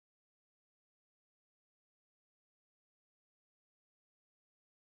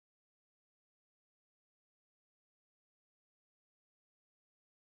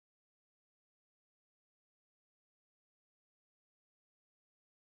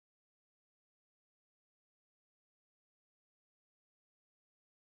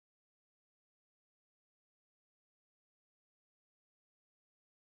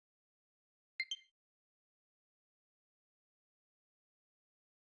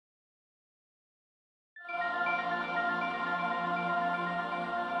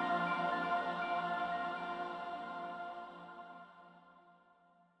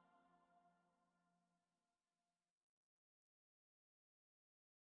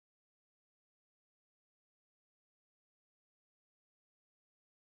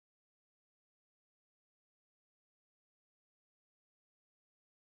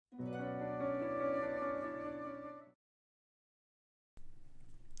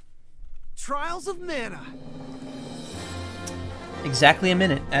Trials of Mana. Exactly a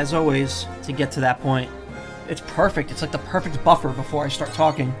minute, as always, to get to that point. It's perfect. It's like the perfect buffer before I start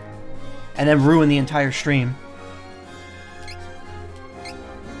talking. And then ruin the entire stream.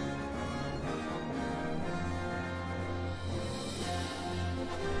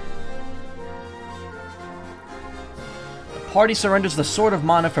 The party surrenders the Sword of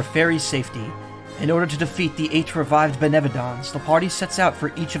Mana for Fairy's safety. In order to defeat the 8 revived Benevodons, the party sets out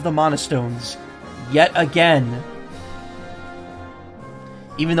for each of the Mana Stones. Yet again.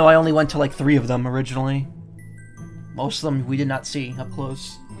 Even though I only went to like 3 of them originally. Most of them we did not see up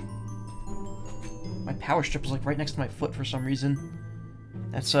close. My power strip is like right next to my foot for some reason.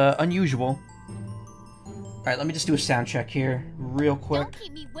 That's unusual. Alright, let me just do a sound check here, real quick. Don't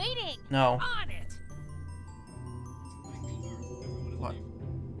keep me waiting. No. On it. What?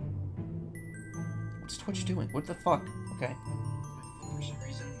 What's Twitch doing? What the fuck? Okay. For some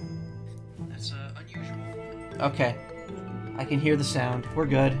reason. That's unusual. Okay. I can hear the sound. We're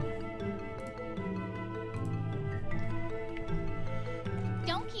good.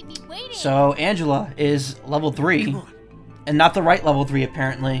 Don't keep me waiting. So, Angela is level 3. And not the right level 3,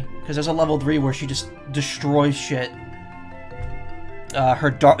 apparently. Because there's a level 3 where she just destroys shit. Her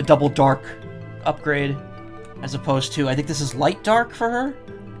double dark upgrade. As opposed to, I think this is light dark for her?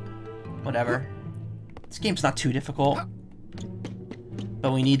 Whatever. This game's not too difficult.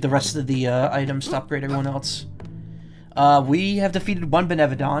 But we need the rest of the items to upgrade everyone else. We have defeated one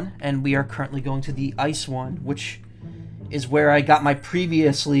Benevodon, and we are currently going to the ice one, which is where I got my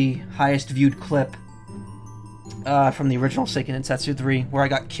previously highest viewed clip from the original Seiken Densetsu 3, where I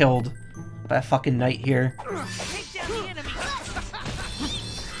got killed by a fucking knight here. Take down the enemy.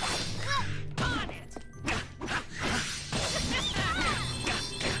 On it.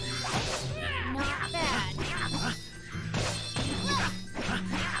 Not bad.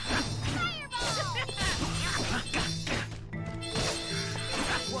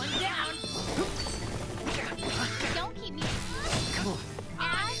 One down. Don't keep me. Come on.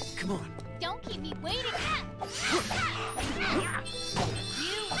 Ash, Come on. don't keep me waiting. You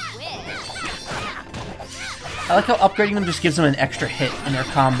wish. I like how upgrading them just gives them an extra hit in their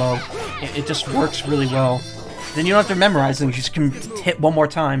combo. It just works really well. Then you don't have to memorize them, you just can hit one more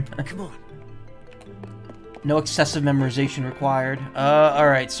time. Come on. No excessive memorization required.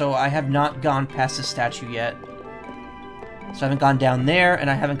 Alright, so I have not gone past the statue yet. So I haven't gone down there, and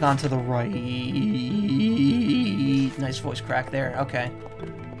I haven't gone to the right. Nice voice crack there, okay.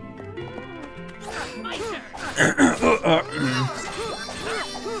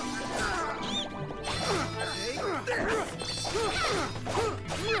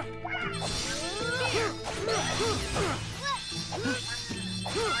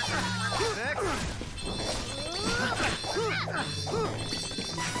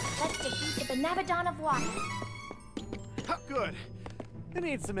 Let's defeat the Benevodon of Water. Good. I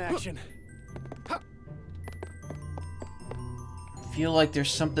need some action. Feel like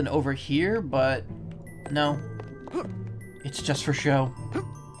there's something over here, but no. It's just for show.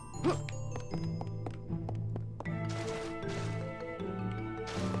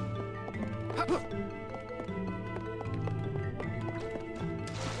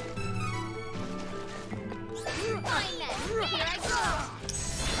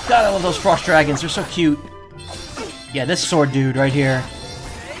 God, I love those frost dragons. They're so cute. Yeah, this sword dude right here.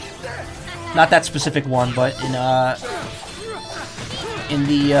 Not that specific one, but in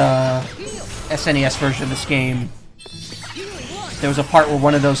the SNES version of this game, there was a part where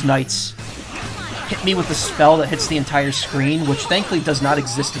one of those knights hit me with a spell that hits the entire screen, which thankfully does not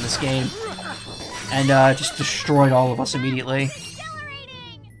exist in this game, and just destroyed all of us immediately.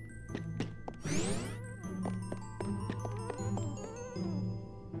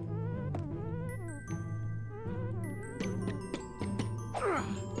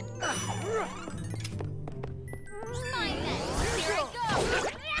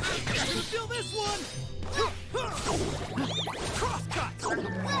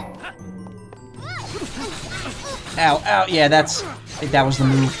 Ow, ow, yeah, I think that was the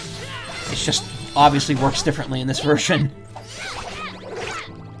move. It just obviously works differently in this version.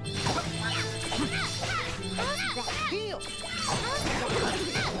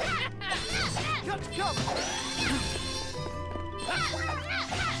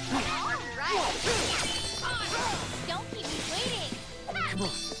 Don't keep me waiting. Come on.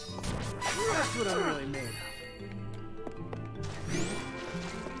 That's what I'm really made of.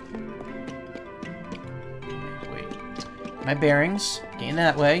 My bearings. Gain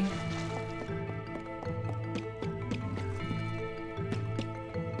that way.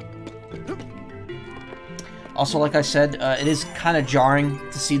 Also, like I said, it is kind of jarring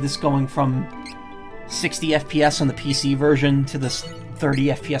to see this going from 60 FPS on the PC version to this 30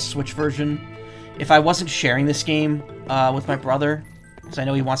 FPS Switch version. If I wasn't sharing this game with my brother, because I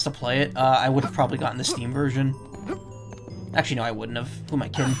know he wants to play it, I would have probably gotten the Steam version. Actually, no, I wouldn't have. Who am I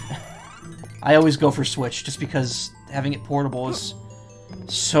kidding? I always go for Switch, just because having it portable is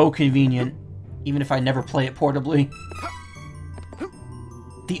so convenient, even if I never play it portably.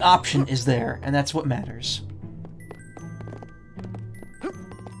 The option is there, and that's what matters.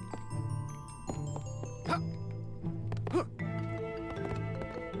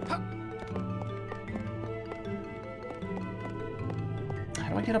 How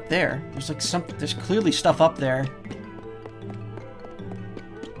do I get up there? There's like there's clearly stuff up there.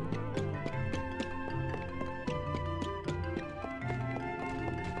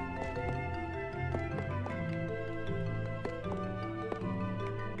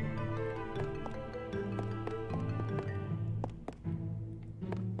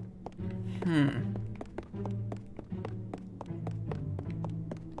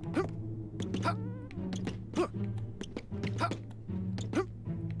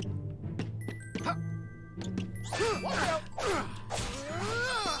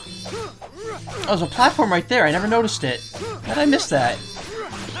 Oh, there's a platform right there. I never noticed it. How did I miss that?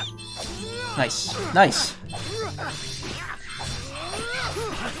 Nice. Nice.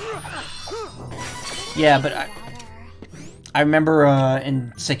 Yeah, but I remember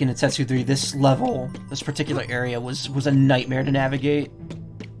in Seiken no Tetsu 3, this level, this particular area was a nightmare to navigate.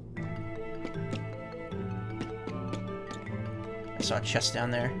 I saw a chest down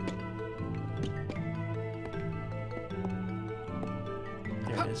there.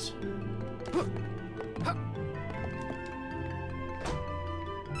 There it is.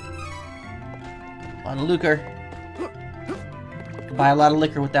 On a lucre. Could buy a lot of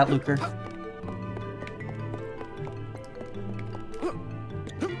liquor with that lucre.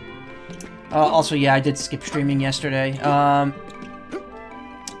 Also, yeah, I did skip streaming yesterday.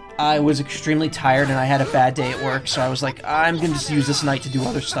 I was extremely tired and I had a bad day at work, so I was like, I'm gonna just use this night to do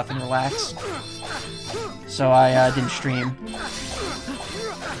other stuff and relax. So I didn't stream.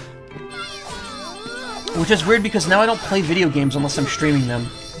 Which is weird because now I don't play video games unless I'm streaming them.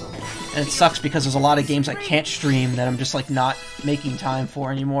 And it sucks because there's a lot of games I can't stream that I'm just like not making time for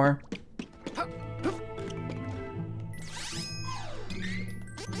anymore.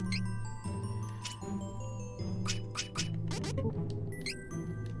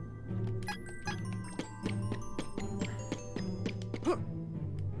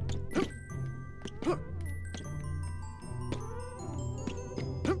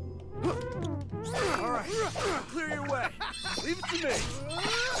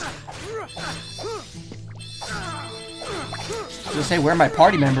 Say, where are my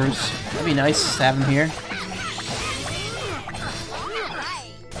party members? That'd be nice to have them here.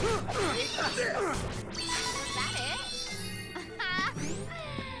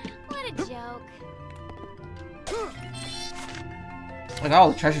 What a joke. Like,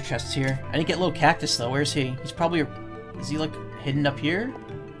 oh, the treasure chest's here. I didn't get little cactus though. Where's he? He's probably... Is he like hidden up here?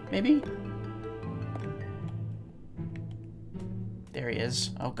 Maybe? There he is.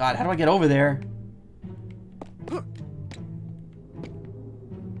 Oh god, how do I get over there?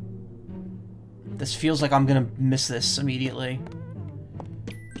 This feels like I'm gonna miss this immediately.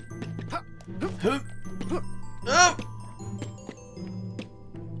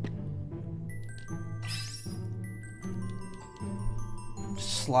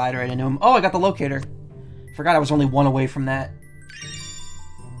 Slide right into him. Oh, I got the locator. Forgot I was only one away from that.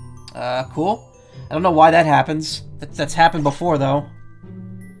 Cool. I don't know why that happens. That's happened before, though.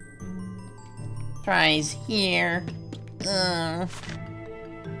 Tries here.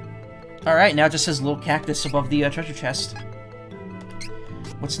 Alright, now it just says little cactus above the treasure chest.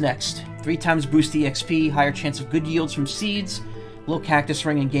 What's next? 3 times boost EXP, higher chance of good yields from seeds, little cactus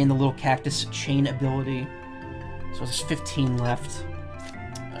ring, and gain the little cactus chain ability. So there's 15 left.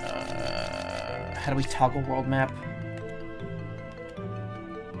 How do we toggle world map?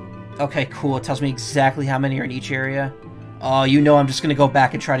 Okay, cool. It tells me exactly how many are in each area. Oh, you know I'm just gonna go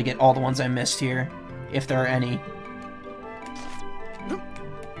back and try to get all the ones I missed here, if there are any.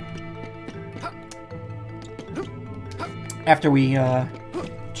 After we,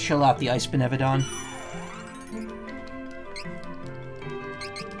 chill out the Ice Benevodon.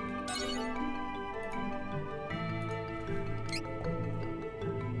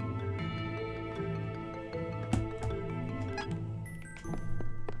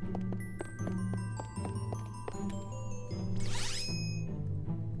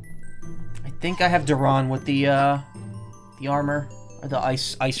 I think I have Duran with the armor, or the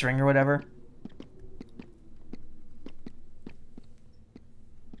ice ring or whatever.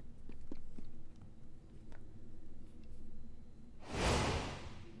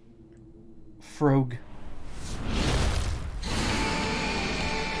 frog.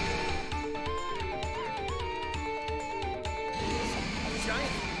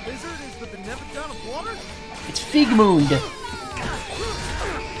 Giant lizard is the Benevadon of water? It's Figmoond.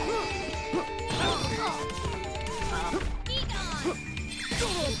 Be gone. Go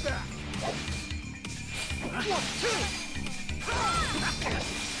back! 1, 2!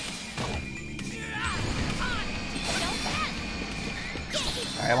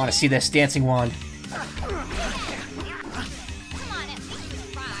 Alright, I want to see this dancing wand. Come on, at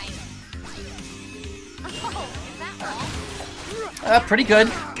least try. Oh, is that all? Pretty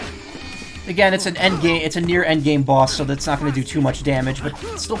good. Again, it's an end game. It's a near end game boss, so that's not going to do too much damage, but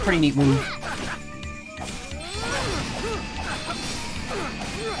it's still a pretty neat move. Hey,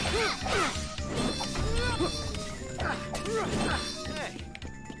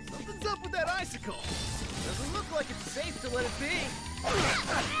 something's up with that icicle. Doesn't look like it's safe to let it be.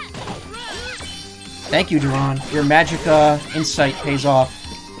 Thank you, Duran. Your magic insight pays off.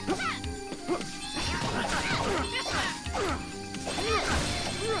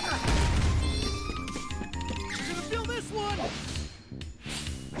 You're gonna feel this one. 1,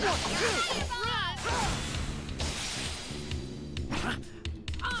 2!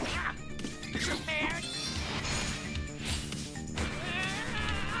 Prepared?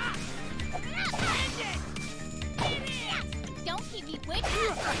 Don't keep me waiting.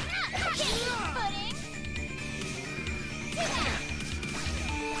 Pudding.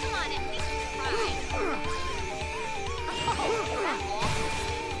 Come on, at least try. Oh, is that all?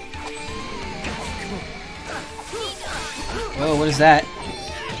 Whoa, what is that?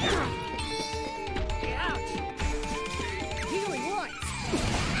 Healing lights.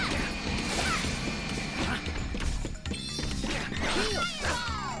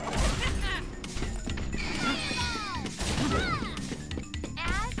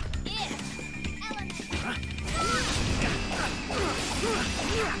 As if.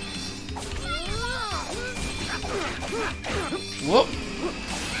 Whoop.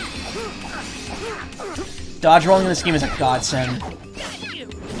 Dodge rolling in this game is a godsend.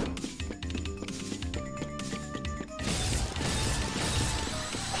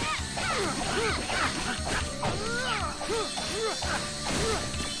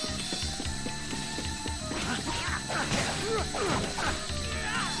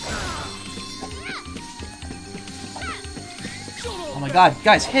 Oh my god,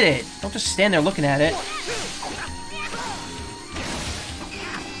 guys, hit it! Don't just stand there looking at it.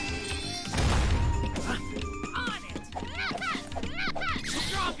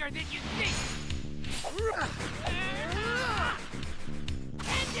 Stronger than you think.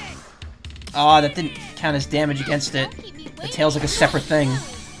 Aw, that didn't count as damage against it. Keep me The waiting. tail's like a separate thing. Well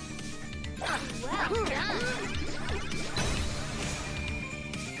done.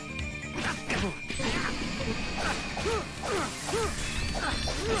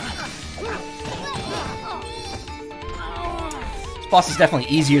 This boss is definitely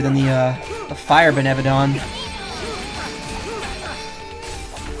easier than the Fire Benevadon.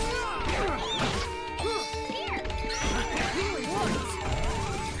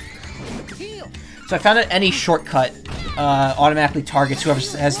 So I found that any shortcut automatically targets whoever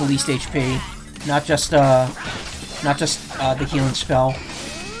has the least HP, not just the healing spell.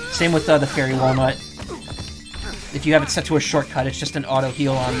 Same with the Fairy Walnut. If you have it set to a shortcut, it's just an auto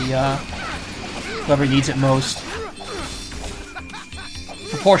heal on the whoever needs it most.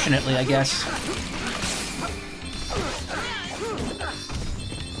 Proportionately, I guess.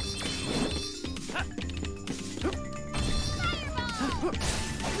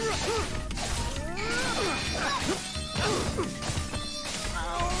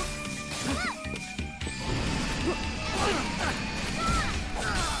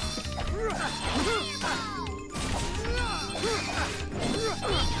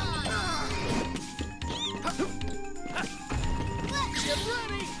 Get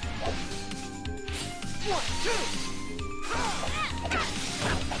ready. 1, 2!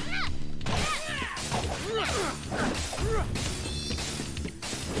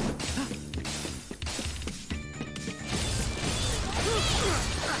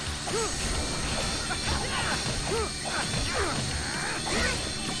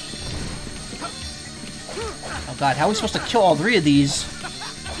 Oh god, how are we supposed to kill all three of these?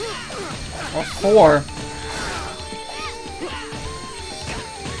 Or four?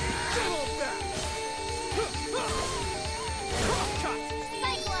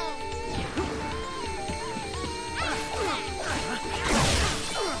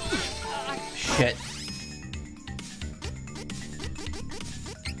 Shit.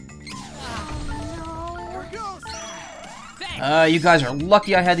 Here it goes. You guys are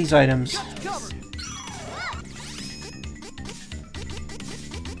lucky I had these items. Cover.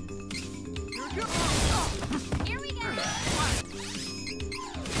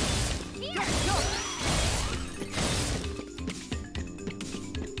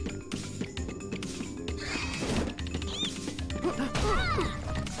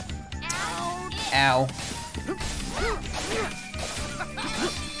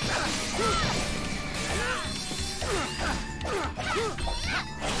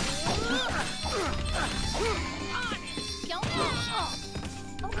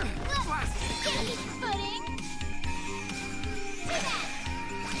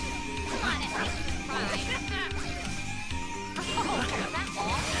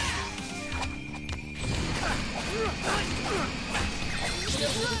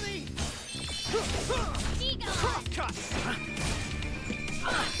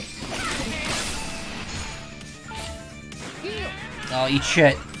 Oh, eat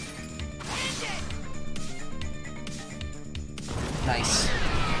shit. Nice.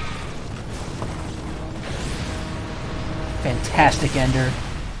 Fantastic ender.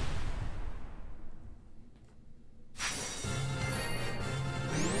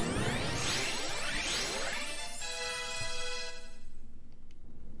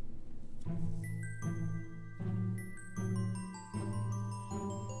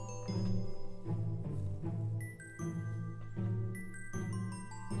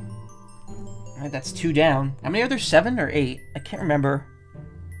 Alright, that's 2 down. How many are there? 7 or 8? I can't remember.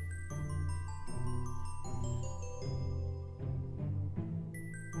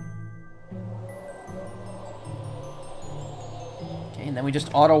 Okay, and then we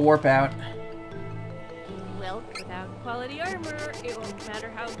just auto-warp out. Well, without quality armor, it won't matter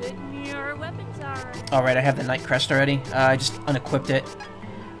how good your weapons are. Alright, I have the Night Crest already. I just unequipped it.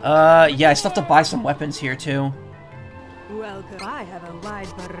 Yeah, I still have to buy some weapons here, too. Welcome. I have a wide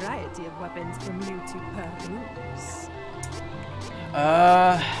variety of weapons for you to peruse.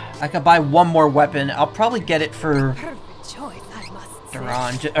 I could buy one more weapon. I'll probably get it for Perfect choice, I must say.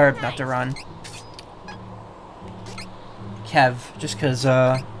 Duran, or not Duran. Kev, just because,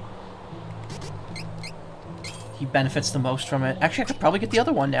 he benefits the most from it. Actually, I could probably get the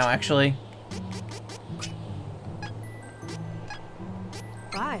other one now, actually.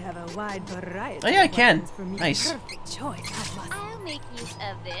 I have a wide variety. Oh yeah, I of can. weapons for me. Nice. Perfect choice, I must. I'll make use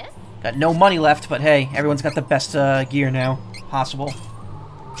of this. Got no money left, but hey, everyone's got the best gear now possible.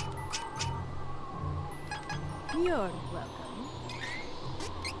 You're welcome.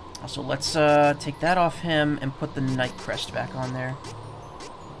 Also, let's take that off him and put the Night Crest back on there.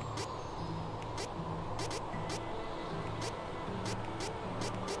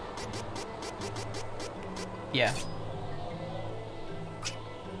 Yeah.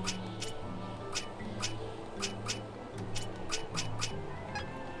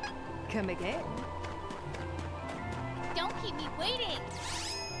 Come again. Don't keep me waiting.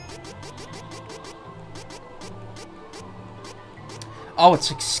 Oh,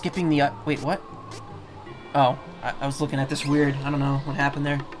 it's like skipping the... wait, what? Oh, I was looking at this weird. I don't know what happened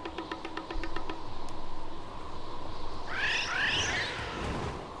there.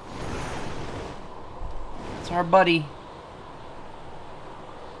 It's our buddy.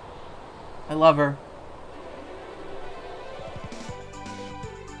 I love her.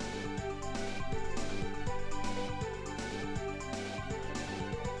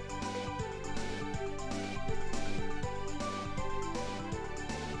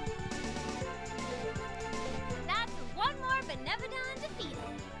 That's one more Benevodon defeated.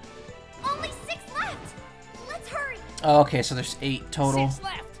 Only 6 left. Let's hurry. Oh, okay, so there's 8 total. 6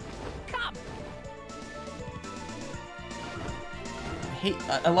 left. Come.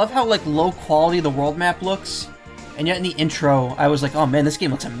 I love how, like, low quality the world map looks. And yet in the intro, I was like, oh man, this game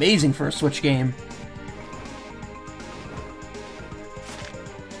looks amazing for a Switch game.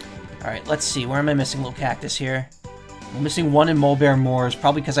 Alright, let's see. Where am I missing Little Cactus here? I'm missing one in Mulberry Moors,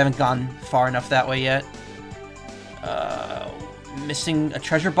 probably because I haven't gone far enough that way yet. Missing a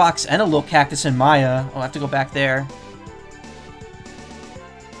treasure box and a Little Cactus in Maya. I'll have to go back there.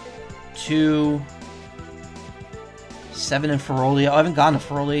 2... 7 in Ferolia. Oh, I haven't gone to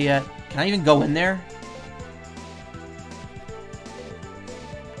Ferolia yet. Can I even go in there?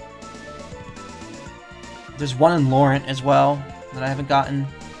 There's one in Laurent as well that I haven't gotten.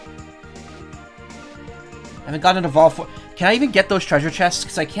 I haven't gotten to Vol 4. Can I even get those treasure chests?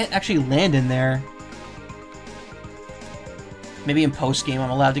 Because I can't actually land in there. Maybe in post-game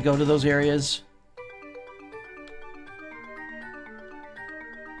I'm allowed to go to those areas.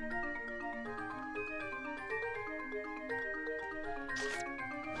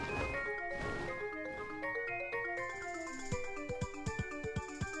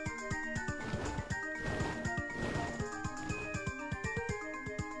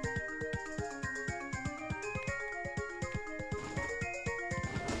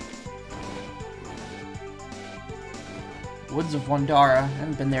 Woods of Wandara. I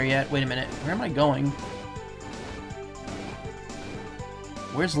haven't been there yet. Wait a minute. Where am I going?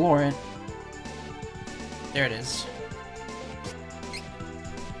 Where's Laurent? There it is.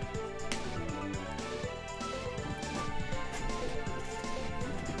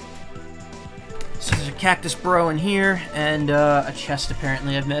 So there's a cactus bro in here, and a chest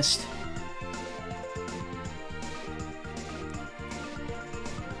apparently I've missed.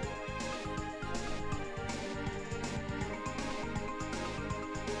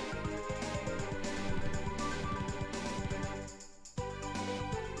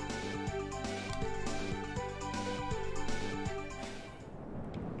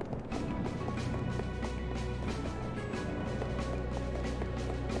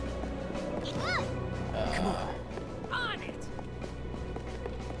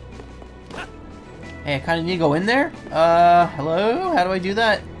 Hey, I kind of need to go in there? Hello? How do I do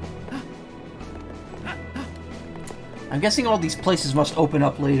that? I'm guessing all these places must open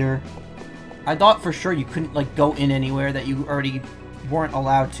up later. I thought for sure you couldn't, like, go in anywhere that you already weren't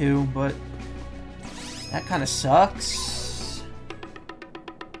allowed to, but that kind of sucks.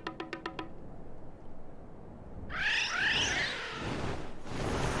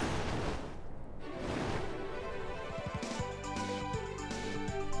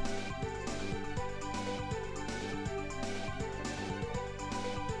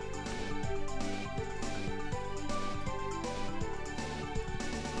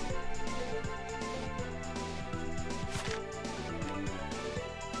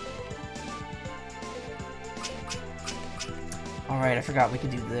 Alright, I forgot we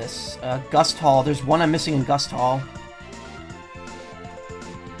could do this. Gust Hall. There's one I'm missing in Gust Hall.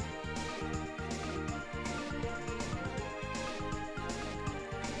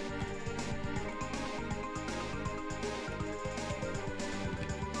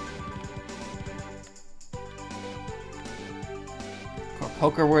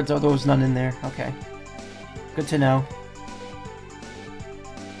 Poker words, are those none in there? Okay. Good to know.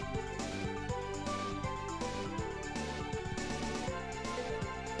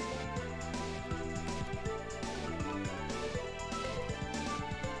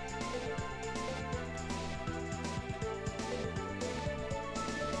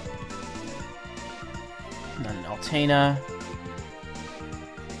 None in Altena.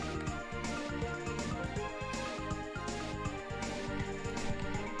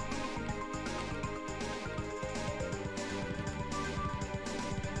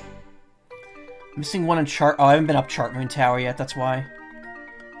 Missing one in Chart. Oh, I haven't been up Chart Moon Tower yet, that's why.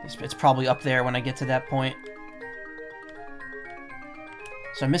 It's probably up there when I get to that point.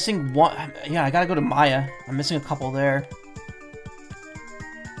 So I'm missing one. Yeah, I gotta go to Maya. I'm missing a couple there.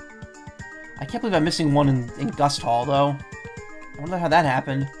 I can't believe I'm missing one in Gust Hall, though. I wonder how that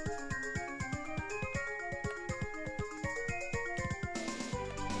happened.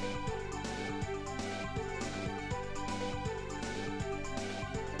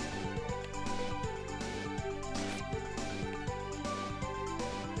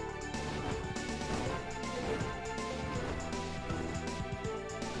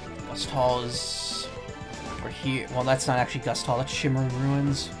 Gust Hall is over here. Well, that's not actually Gust Hall, that's Shimmering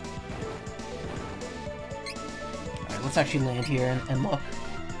Ruins. Alright, let's actually land here and look.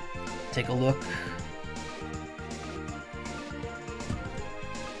 Take a look.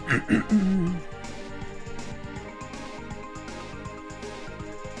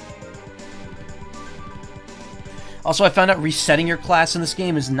 Also, I found out resetting your class in this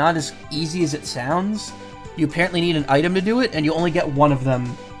game is not as easy as it sounds. You apparently need an item to do it, and you only get one of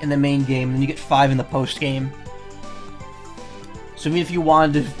them in the main game, and then you get 5 in the post-game. So even if you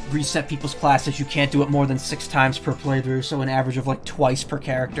wanted to reset people's classes, you can't do it more than 6 times per playthrough, so an average of like twice per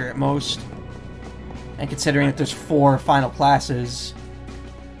character at most. And considering that there's 4 final classes,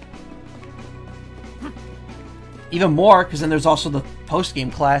 even more, because then there's also the post-game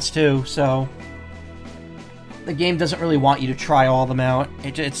class too, so the game doesn't really want you to try all of them out.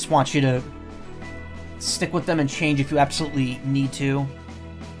 It just wants you to stick with them and change if you absolutely need to.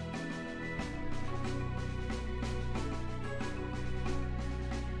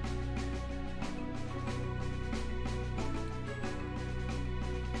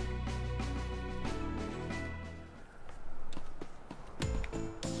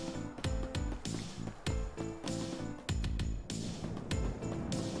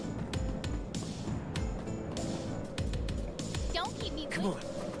 Come on.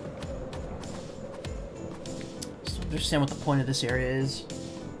 So understand what the point of this area is.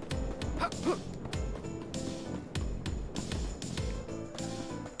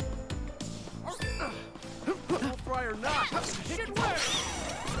 Fry or not, should work.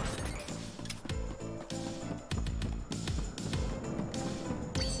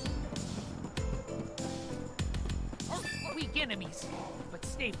 Weak enemies, but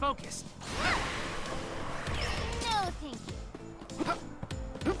stay focused. No, thank you.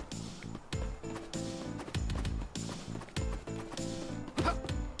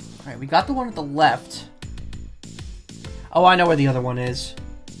 Alright, we got the one at the left. Oh, I know where the other one is.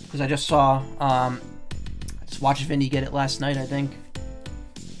 Because I just saw, I just watched Vinny get it last night, I think.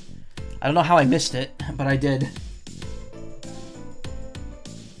 I don't know how I missed it, but I did.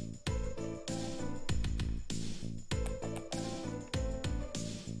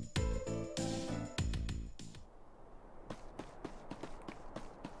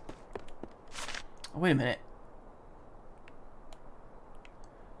 Oh, wait a minute.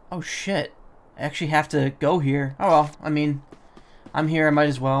 Oh shit. I actually have to go here. Oh well, I mean, I'm here, I might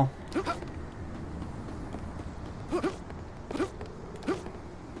as well.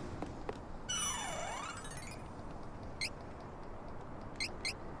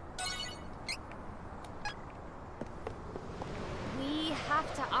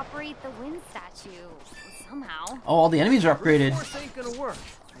 wind statue somehow. Oh, all the enemies are upgraded. Force ain't gonna work.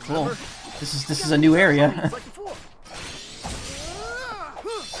 Cool. This is a new area. Like before.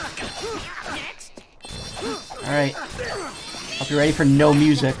 All right. Hope you're ready for no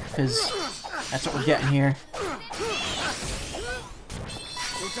music, because that's what we're getting here. No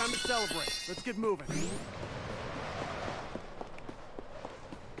time to celebrate. Let's get moving.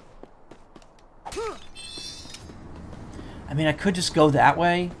 I mean, I could just go that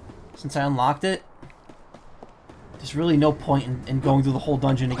way, since I unlocked it. There's really no point in going through the whole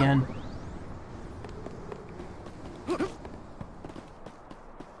dungeon again.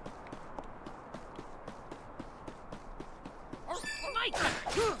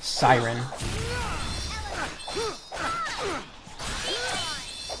 Siren.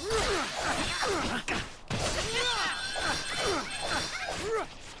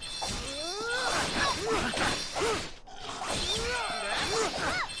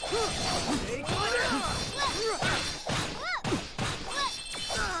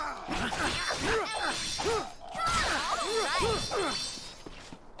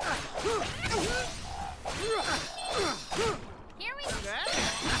 Here we go.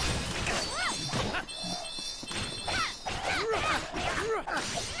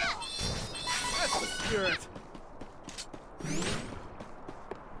 That's the spirit.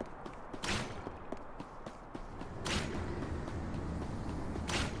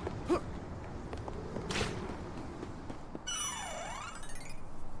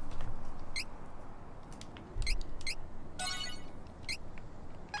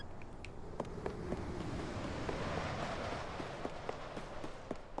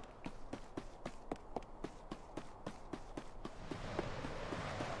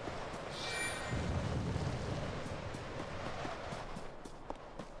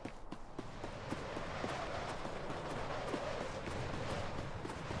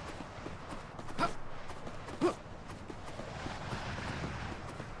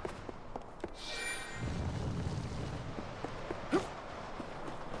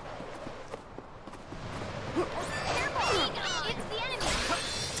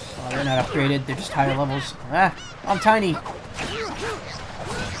 They're not upgraded, they're just higher levels. Ah, I'm tiny.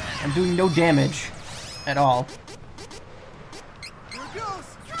 I'm doing no damage at all. Here it goes.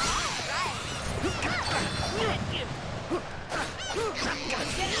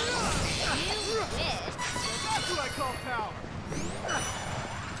 That's what I call power.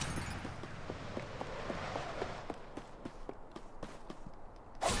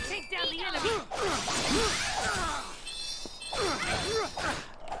 Take down the enemy.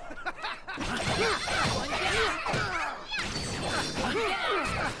 Okay.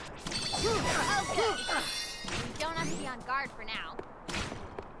 We don't have to be on guard for now.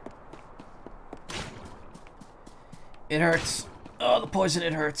 It hurts. Oh, the poison,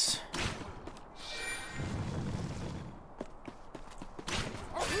 it hurts.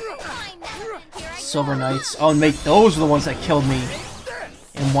 Fine, then. Here I Silver go. Knights. Oh, mate, those are the ones that killed me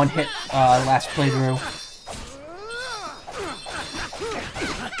in one hit last playthrough.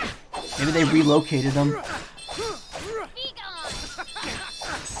 Maybe they relocated them. Be gone.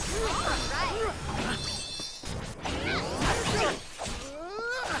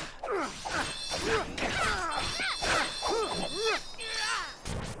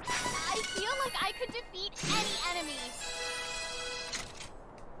 I feel like I could defeat any enemies.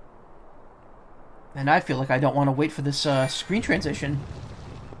 And I feel like I don't want to wait for this screen transition.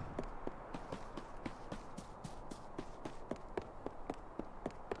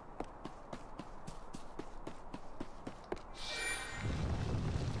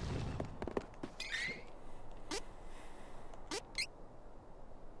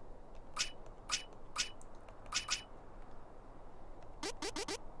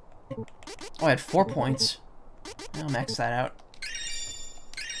 Oh, I had 4 points. I'll max that out.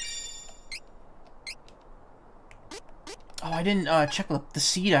 Oh, I didn't check the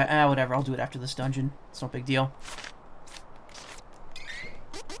seed. Whatever. I'll do it after this dungeon. It's no big deal.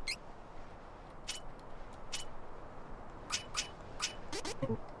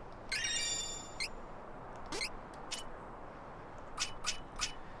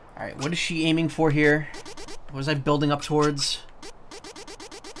 Alright, what is she aiming for here? What was I building up towards?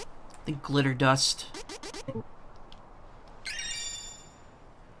 I think glitter dust.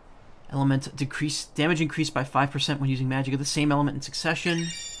 Element damage increased by 5% when using magic of the same element in succession.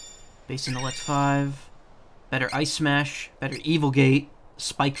 Base intellect 5. Better ice smash. Better evil gate.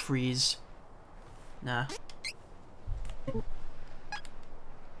 Spike freeze. Nah.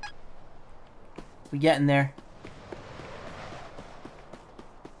 We getting there.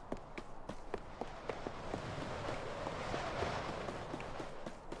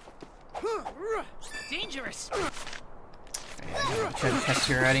 test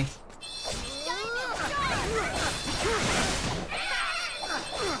here already.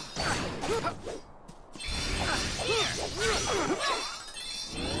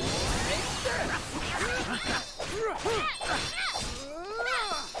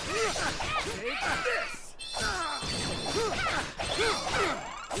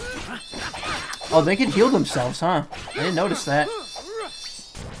 Oh, they can heal themselves, huh? I didn't notice that.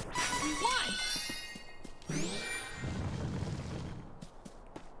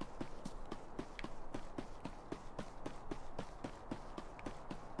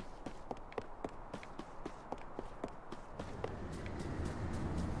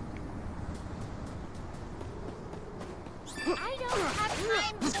 I don't have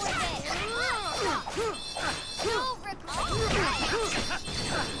time for this. No recall.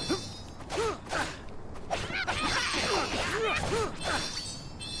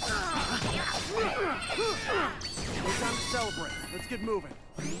 It's time to celebrate. Let's get moving.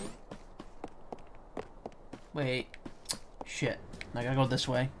 Wait. Shit. I gotta go this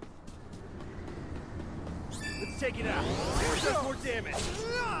way. Let's take it out. Yours does more damage.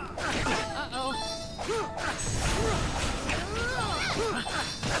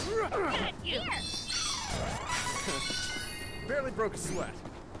 Here. Barely broke a sweat.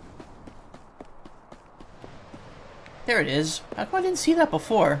 There it is. How come I didn't see that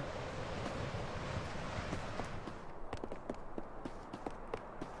before?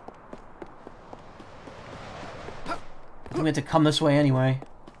 I think we had to come this way anyway.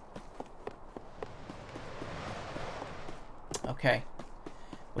 Okay.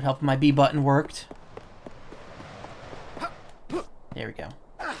 Would help if my B button worked. There we go.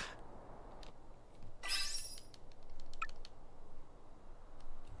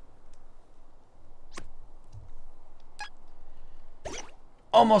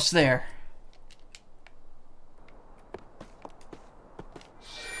 Almost there.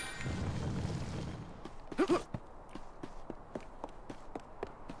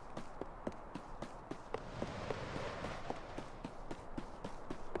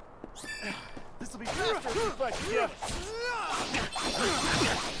 This'll be faster if we fight together.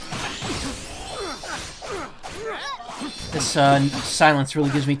 This silence really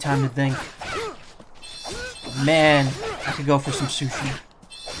gives me time to think. Man, I could go for some sushi.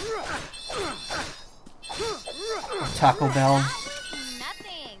 Or Taco Bell.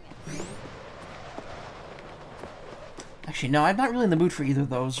 Nothing. Actually, no, I'm not really in the mood for either of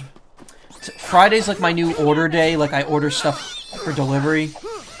those. Friday's like my new order day. Like, I order stuff for delivery.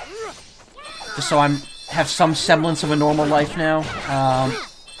 Just so have some semblance of a normal life now. I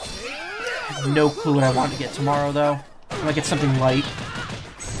have no clue what I want to get tomorrow, though. I might get something light.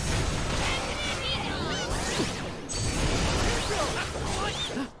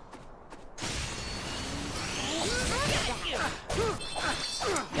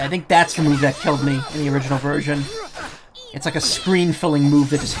 Yeah, I think that's the move that killed me in the original version. It's like a screen-filling move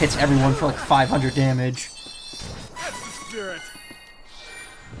that just hits everyone for like 500 damage. That's the spirit.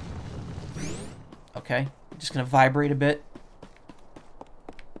 Okay, just gonna vibrate a bit.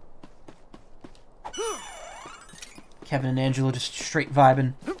 Kevin and Angela just straight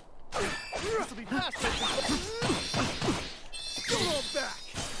vibing. This'll be faster. Don't hold back.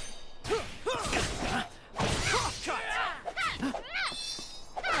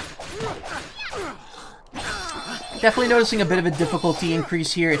 Definitely noticing a bit of a difficulty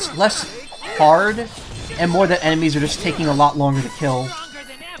increase here. It's less hard, and more that enemies are just taking a lot longer to kill. Stronger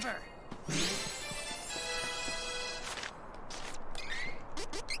than ever.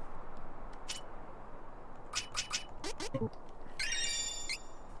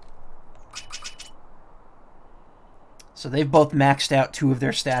 So they've both maxed out 2 of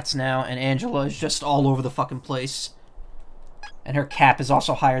their stats now, and Angela is just all over the fucking place. And her cap is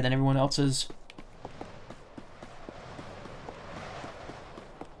also higher than everyone else's.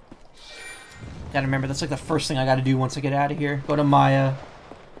 Gotta remember, that's like the first thing I gotta do once I get out of here. Go to Maya,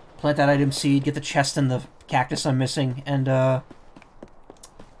 plant that item seed, get the chest and the cactus I'm missing, and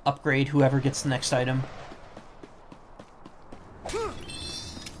upgrade whoever gets the next item.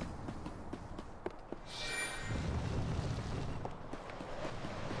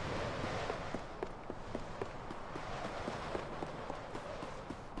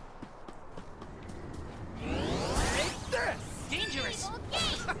 Dangerous.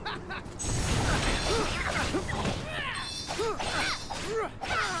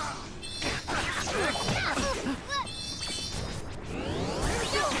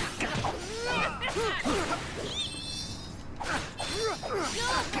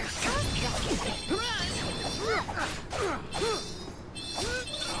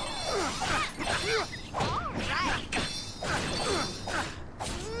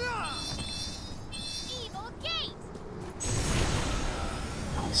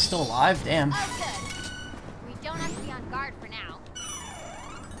 still alive? Damn. Oh, good. We don't have to be on guard for now.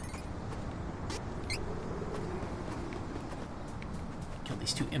 Kill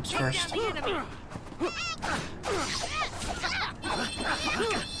these two imps Take first. down the enemy.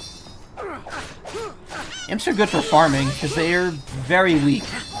 Imps are good for farming, because they are very weak.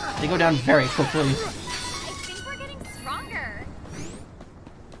 They go down very quickly. I think we're getting stronger.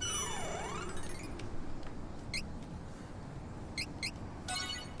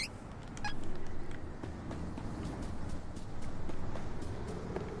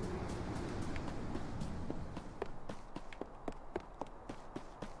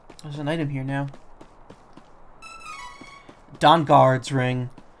 There's an item here now. Dawnguard's ring.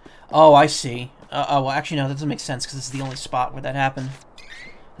 Oh, I see. Oh, well, actually, no, that doesn't make sense, because this is the only spot where that happened.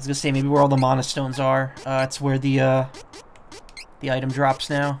 I was gonna say, maybe where all the mana stones are. It's where the item drops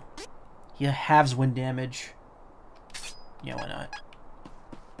now. He halves wind damage. Yeah, why not?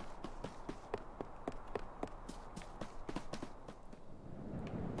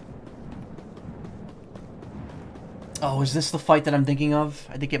 Oh, is this the fight that I'm thinking of?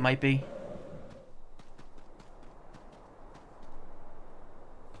 I think it might be.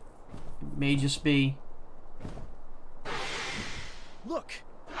 It may just be. Look!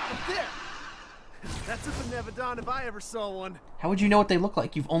 Up there! That's a Benevodon if I ever saw one. How would you know what they look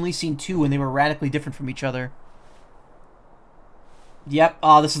like? You've only seen two and they were radically different from each other. Yep.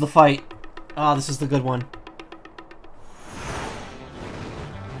 Oh, this is the fight. Oh, this is the good one.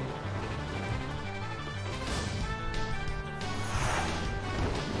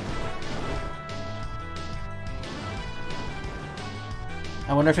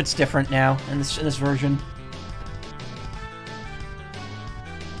 I wonder if it's different now in this version.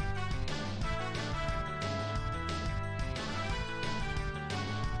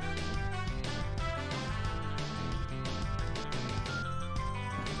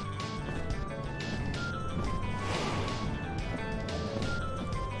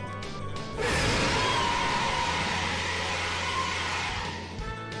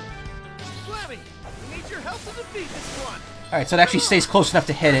 Flemmy, we need your help to defeat this one. Alright, so it actually stays close enough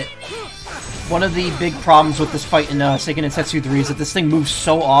to hit it. One of the big problems with this fight in Seiken Densetsu 3 is that this thing moves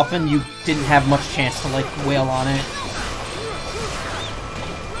so often, you didn't have much chance to, like, wail on it.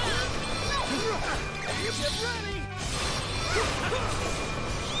 Get ready!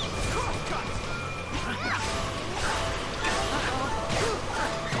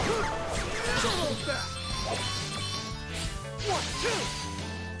 One, two!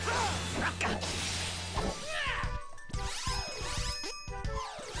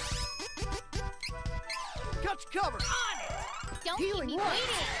 Got you covered! Don't Healing keep me what? waiting.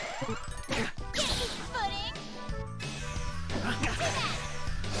 Get me footing. Do that.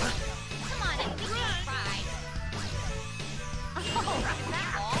 Come on, I think you tried. Oh, that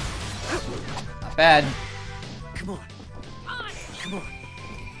all? Not bad. Come on! Come on!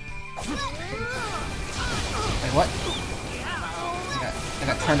 Wait, what? I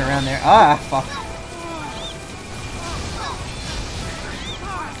got turned around there. Ah, fuck.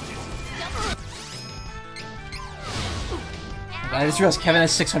 I just realized Kevin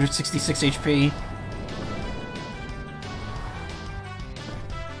has 666 HP. Here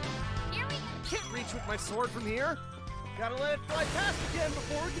we go. Can't reach with my sword from here. Gotta let it fly past again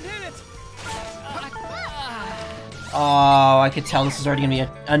before we can hit it. Oh, I could tell this is already gonna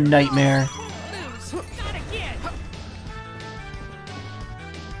be a nightmare. Lose. Not again.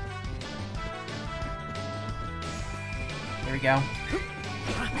 There we go.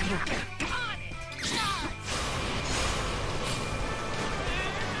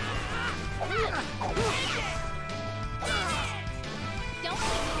 Don't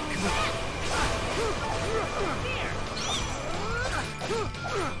keep me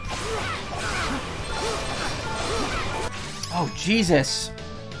Oh, Jesus.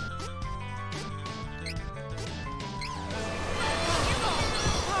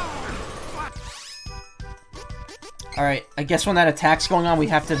 Alright, I guess when that attack's going on, we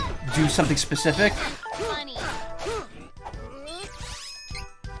have to do something specific. funny.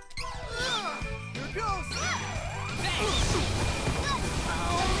 Here it goes!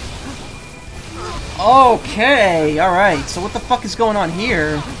 Okay, alright, so what the fuck is going on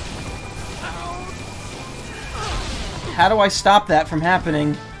here? How do I stop that from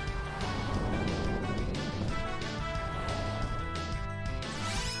happening?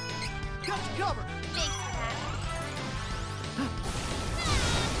 Got you covered! Thanks for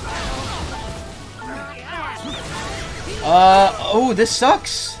that. Oh, this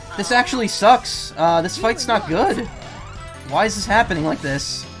sucks. This actually sucks. This fight's not good. Why is this happening like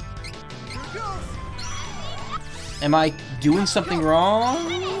this? Here it goes! Am I doing something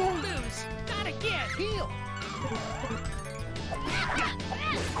wrong?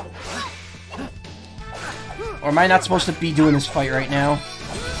 Or am I not supposed to be doing this fight right now?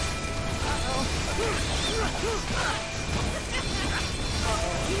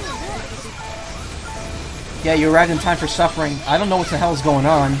 Yeah, you arrived in time for suffering. I don't know what the hell is going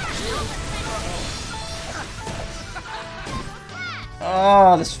on.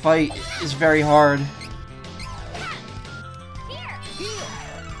 Oh, this fight is very hard.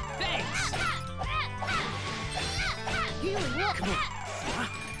 Thanks.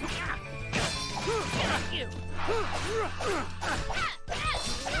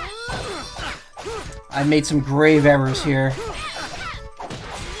 I made some grave errors here.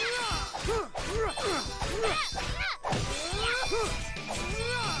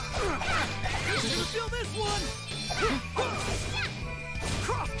 Feel this one.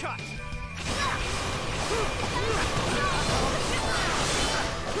 Cross cut.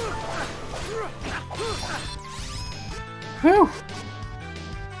 Whew.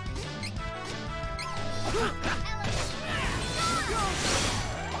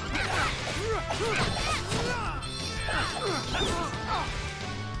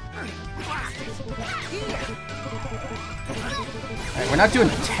 Alright, we're not doing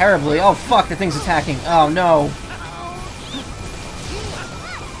terribly. Oh fuck, the thing's attacking. Oh no.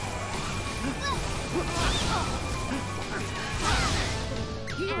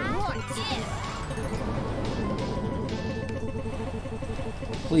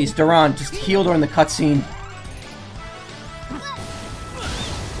 Please, Duran, just heal during the cutscene.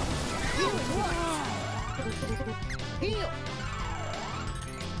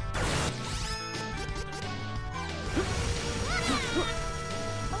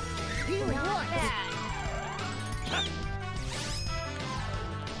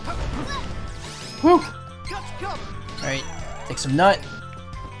 Whew. Alright, take some nut.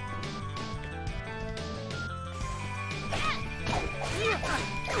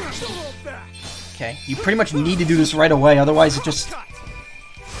 Okay, you pretty much need to do this right away, otherwise it just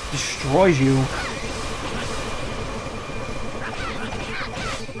destroys you.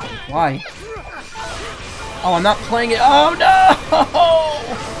 Why? Oh, I'm not playing it. Oh no!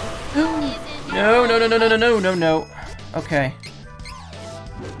 No, no, no, no, no, no, no, no, no. Okay.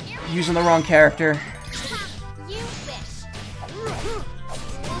 Using the wrong character.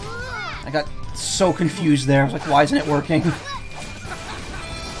 I got so confused there. I was like, why isn't it working?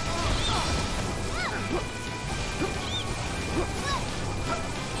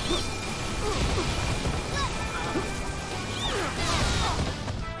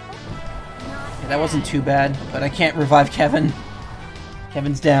 Yeah, that wasn't too bad, but I can't revive Kevin.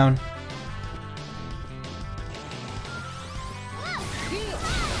 Kevin's down.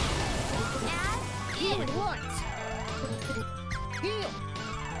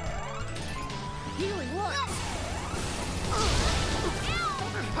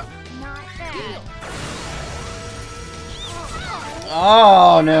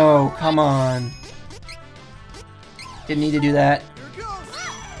 Oh no, come on. Didn't need to do that.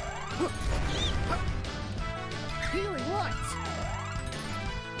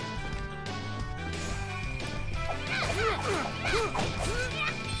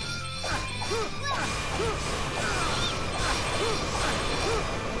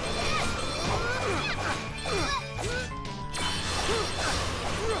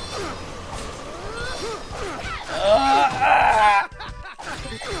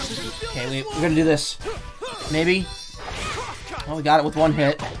 Okay, we're gonna do this. Maybe? Oh, we got it with one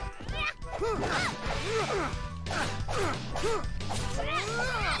hit.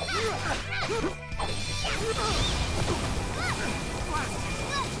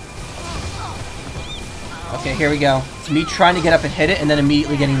 Okay, here we go. It's me trying to get up and hit it, and then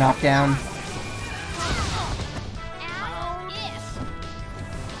immediately getting knocked down.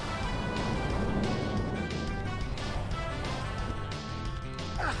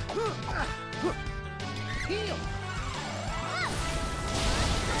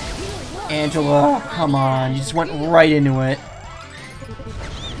 Angela, come on, you just went right into it.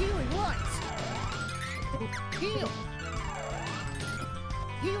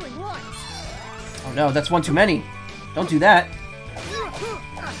 Oh no, that's one too many. Don't do that.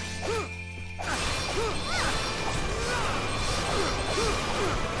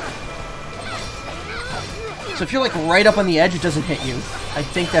 So if you're like right up on the edge, it doesn't hit you. I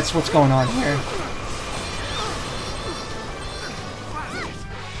think that's what's going on here.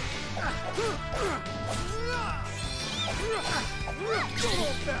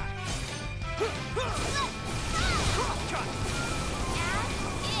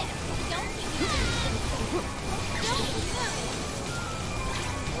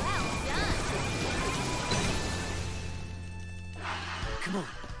 Come on.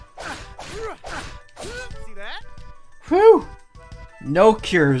 See that? no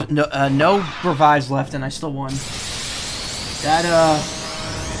cures, no revives left, and I still won. That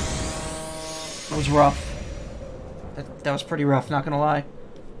was rough. That was pretty rough, not gonna lie.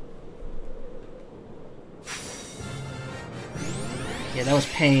 Yeah, that was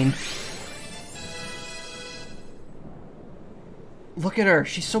pain. Look at her,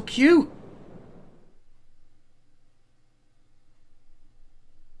 she's so cute!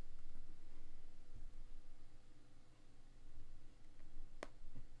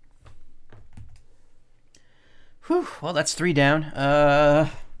 Whew, well that's 3 down.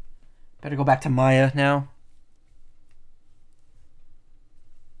 Better go back to Maya now.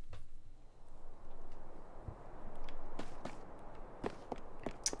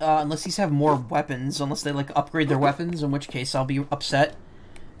 Unless these have more weapons, unless they like upgrade their weapons, in which case I'll be upset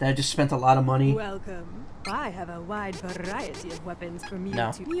that I just spent a lot of money. Welcome. I have a wide variety of weapons from you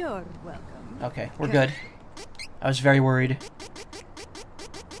No. to... You're welcome. Okay, we're good. I was very worried.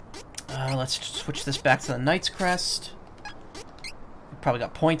 Let's switch this back to the Knight's Crest. We probably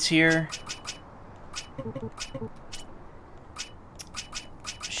got points here.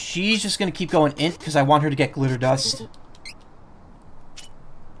 She's just gonna keep going int because I want her to get glitter dust.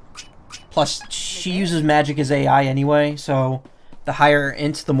 Plus, she uses magic as AI anyway, so the higher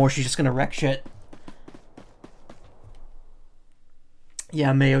int, the more she's just gonna wreck shit.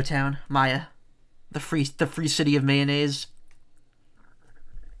 Yeah, Mayo Town, Maya, the free city of mayonnaise.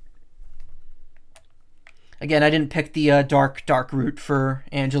 Again, I didn't pick the dark route for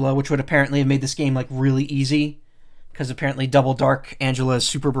Angela, which would apparently have made this game like really easy, because apparently double dark Angela is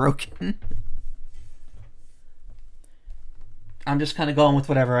super broken. I'm just kind of going with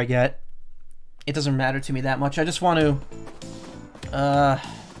whatever I get. It doesn't matter to me that much. I just want to, like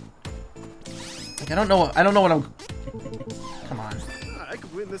I don't know what I'm. Come on. I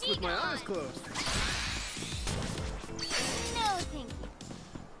could win this with my eyes closed. No, thank you.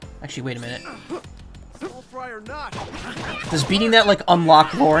 Actually, wait a minute. Soul fry or not? Does beating that like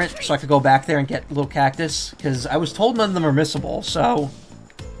unlock Laurent so I could go back there and get little cactus? Because I was told none of them are missable, so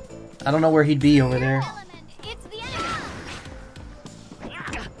I don't know where he'd be over there. Element, it's the end. No,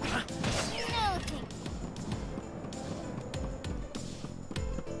 thank you.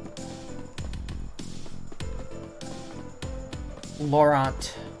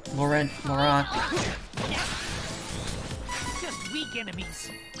 Laurent. Just weak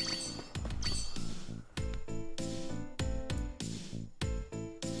enemies.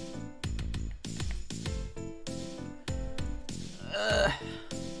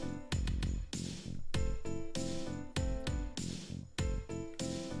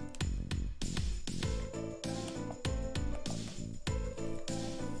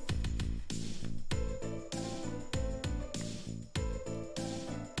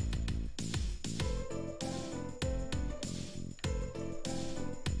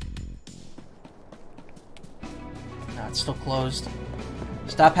 No, it's still closed.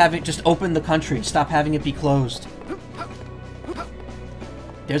 Stop having... Just open the country. Stop having it be closed.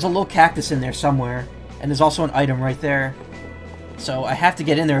 There's a little cactus in there somewhere. And there's also an item right there. So I have to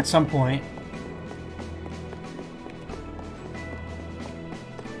get in there at some point.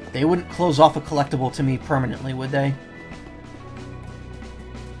 They wouldn't close off a collectible to me permanently, would they?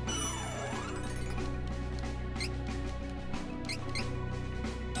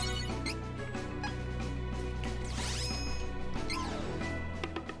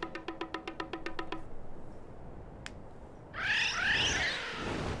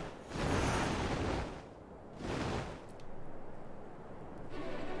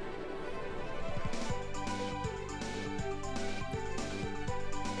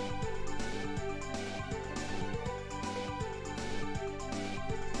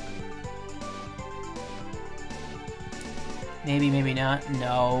 Maybe, maybe not.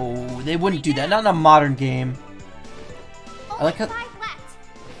 No, they wouldn't do that. Not in a modern game. I like how... Only 5 left.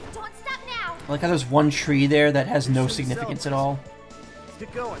 Don't stop now. I like how there's one tree there that has no significance at all. Let's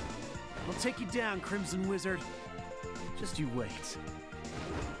get going. I'll take you down, Crimson Wizard. Just you wait.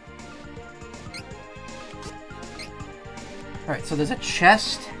 Alright, so there's a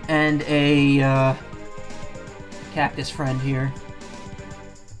chest and a cactus friend here.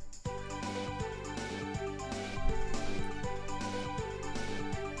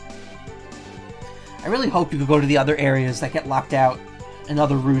 I really hope you could go to the other areas that get locked out and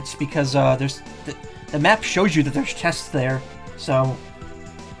other routes, because there's the map shows you that there's chests there, so...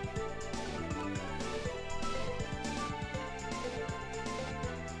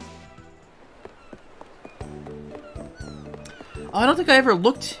 Oh, I don't think I ever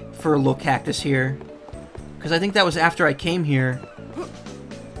looked for a little cactus here, because I think that was after I came here.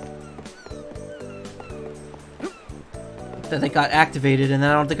 that they got activated, and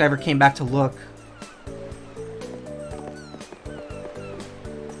then I don't think I ever came back to look.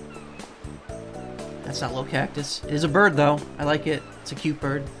 That's not low cactus. It is a bird, though. I like it. It's a cute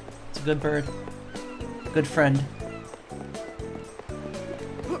bird. It's a good bird. Good friend.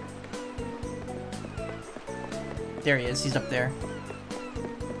 There he is. He's up there.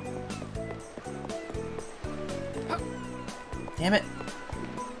 Damn it.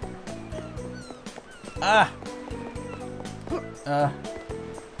 Ah!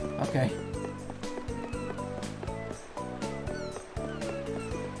 Okay.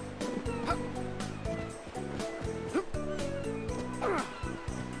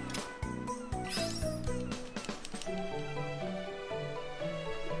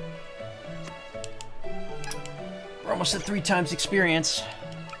 We're almost at 3 times experience.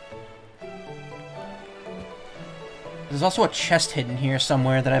 There's also a chest hidden here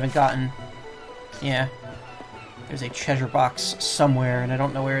somewhere that I haven't gotten. Yeah. There's a treasure box somewhere, and I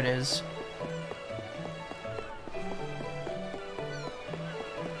don't know where it is.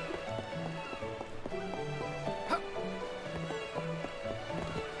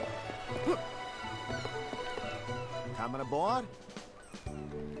 Coming aboard?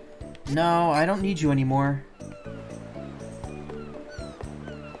 No, I don't need you anymore.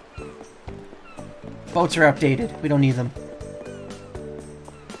 Boats are outdated. We don't need them.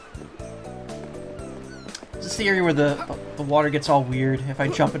 Is this the area where the water gets all weird if I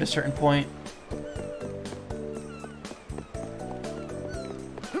jump at a certain point?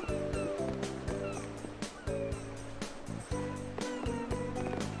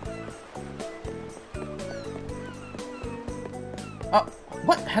 Oh,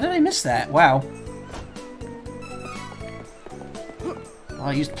 what? How did I miss that? Wow. Well,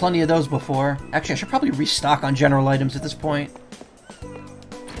 I used plenty of those before. Actually, I should probably restock on general items at this point.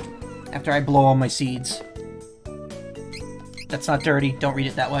 After I blow all my seeds. That's not dirty. Don't read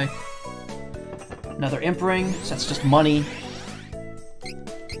it that way. Another imp ring, so that's just money.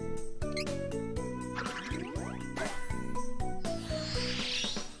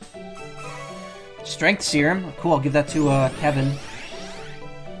 Strength serum. Cool, I'll give that to Kevin.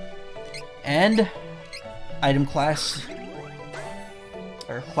 And item class.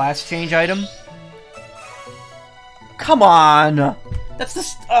 Or class change item. Come on! That's the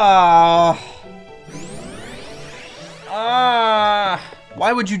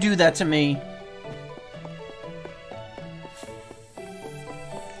why would you do that to me?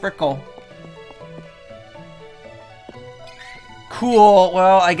 Frickle. Cool,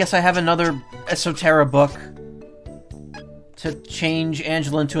 well, I guess I have another Esoterra book to change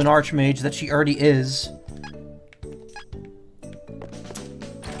Angela into an archmage that she already is.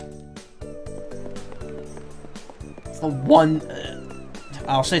 It's the one...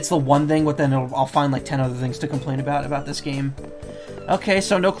 I'll say it's the one thing, but then I'll find like 10 other things to complain about this game. Okay,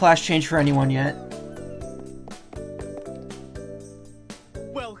 so no class change for anyone yet.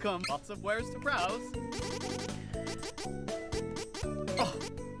 Welcome. Lots of wares to browse. Oh,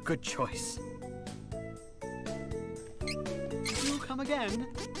 good choice. You come again.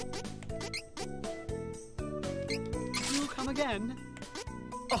 You come again.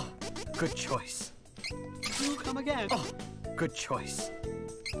 Oh, good choice. You come again. Oh, good choice.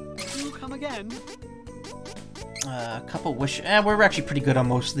 You come again. A couple wish... we're actually pretty good on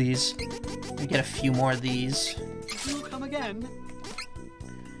most of these. We get a few more of these. You come again.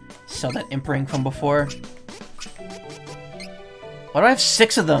 Sell that imp ring from before. Why do I have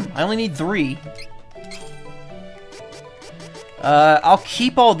 6 of them? I only need 3. I'll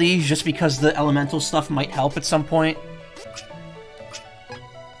keep all these just because the elemental stuff might help at some point.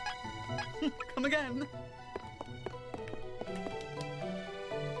 Come again.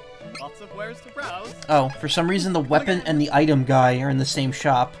 Lots of wares to browse. Oh, for some reason the weapon and the item guy are in the same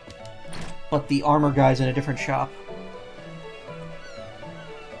shop. But the armor guy's in a different shop.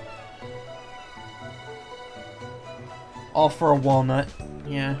 All for a walnut.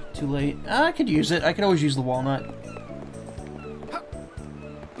 Yeah, too late. I could use it. I could always use the walnut.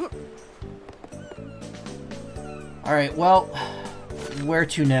 Alright, well, where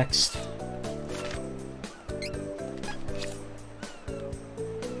to next?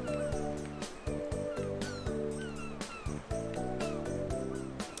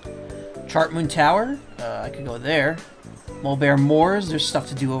 Chart Moon Tower? I could go there. Mulbear Moors, there's stuff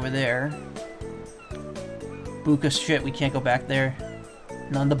to do over there. Buka shit, we can't go back there.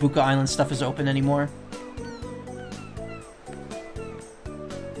 None of the Buka Island stuff is open anymore.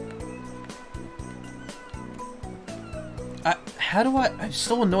 How do I'm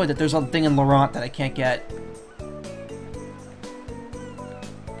still annoyed that there's a thing in Laurent that I can't get.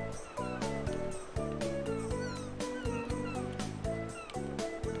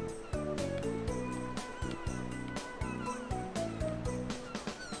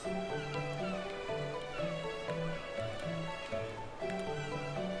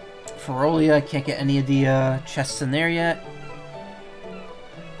 Ferolia, I can't get any of the chests in there yet.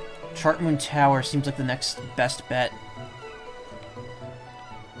 Chart Moon Tower seems like the next best bet.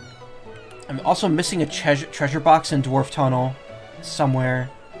 I'm also missing a treasure box in Dwarf Tunnel somewhere.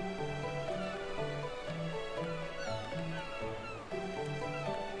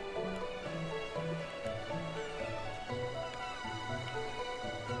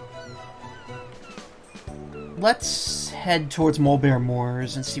 Let's head towards Mulberry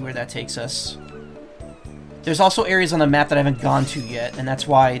Moors and see where that takes us. There's also areas on the map that I haven't gone to yet, and that's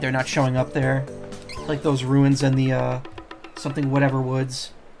why they're not showing up there. Like those ruins and the, something whatever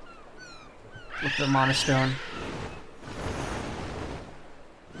woods. With the monostone.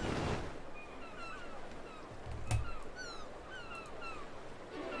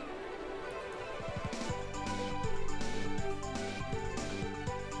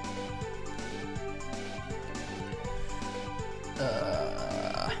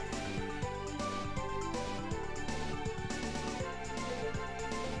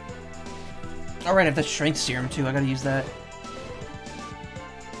 Alright, I have the strength serum too, I gotta use that.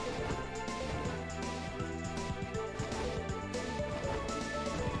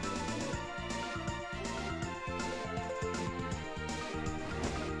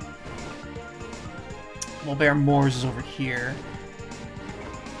 Mulberry Moors is over here.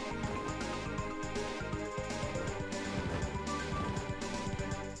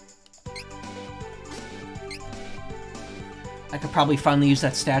 I could probably finally use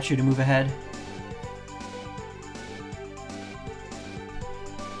that statue to move ahead.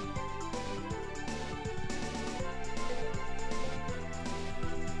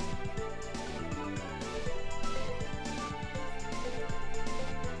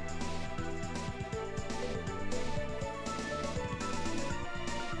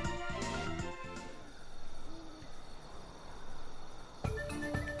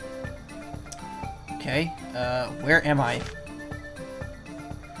 Okay, where am I?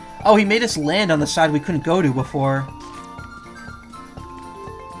 Oh, he made us land on the side we couldn't go to before.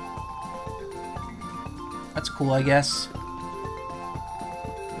 That's cool, I guess.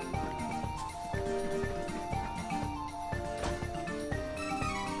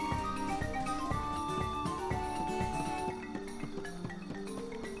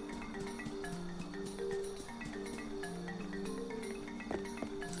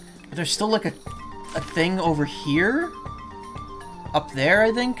 But there's still like a thing over here? Up there,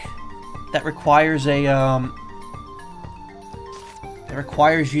 I think? That requires a, that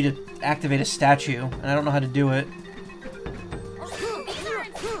requires you to activate a statue, and I don't know how to do it. These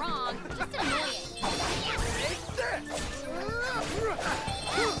aren't strong, just annoying.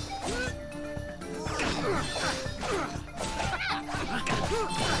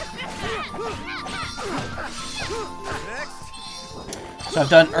 So I've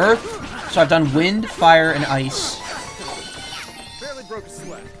done Earth, so I've done Wind, Fire, and Ice.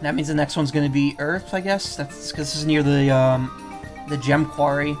 That means the next one's gonna be Earth, I guess? That's because this is near the gem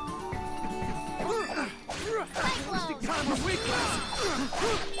quarry.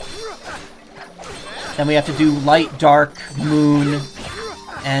 Then we have to do Light, Dark, Moon,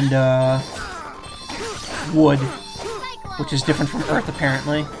 and, Wood, which is different from Earth,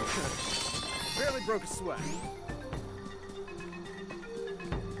 apparently. Barely broke a sweat.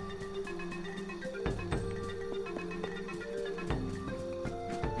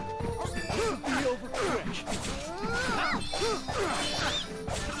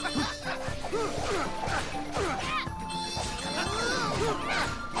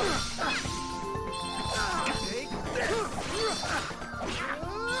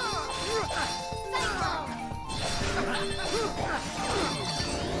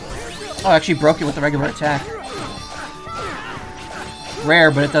 Oh, I actually broke it with the regular attack. Rare,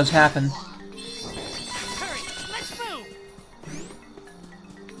 but it does happen. Hurry, let's move.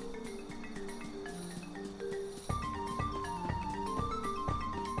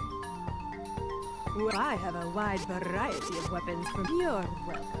 Well, I have a wide variety of weapons from You're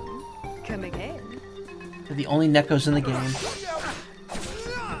welcome. Come again. They're the only Nekos in the game.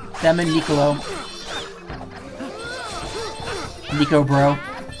 Them and Nicolo. Nico, bro.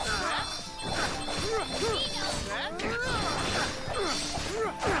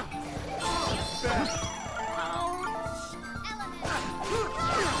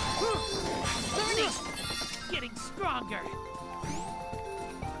 Getting stronger.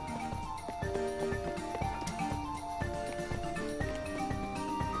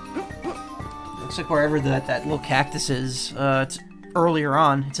 Looks like wherever that little cactus is, it's earlier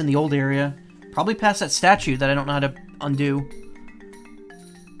on. It's in the old area. Probably past that statue that I don't know how to undo.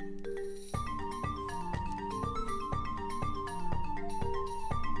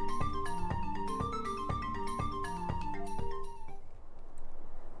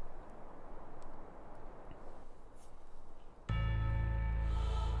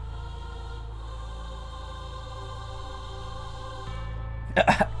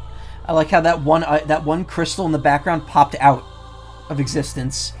 I like how that one crystal in the background popped out of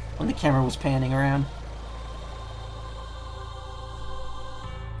existence when the camera was panning around.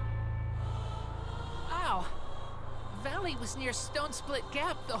 Wow. Valley was near Stone Split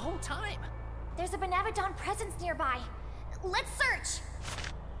Gap the whole time. There's a Benavidon presence nearby. Let's search.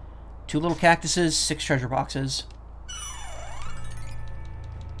 2 little cactuses, 6 treasure boxes.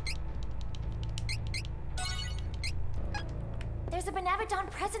 There's a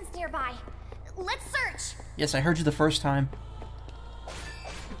Benavidon presence nearby. Let's search. Yes, I heard you the first time.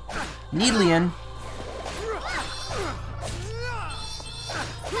 Needlian.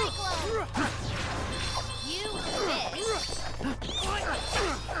 Cyclone. You bitch.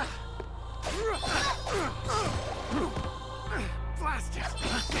 Blast it.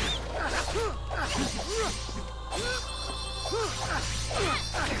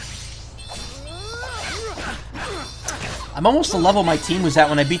 I'm almost the level my team was at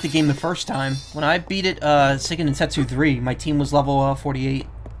when I beat the game the first time. When I beat it, Seiken Densetsu 3, my team was level 48.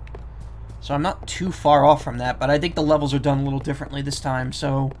 So I'm not too far off from that, but I think the levels are done a little differently this time,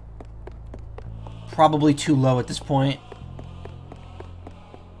 so... probably too low at this point.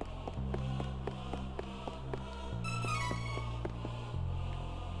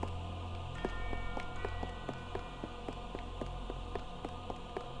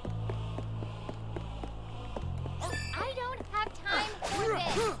 I don't have time for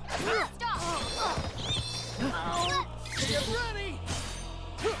this. Stop. Get ready.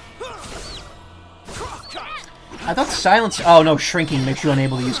 I thought silence... oh no, shrinking makes you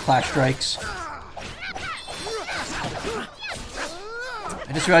unable to use Clash Strikes.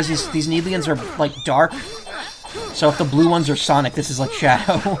 I just realized these Needlians are, like, dark. So if the blue ones are Sonic, this is like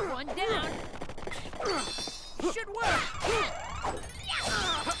Shadow. One down. Should work.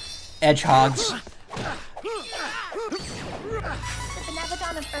 Edgehogs. The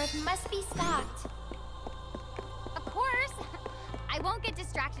Benavidon of Earth must be stopped. Of course. I won't get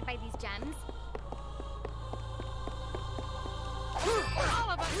distracted by these gems.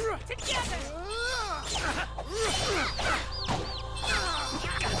 All of us together.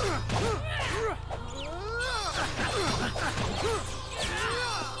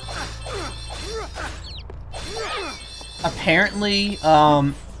 Apparently,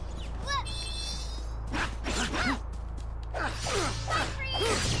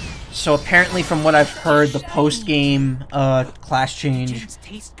 so apparently from what I've heard, the post-game, class change Gems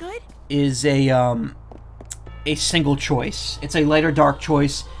taste good? is a single choice. It's a light or dark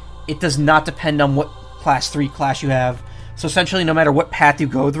choice. It does not depend on what class 3 class you have. So essentially, no matter what path you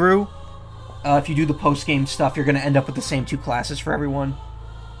go through, if you do the post-game stuff, you're going to end up with the same 2 classes for everyone.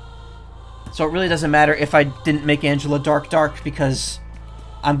 So it really doesn't matter if I didn't make Angela dark, because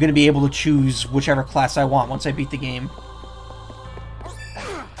I'm going to be able to choose whichever class I want once I beat the game.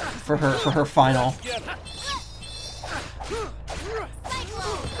 For her final.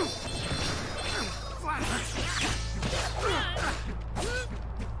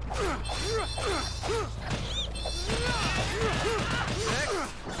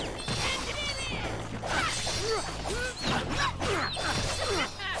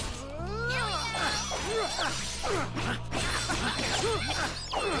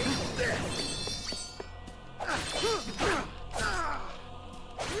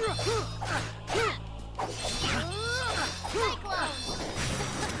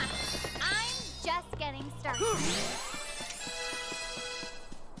 I'm just getting started.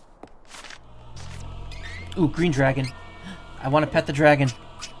 Ooh, green dragon. I want to pet the dragon.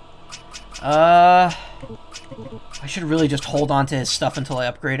 I should really just hold on to his stuff until I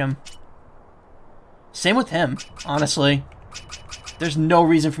upgrade him. Same with him, honestly. There's no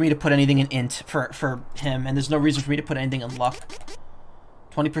reason for me to put anything in int for him, and there's no reason for me to put anything in luck.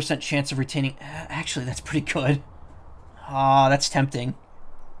 20% chance of retaining... Actually, that's pretty good. Ah, that's tempting.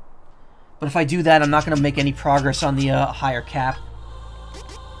 But if I do that, I'm not going to make any progress on the higher cap.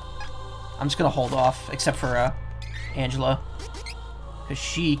 I'm just going to hold off, except for Angela. Because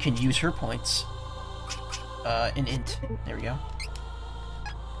she can use her points. In int. There we go.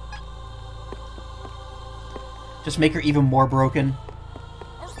 Just make her even more broken.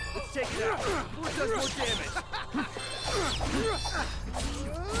 Let's take it out. Who does more damage?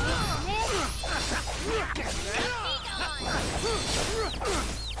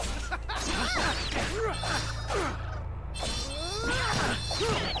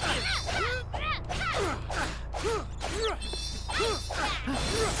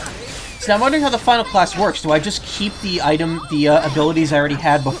 So I'm wondering how the final class works. Do I just keep the abilities I already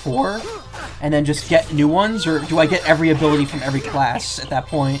had before, and then just get new ones, or do I get every ability from every class at that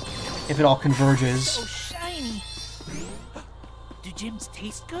point, if it all converges? So shiny. Did gyms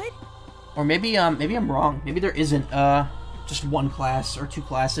taste good? Or maybe I'm wrong. Maybe there isn't just one class or two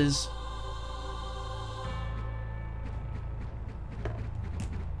classes.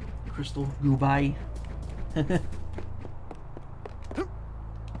 Crystal, goodbye.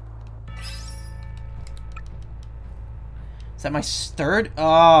 Is that my third?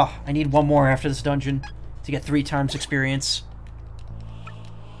 Oh, I need one more after this dungeon to get 3 times experience.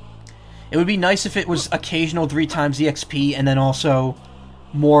 It would be nice if it was occasional 3 times EXP and then also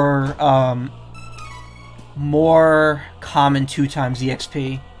more more common 2 times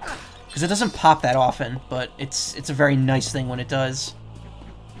EXP. Because it doesn't pop that often, but it's a very nice thing when it does.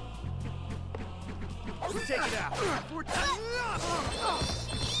 Take it out.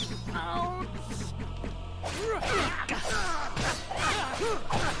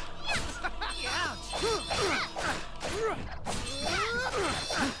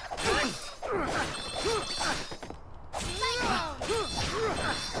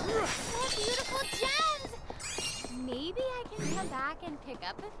 Beautiful gems! Maybe I can come back and pick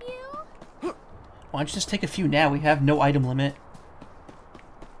up a few? Why don't you just take a few now? We have no item limit.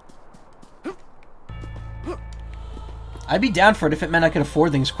 I'd be down for it if it meant I could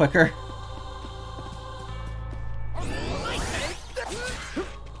afford things quicker.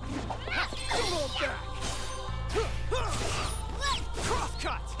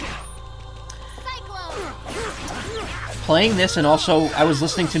 Playing this, and also I was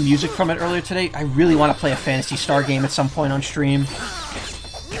listening to music from it earlier today. I really want to play a Phantasy Star game at some point on stream.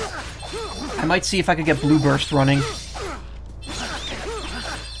 I might see if I could get Blue Burst running.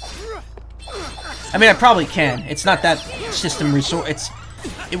 I mean, I probably can. It's not that system resource.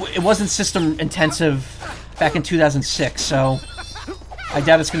 It wasn't system intensive back in 2006, so I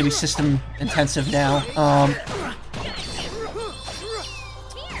doubt it's going to be system intensive now.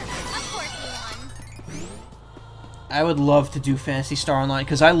 I would love to do Phantasy Star Online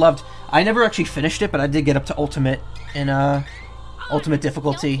because I never actually finished it, but I did get up to Ultimate in Ultimate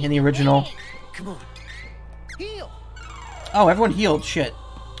difficulty in the original. Come on. Heal. Oh, everyone healed. Shit.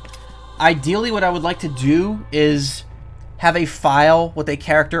 Ideally, what I would like to do is have a file with a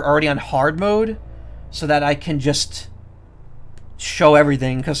character already on hard mode so that I can just show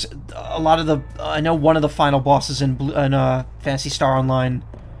everything, because a lot of the... I know one of the final bosses in Phantasy Star Online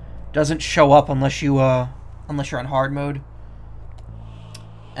doesn't show up unless you, unless you're on hard mode.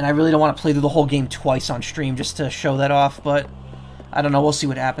 And I really don't want to play through the whole game twice on stream just to show that off, but I don't know, we'll see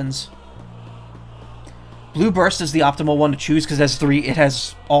what happens. Blue Burst is the optimal one to choose because it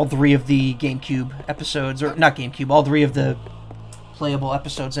has all 3 of the GameCube episodes, or not GameCube, all 3 of the playable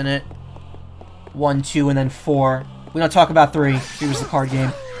episodes in it. 1, 2, and then 4. We don't talk about 3. 3 was the card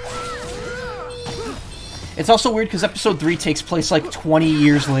game. It's also weird because episode 3 takes place like 20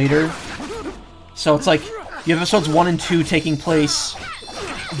 years later. So it's like you have episodes 1 and 2 taking place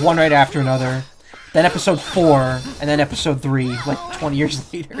one right after another. Then episode 4, and then episode 3, like 20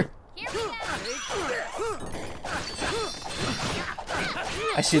 years later.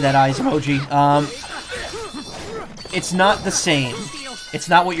 I see that eyes emoji. It's not the same. It's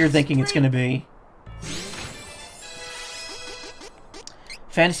not what you're thinking it's gonna be.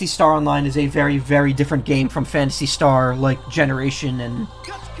 Phantasy Star Online is a very, very different game from Phantasy Star, like, Generation and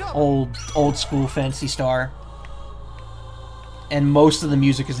old school Phantasy Star. And most of the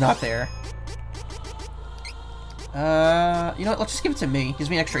music is not there. You know what? Let's just give it to me. Gives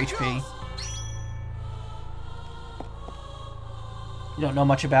me extra HP. You don't know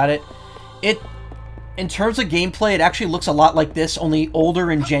much about it. In terms of gameplay, it actually looks a lot like this, only older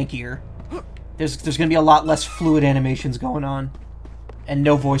and jankier. There's going to be a lot less fluid animations going on. And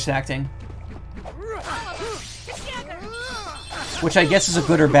no voice acting. Which I guess is a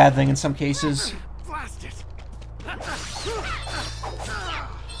good or bad thing in some cases.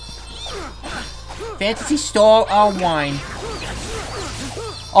 Phantasy Star Online.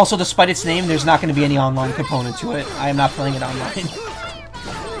 Also, despite its name, there's not going to be any online component to it. I am not playing it online.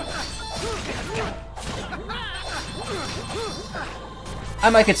 I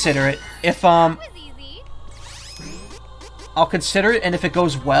might consider it. If, I'll consider it, and if it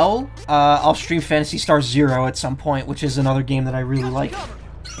goes well, I'll stream Phantasy Star Zero at some point, which is another game that I really like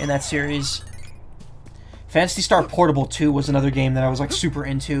in that series. Phantasy Star Portable 2 was another game that I was, like, super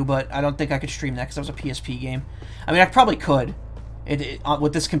into, but I don't think I could stream that because that was a PSP game. I mean, I probably could.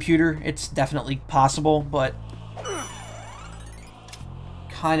 With this computer, it's definitely possible, but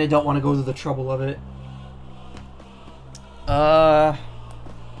kind of don't want to go to the trouble of it.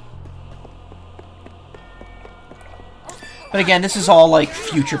 But again, this is all, like,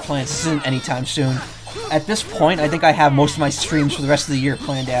 future plans. This isn't anytime soon. At this point, I think I have most of my streams for the rest of the year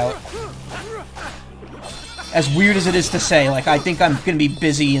planned out. As weird as it is to say, like, I think I'm gonna be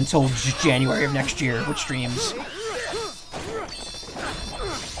busy until January of next year with streams.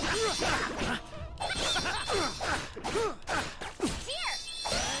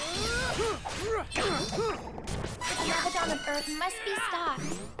 Marathon of Earth must be stopped.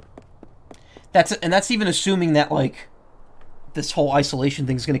 That's even assuming that, like, this whole isolation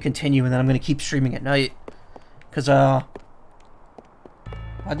thing is gonna continue, and then I'm gonna keep streaming at night. Cause why'd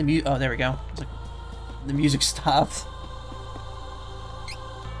the oh, there we go. It's like, the music stopped.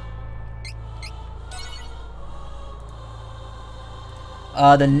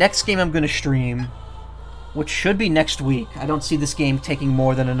 The next game I'm gonna stream, which should be next week. I don't see this game taking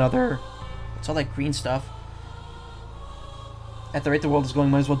more than another... It's all that green stuff. At the rate the world is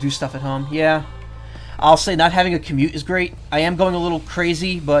going, might as well do stuff at home. Yeah. I'll say not having a commute is great. I am going a little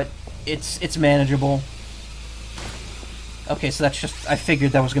crazy, but it's manageable. Okay, so that's just... I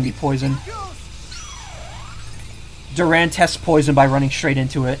figured that was going to be poison. Duran tests poison by running straight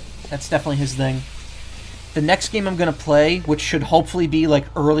into it. That's definitely his thing. The next game I'm going to play, which should hopefully be like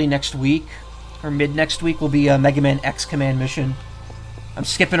early next week, or mid next week, will be Mega Man X Command Mission. I'm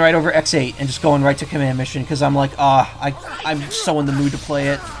skipping right over X8 and just going right to Command Mission, because I'm like, I'm so in the mood to play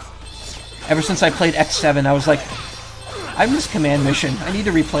it. Ever since I played X7, I was like, I miss Command Mission. I need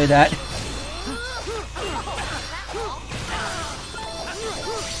to replay that.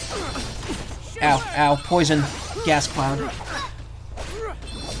 Ow, ow, poison. Gas cloud.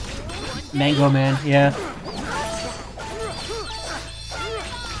 Mango Man, yeah. We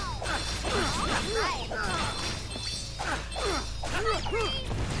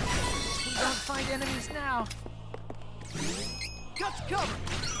don't find enemies now. Got you covered.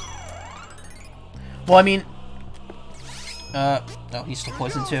 Well, I mean... oh, he's still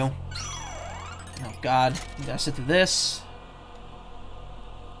poisoned too. Oh god, we gotta sit through this.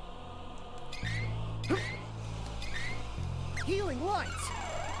 Healing lights.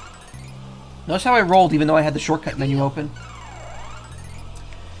 Notice how I rolled even though I had the shortcut menu open.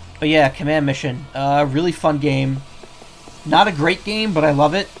 But yeah, Command Mission. Really fun game. Not a great game, but I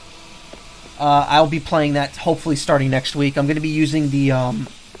love it. I'll be playing that hopefully starting next week. I'm going to be using the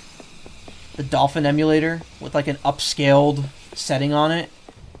Dolphin emulator with like an upscaled setting on it.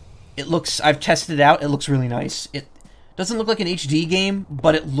 It looks... I've tested it out. It looks really nice. It doesn't look like an HD game,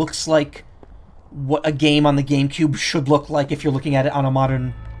 but it looks like what a game on the GameCube should look like if you're looking at it on a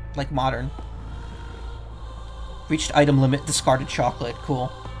modern... Like, modern. Reached item limit, discarded chocolate.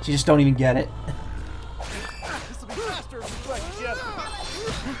 Cool. So you just don't even get it. This'll be faster if we play together.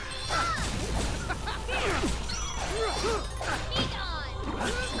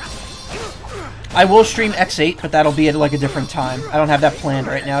 I will stream X8, but that'll be at like a different time. I don't have that planned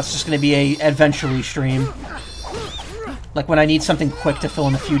right now. It's just going to be a eventually stream. Like when I need something quick to fill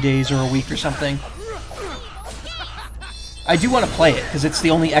in a few days or a week or something. I do want to play it, because it's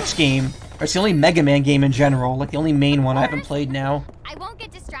the only X game, or it's the only Mega Man game in general, like the only main one I haven't played now. I won't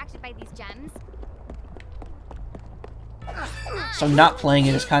get distracted by these gems. So not playing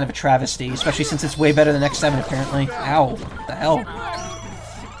it is kind of a travesty, especially since it's way better than X7 apparently. Ow, what the hell?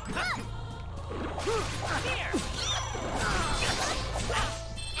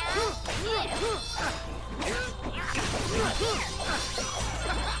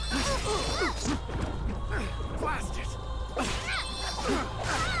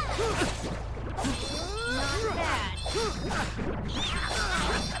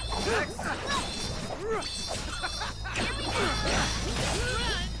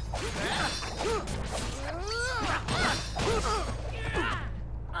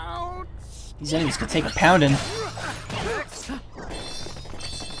 These enemies could take a pounding.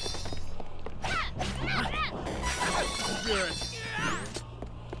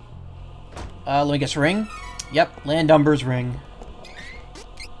 Let me guess, ring? Yep, Landumber's ring.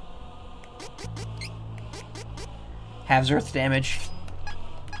 Halves earth damage.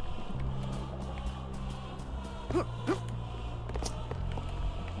 Look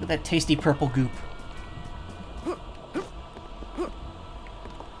at that tasty purple goop.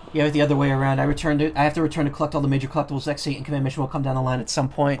 Yeah, the other way around. I have to return to collect all the major collectibles. X8 and Command Mission will come down the line at some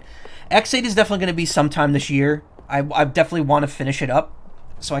point. X8 is definitely going to be sometime this year. I definitely want to finish it up,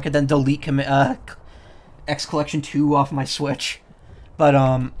 so I could then delete X Collection 2 off my Switch. But,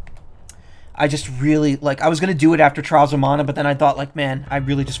 I just really, like, I was going to do it after Trials of Mana, but then I thought, like, man, I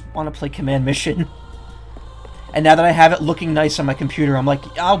really just want to play Command Mission. And now that I have it looking nice on my computer, I'm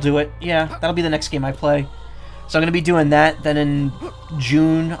like, I'll do it. Yeah, that'll be the next game I play. So I'm going to be doing that. Then in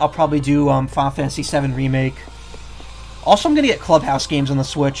June, I'll probably do Final Fantasy VII Remake. Also, I'm going to get Clubhouse games on the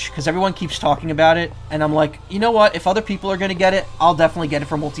Switch, because everyone keeps talking about it. And I'm like, you know what? If other people are going to get it, I'll definitely get it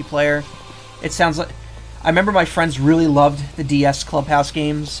for multiplayer. It sounds like... I remember my friends really loved the DS Clubhouse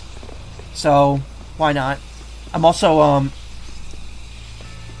games, so why not? I'm also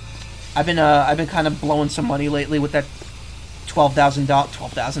I've been kind of blowing some money lately with that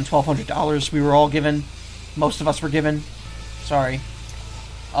 $1,200 we were all given. Most of us were given. Sorry.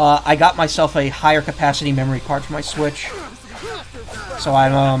 I got myself a higher capacity memory card for my Switch, so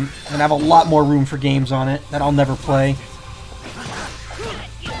I'm gonna have a lot more room for games on it that I'll never play.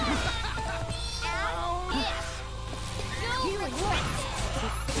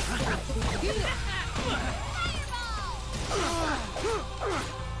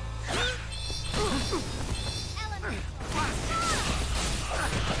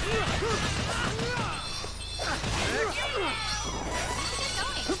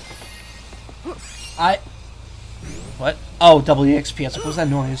 What? Oh, WEXP. I was like, what was that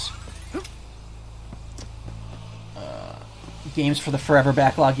noise? Games for the Forever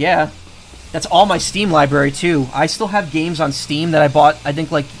backlog. Yeah. That's all my Steam library, too. I still have games on Steam that I bought, I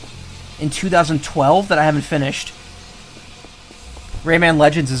think, like, in 2012 that I haven't finished. Rayman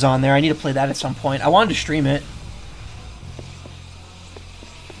Legends is on there. I need to play that at some point. I wanted to stream it.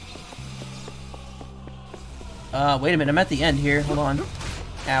 Wait a minute. I'm at the end here. Hold on.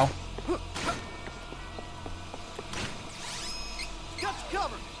 Ow.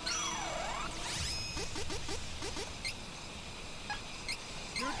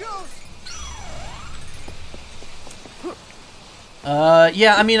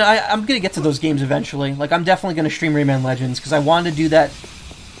 Yeah, I mean, I'm gonna get to those games eventually. Like, I'm definitely gonna stream Rayman Legends, because I wanted to do that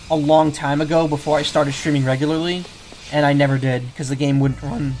a long time ago before I started streaming regularly, and I never did, because the game wouldn't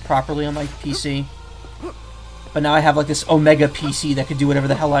run properly on my PC. But now I have, like, this Omega PC that could do whatever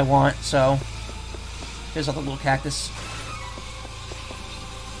the hell I want, so... There's a little cactus.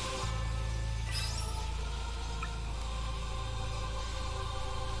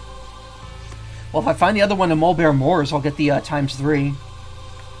 Well, if I find the other one in Mulbear Moors, I'll get the ×3.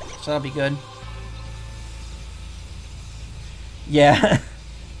 So that'll be good. Yeah.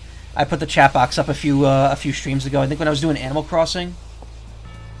 I put the chat box up a few streams ago. I think when I was doing Animal Crossing.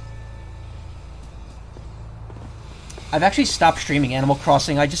 I've actually stopped streaming Animal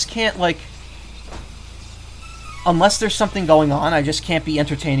Crossing. I just can't, like... Unless there's something going on, I just can't be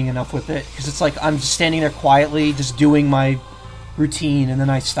entertaining enough with it. Because it's like I'm just standing there quietly, just doing my routine, and then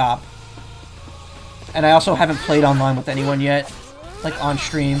I stop. And I also haven't played online with anyone yet, like on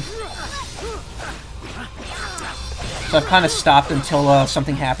stream. So I've kind of stopped until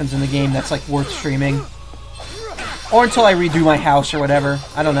something happens in the game that's like worth streaming. Or until I redo my house or whatever.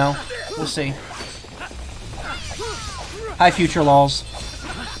 I don't know. We'll see. Hi, Future Lols.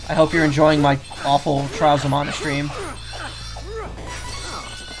 I hope you're enjoying my awful Trials of Mana stream.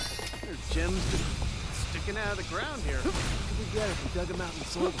 There's gems just sticking out of the ground here. What could we get if we dug them out and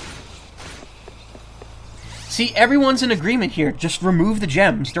sold them? See, everyone's in agreement here. Just remove the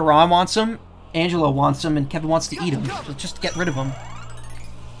gems. Duran wants them, Angela wants them, and Kevin wants to eat them. So just get rid of them.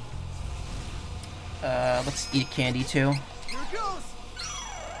 Let's eat candy too.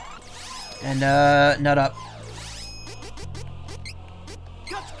 And nut up.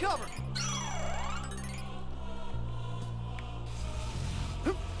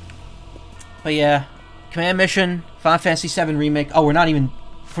 But yeah, Command Mission, Final Fantasy VII Remake. Oh, we're not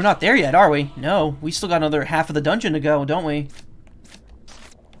there yet, are we? No, we still got another half of the dungeon to go, don't we?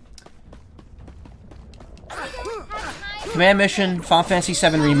 Command Mission, Final Fantasy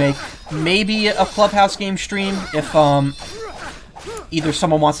VII Remake. Maybe a Clubhouse game stream if either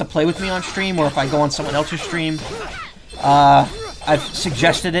someone wants to play with me on stream or if I go on someone else's stream. I've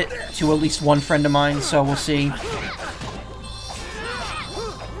suggested it to at least one friend of mine, so we'll see.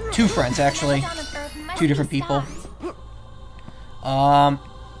 2 friends, actually. 2 different people.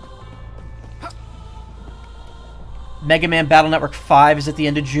 Mega Man Battle Network 5 is at the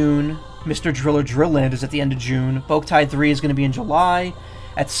end of June. Mr. Driller Drill Land is at the end of June. Bokutai 3 is going to be in July.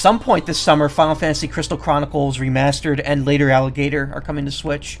 At some point this summer, Final Fantasy Crystal Chronicles Remastered and later Alligator are coming to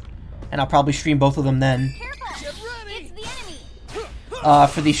Switch. And I'll probably stream both of them then.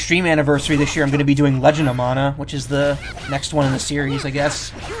 For the stream anniversary this year, I'm going to be doing Legend of Mana, which is the next one in the series, I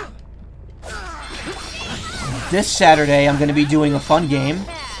guess. This Saturday, I'm going to be doing a fun game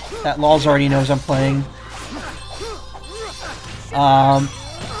that Lols already knows I'm playing.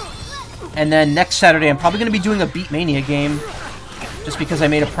 And then next Saturday, I'm probably going to be doing a Beatmania game, just because I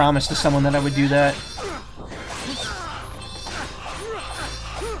made a promise to someone that I would do that.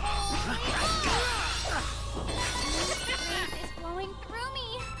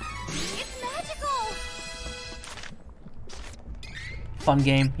 Fun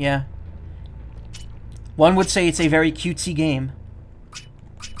game, yeah. One would say it's a very cutesy game.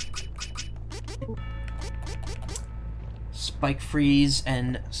 Spike Freeze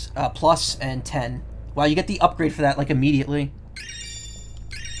and Plus and 10. Wow, you get the upgrade for that like immediately.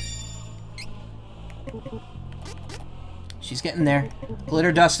 She's getting there.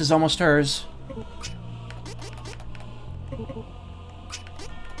 Glitter Dust is almost hers.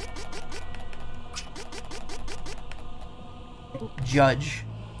 Judge.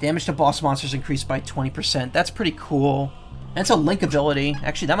 Damage to boss monsters increased by 20%. That's pretty cool. And it's a link ability.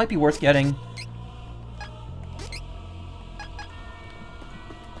 Actually, that might be worth getting.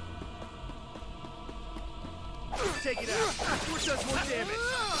 Take it out. Which does more damage?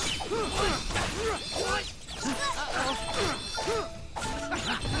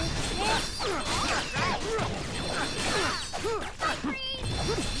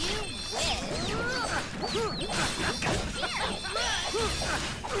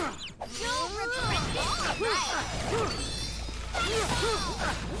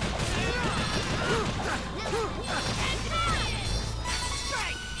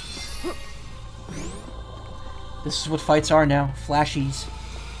 This is what fights are now. Flashies.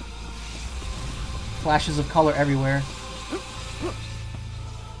 Flashes of color everywhere.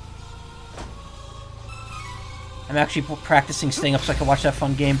 I'm actually practicing staying up so I can watch that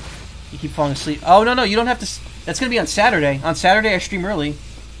fun game. You keep falling asleep. Oh, no, you don't have to... That's going to be on Saturday. On Saturday, I stream early.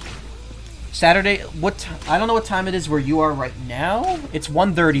 Saturday... I don't know what time it is where you are right now. It's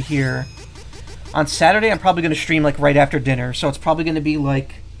 1:30 here. On Saturday, I'm probably going to stream, like, right after dinner. So it's probably going to be,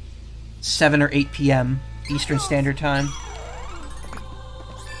 like, 7 or 8 p.m. Eastern Standard Time.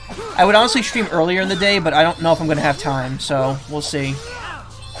 I would honestly stream earlier in the day, but I don't know if I'm going to have time. So, we'll see.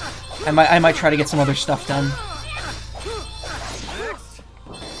 I might try to get some other stuff done.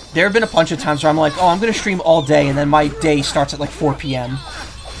 There have been a bunch of times where I'm like, oh, I'm going to stream all day, and then my day starts at like 4 p.m.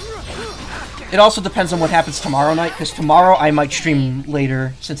 It also depends on what happens tomorrow night, because tomorrow I might stream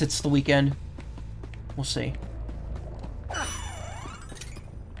later, since it's the weekend. We'll see.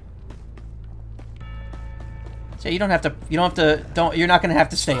 So you're not going to have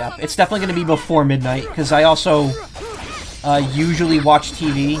to stay up. It's definitely going to be before midnight, because I also usually watch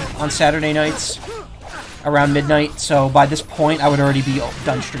TV on Saturday nights around midnight, so by this point I would already be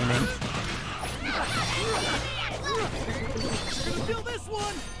done streaming.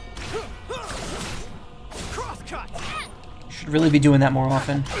 Should really be doing that more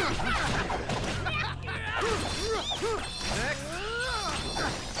often.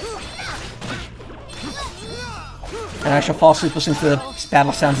 And I shall fall asleep listening to the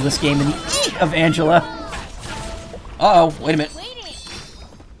battle sounds of this game and the eek of Angela. Uh-oh, wait a minute.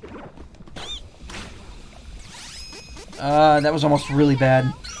 That was almost really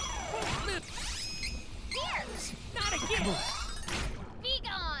bad.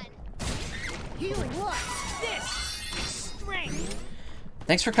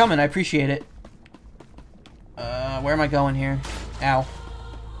 Thanks for coming, I appreciate it. Where am I going here? Ow.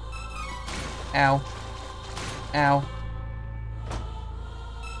 Ow. Ow.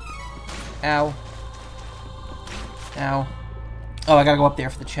 Ow. Ow. Oh, I gotta go up there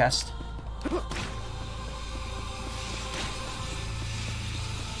for the chest.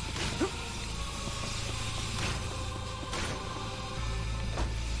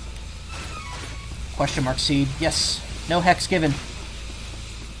 Question mark seed. Yes. No hex given.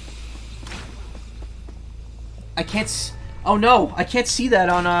 I can't oh no! I can't see that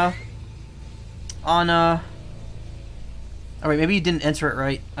on, alright, maybe you didn't enter it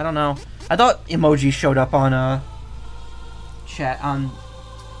right. I don't know. I thought emojis showed up on, chat, on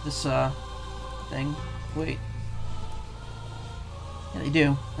this, thing. Wait. Yeah, they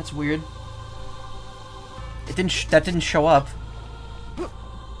do. That's weird. That didn't show up.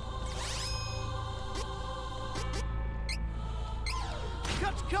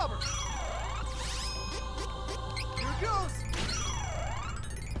 Cover. Here it goes.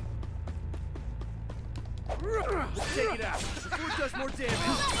 Take it out before it does more damage.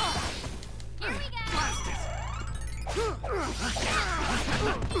 Here we go. Blast it.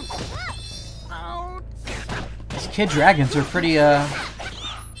 These kid dragons are pretty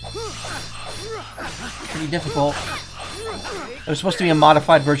difficult. It was supposed to be a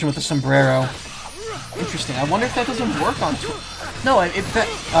modified version with a sombrero. Interesting. I wonder if that doesn't work on Twitch. No,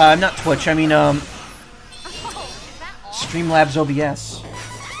 not Twitch. I mean, Streamlabs OBS.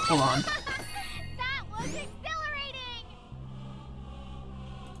 Hold on. That was exhilarating.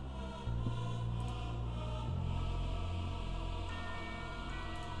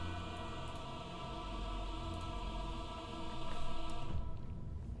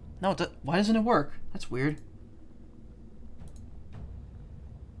 No, why doesn't it work? That's weird.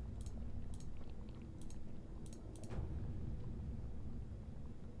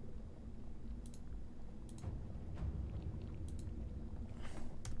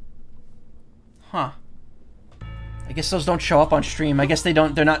 I guess those don't show up on stream. I guess they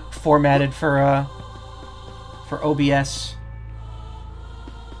don't. They're not formatted for OBS.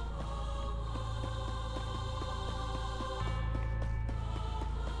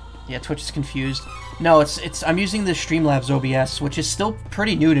 Yeah, Twitch is confused. No, it's. I'm using the Streamlabs OBS, which is still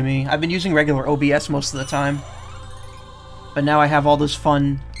pretty new to me. I've been using regular OBS most of the time, but now I have all those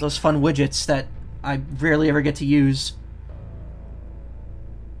fun widgets that I rarely ever get to use,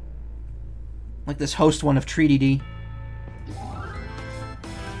 like this host one of TreatyD.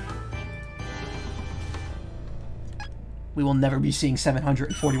 We will never be seeing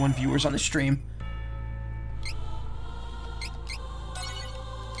 741 viewers on the stream.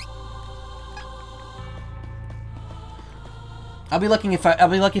 I'll be lucky if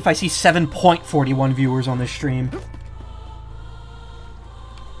I see 7.41 viewers on this stream.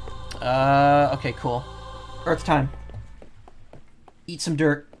 Okay, cool. Earth time. Eat some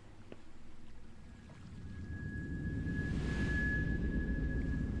dirt.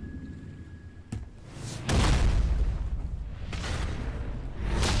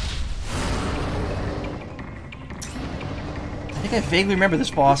 I think I vaguely remember this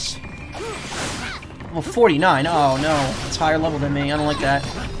boss. Well, 49. Oh, no. It's higher level than me. I don't like that.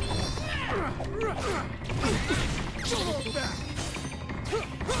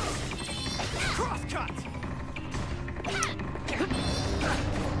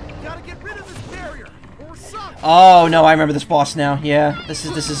 Oh, no, I remember this boss now. Yeah, this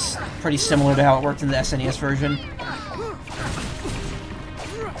is pretty similar to how it worked in the SNES version.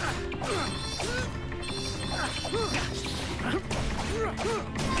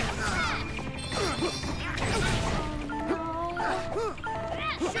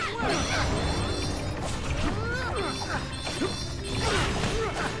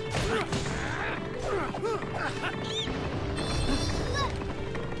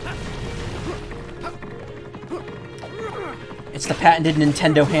 It's the patented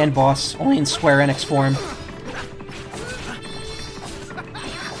Nintendo hand boss, only in Square-Enix form.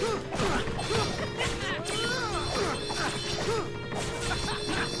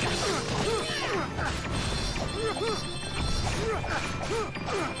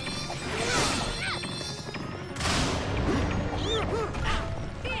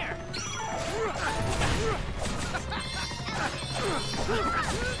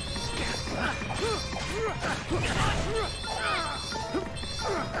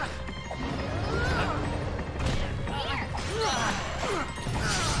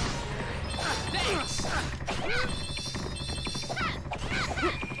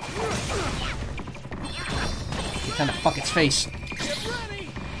 Kind of fuck its face.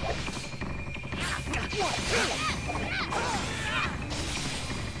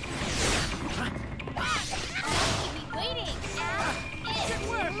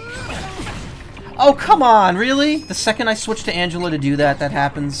 Oh, come on, really? The second I switch to Angela to do that, that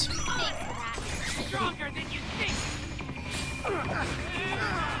happens.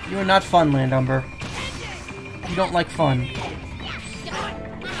 You are not fun, Landumber. You don't like fun.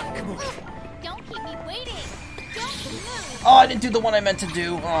 Oh, I didn't do the one I meant to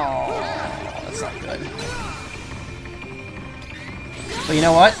do. Oh, that's not good. But you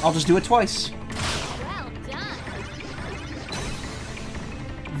know what? I'll just do it twice.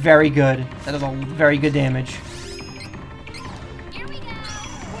 Very good. That is a very good damage. Here we go.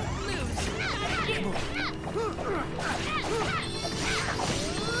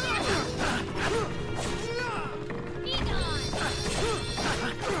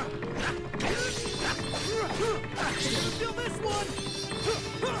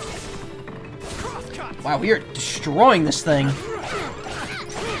 Wow, we are destroying this thing.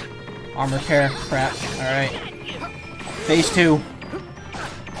 Armor care. Crap. Alright. Phase 2.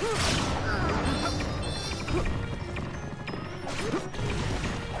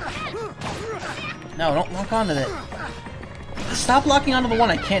 No, don't lock onto it. Stop locking onto the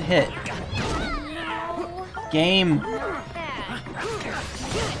one I can't hit. Game.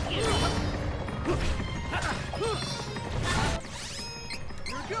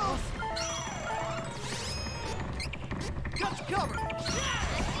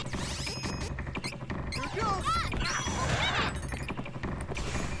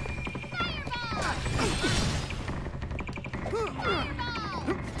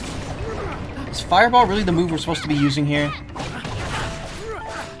 Is Fireball really the move we're supposed to be using here?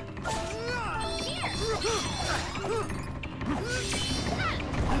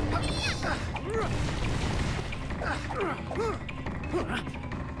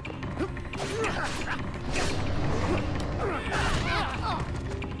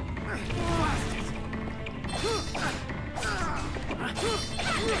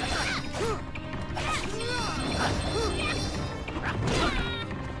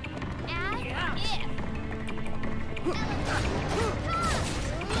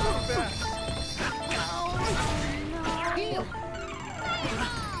 Heal!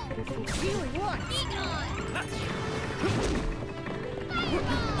 Healing once!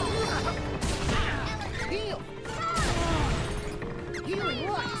 Heal! Healing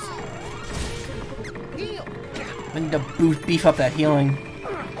once! Heal! I need to beef up that healing.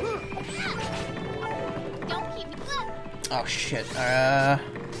 Don't keep me. Oh shit. Here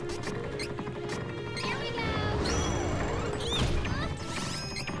we go.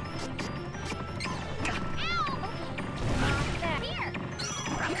 Ow! Here.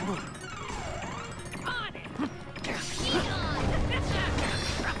 On it!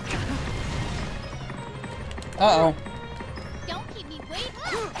 Uh-oh. Don't keep me waiting.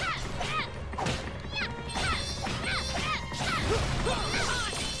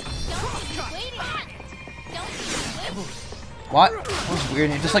 What? That was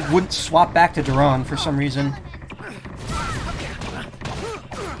weird. It just like wouldn't swap back to Duran for some reason.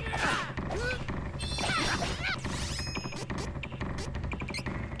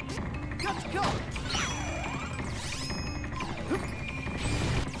 Got to go!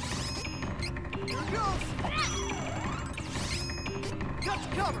 Here it goes! Got to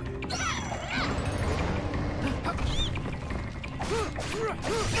cover!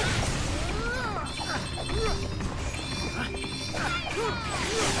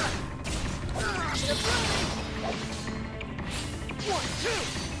 One, two!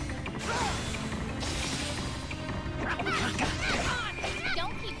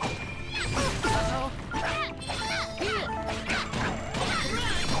 Don't keep.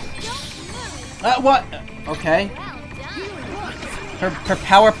 What? Okay. Well done. Her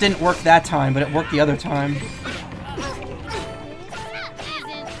power-up didn't work that time, but it worked the other time. Isn't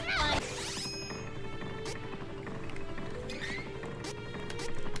fun.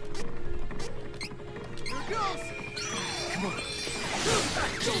 Here it goes! Come on!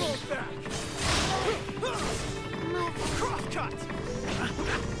 Come on back! Cross cut!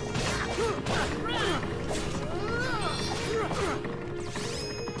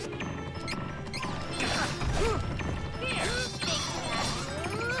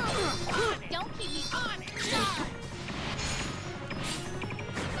 Don't keep me on it.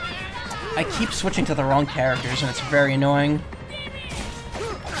 I keep switching to the wrong characters, and it's very annoying.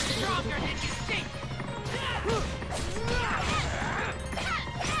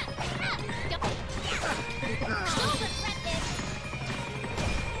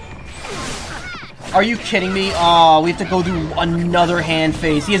 Are you kidding me? Oh, we have to go do another hand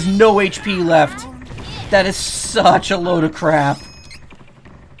phase. He has no HP left. That is such a load of crap.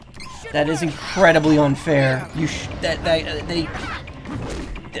 That is incredibly unfair. You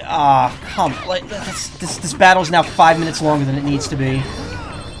come. Like, this battle's now 5 minutes longer than it needs to be.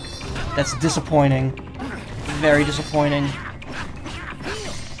 That's disappointing. Very disappointing.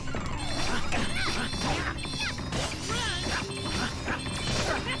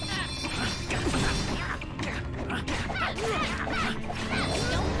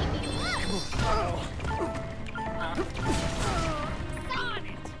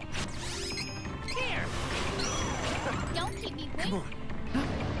 Don't keep me waiting.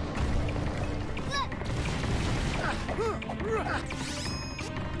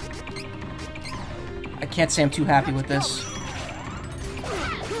 I can't say I'm too happy with this.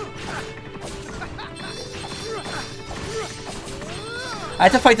 I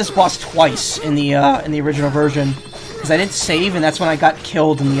had to fight this boss twice in the original version because I didn't save, and that's when I got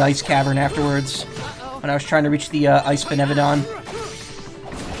killed in the ice cavern afterwards when I was trying to reach the ice Benevodon.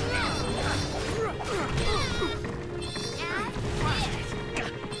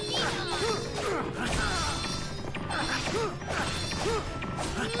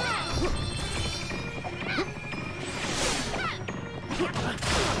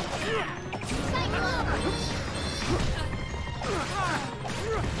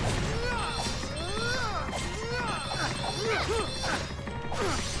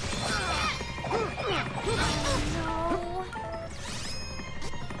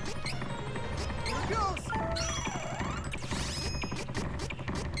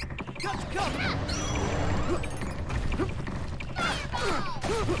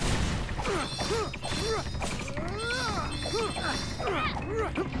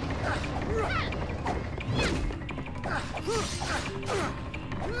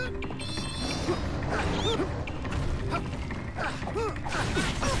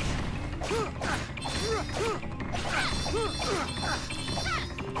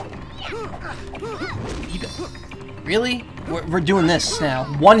 Really? We're doing this now.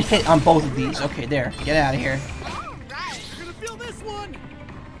 One hit on both of these. Okay, there. Get out of here. Alright. You're gonna feel this one.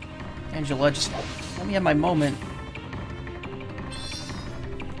 Angela, just let me have my moment.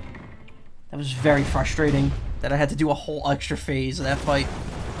 That was very frustrating that I had to do a whole extra phase of that fight.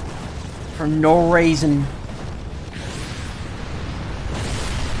 For no reason.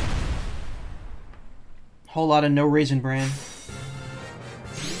 Whole lot of no reason, Bran.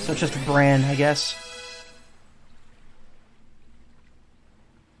 So it's just Bran, I guess.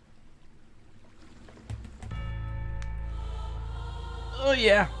 Oh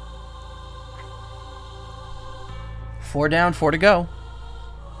yeah. 4 down, 4 to go.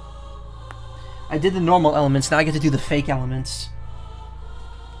 I did the normal elements, now I get to do the fake elements.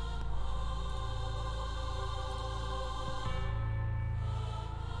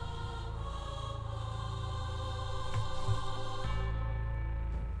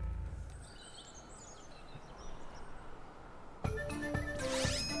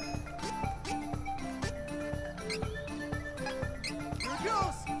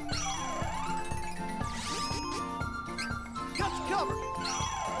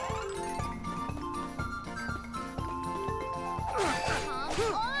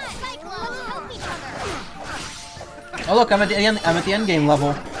 Oh look, I'm at the end game level.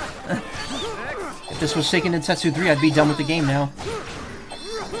 If this was Seiken Densetsu 3, I'd be done with the game now.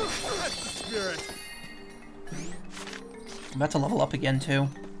 I'm about to level up again too.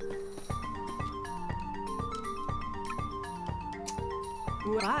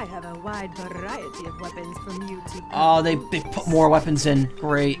 I have a wide variety of weapons from you to... Oh, they put more weapons in.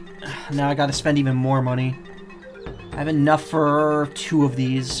 Great. Now I gotta spend even more money. I have enough for 2 of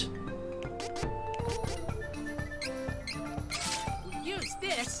these. Use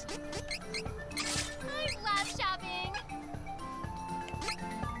this. I love shopping.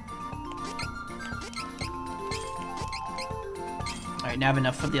 Alright, now I have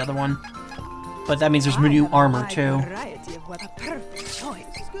enough for the other one. But that means there's new armor too. Variety of weapons. A perfect choice.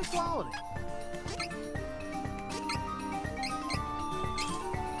 It's good quality.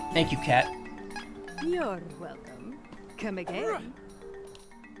 Thank you, Cat. You're welcome. Come again.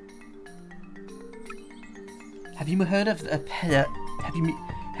 Have you heard of Peta?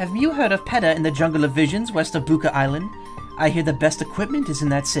 Have you heard of Peta in the Jungle of Visions, west of Buka Island? I hear the best equipment is in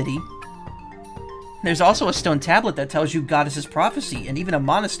that city. There's also a stone tablet that tells you Goddess's prophecy, and even a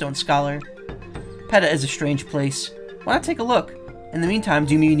monostone scholar. Peta is a strange place. Why not take a look? In the meantime,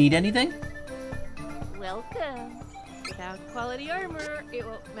 do you need anything? Welcome. Without quality armor, it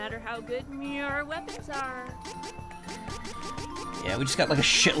won't matter how good your weapons are. Yeah, we just got like a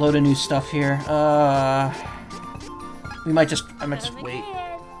shitload of new stuff here. I might just wait.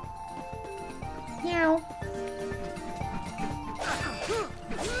 Meow.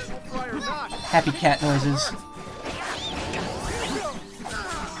 Happy cat noises.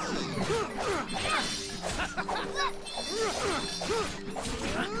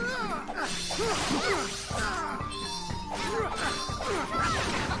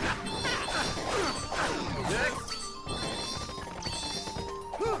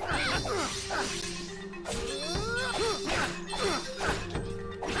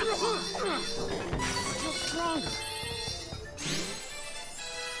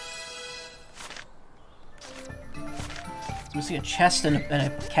 So we see a chest and a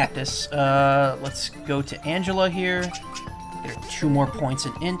cactus. Let's go to Angela here. Get her 2 more points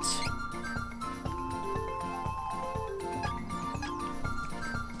in int.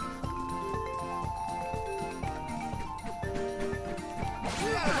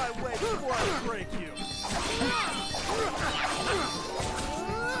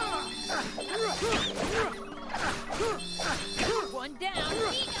 One down.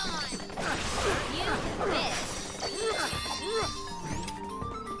 Be gone. You miss.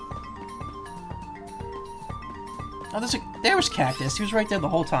 Oh, there was Cactus. He was right there the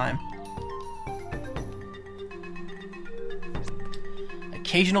whole time.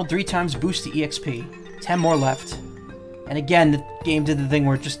 Occasional 3 times boost to EXP. 10 more left. And again, the game did the thing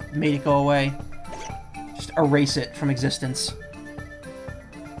where it just made it go away. Just erase it from existence.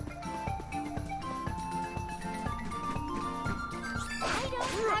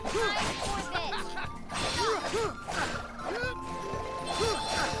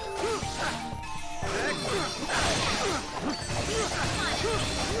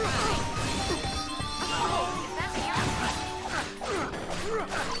 I don't have time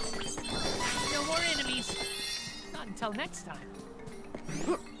for this. No more enemies. Not until next time.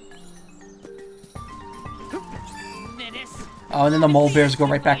 Menace. Oh, and then the mole bears go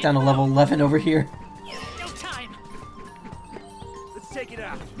right back down to level 11 over here. No time. Let's take it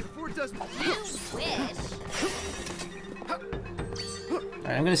out before it does. You wish.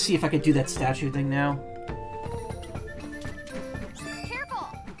 Alright, I'm gonna see if I can do that statue thing now. Careful!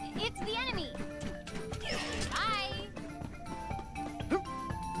 It's the enemy! Bye!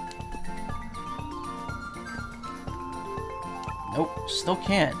 Nope, still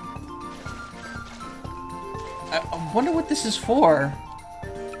can't. I wonder what this is for.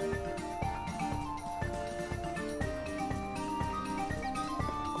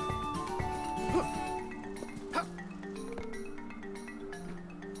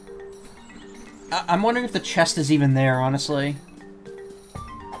 I'm wondering if the chest is even there, honestly.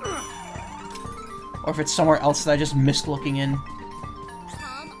 Or if it's somewhere else that I just missed looking in.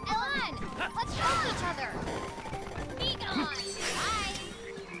 Come on! Let's help each other! Be gone! Bye!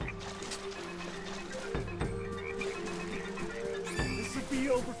 This will be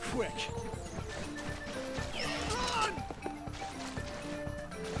over quick.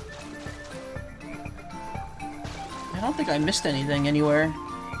 I don't think I missed anything anywhere.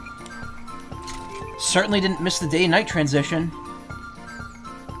 Certainly didn't miss the day-night transition.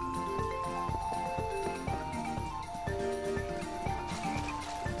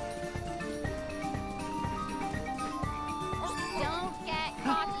 Don't get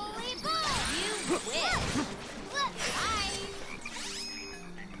cocky! You win! Bye!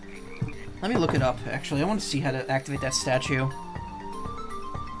 Let me look it up, actually. I want to see how to activate that statue.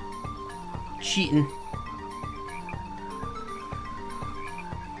 Cheating.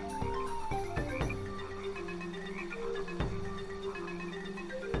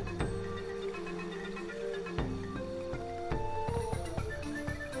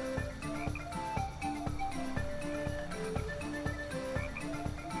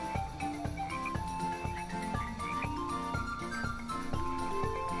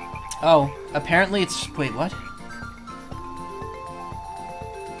 Oh, apparently it's... Wait, what?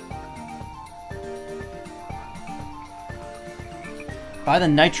 Buy the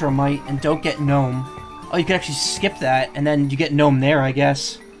Nitromite and don't get Gnome. Oh, you can actually skip that, and then you get Gnome there, I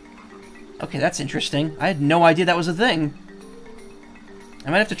guess. Okay, that's interesting. I had no idea that was a thing. I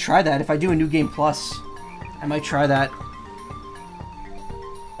might have to try that if I do a New Game Plus. I might try that.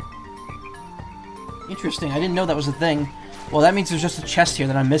 Interesting, I didn't know that was a thing. Well, that means there's just a chest here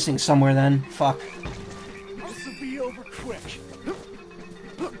that I'm missing somewhere then. Fuck. This will be over quick.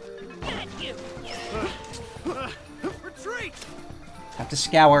 Got you! Retreat! Have to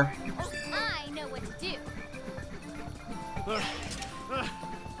scour. I know what to do.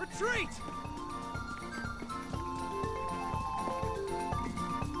 Retreat!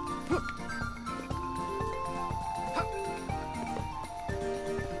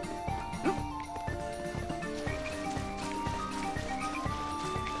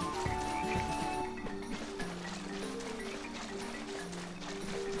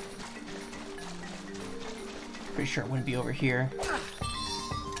 Pretty sure it wouldn't be over here.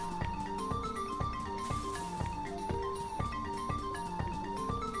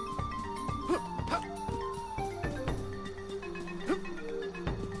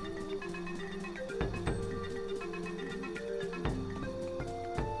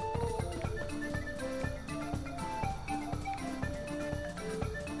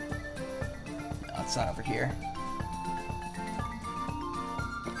 No, it's not over here.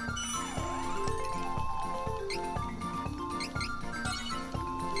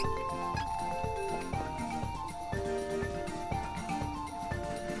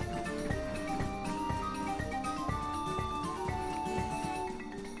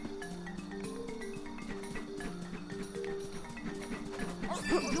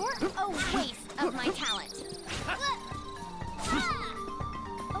 You're a waste of my talent.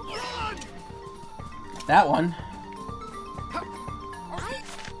 That one.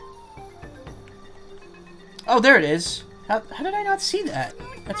 Oh, there it is. How did I not see that?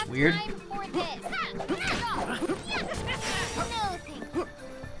 That's weird. Time for this. No, thank you.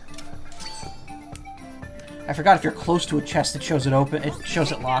 I forgot if you're close to a chest, it shows it open. It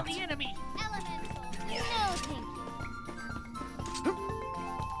shows it locked. The enemy! Elemental. No, thank you.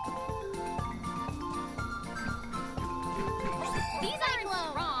 These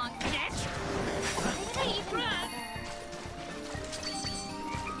aren't wrong. Yes! Save me.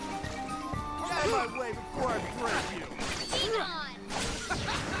 Get out of my way before I break you! Be gone.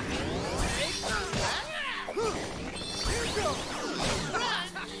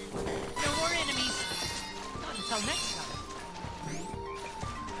 No more enemies! Not until next time.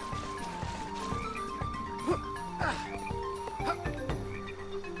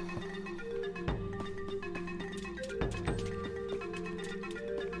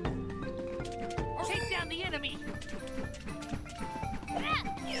 Take down the enemy!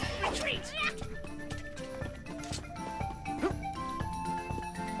 Retreat!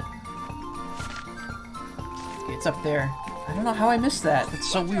 It's up there. I don't know how I missed that.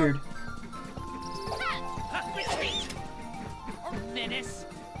 It's so weird. Retreat! Menace!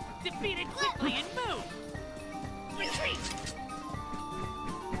 Defeat it quickly and move! Retreat!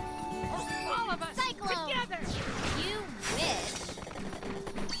 All of us Cyclone. together! You wish.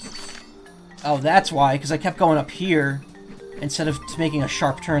 Oh, that's why, because I kept going up here instead of making a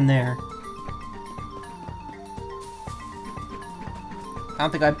sharp turn there. I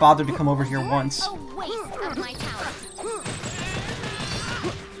don't think I bothered to come over here once. A waste of my talent.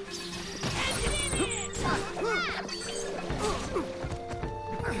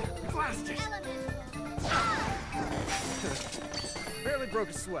 Barely broke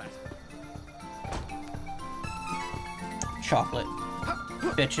a sweat. Chocolate.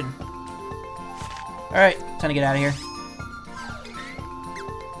 Bitchin'. Alright, time to get out of here.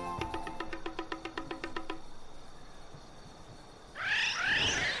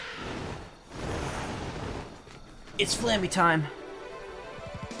 It's Flammy time.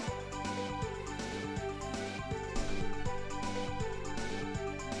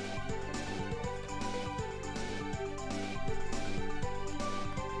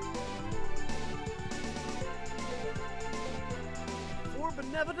 Four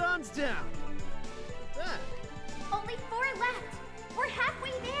Benevodons down. That. Only 4 left. We're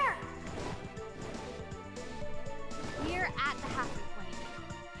halfway there. We're at the halfway point.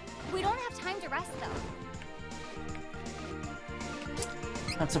 We don't have time to rest, though.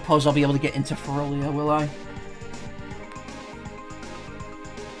 I don't suppose I'll be able to get into Ferolia, will I?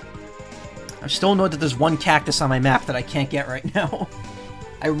 I'm still annoyed that there's one cactus on my map that I can't get right now.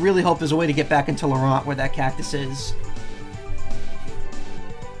 I really hope there's a way to get back into Laurent where that cactus is.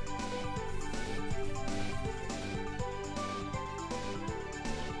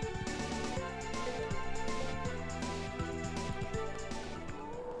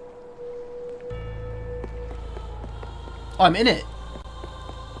 Oh, I'm in it!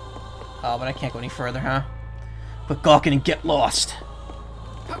 Oh, but I can't go any further, huh? Quit gawking and get lost!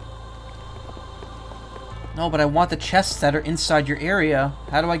 No, but I want the chests that are inside your area.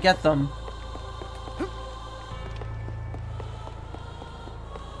 How do I get them?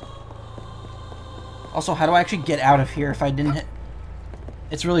 Also, how do I actually get out of here if I didn't hit...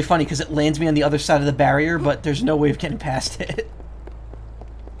 It's really funny because it lands me on the other side of the barrier, but there's no way of getting past it.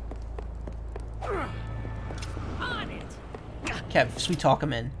 Kev, sweet talk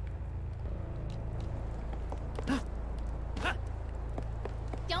him in.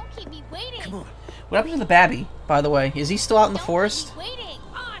 Don't keep me waiting. Come on. What happened to the Babby, by the way? Is he still out in the Don't forest? keep me waiting.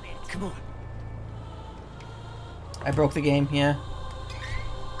 On it! Come on. I broke the game, yeah.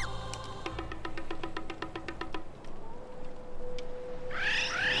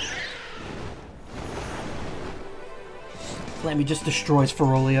 Flammy just destroys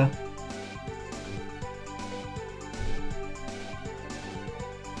Ferolia.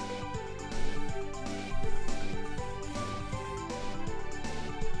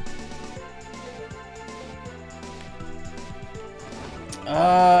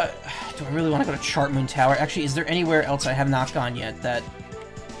 Do I really want to go to Chart Moon Tower? Actually, is there anywhere else I have not gone yet that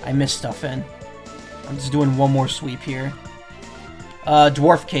I missed stuff in? I'm just doing one more sweep here.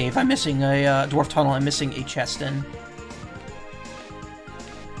 Dwarf Cave. I'm missing a, Dwarf Tunnel. I'm missing a chest in.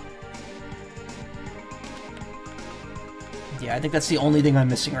 Yeah, I think that's the only thing I'm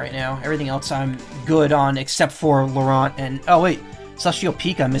missing right now. Everything else I'm good on, except for Laurent and... Oh, wait. Celestial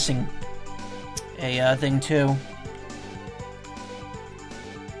Peak, I'm missing a thing, too.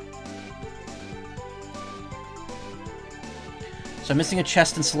 So I'm missing a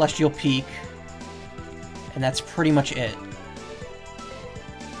chest in Celestial Peak, and that's pretty much it.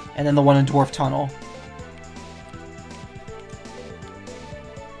 And then the one in Dwarf Tunnel.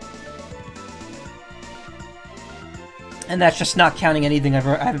 And that's just not counting anything I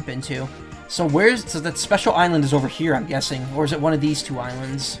haven't been to. So so that special island is over here, I'm guessing. Or is it one of these two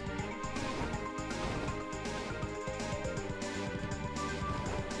islands?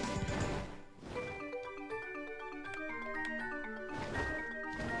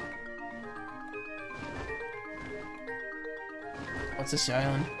 What's this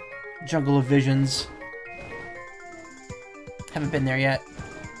island? Jungle of Visions. Haven't been there yet.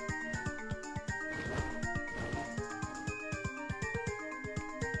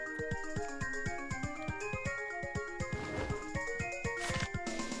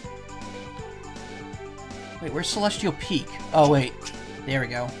 Wait, where's Celestial Peak? Oh, wait. There we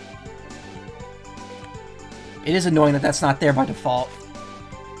go. It is annoying that that's not there by default.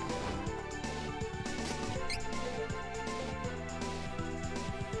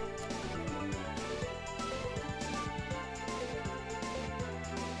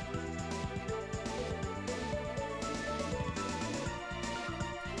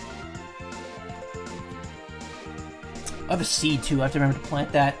 I have a seed too. I have to remember to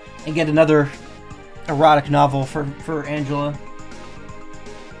plant that and get another erotic novel for Angela.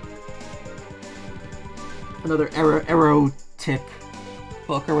 Another erotic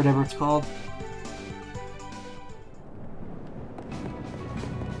book or whatever it's called.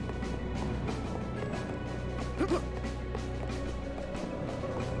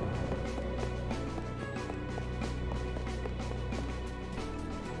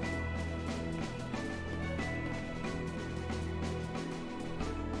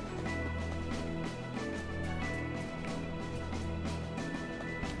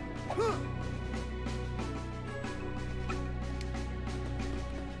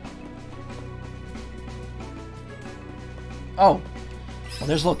 Oh, well,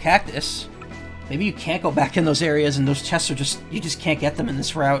 there's a little cactus. Maybe you can't go back in those areas, and those chests are just... you just can't get them in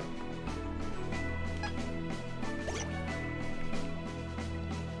this route.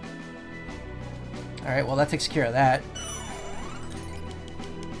 Alright, well, that takes care of that.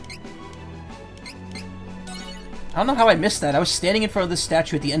 I don't know how I missed that. I was standing in front of this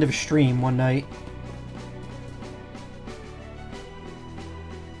statue at the end of a stream one night.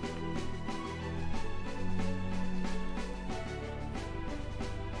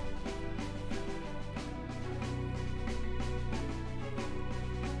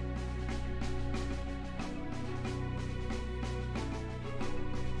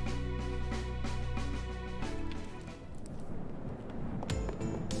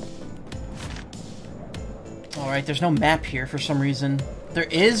 Alright, there's no map here for some reason. There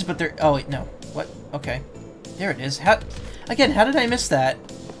is, but there... oh, wait, no. What? Okay. There it is. How... again, how did I miss that?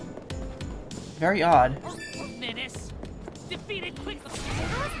 Very odd. Menace! Defeated quickly!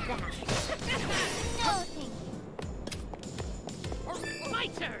 No, thank you. My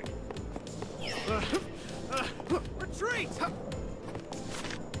turn! Retreat!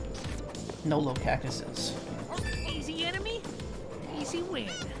 No low cactuses. Easy enemy, easy win.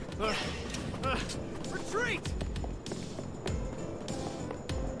 Retreat!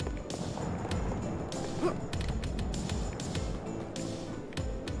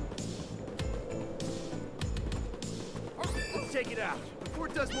 Let's take it out before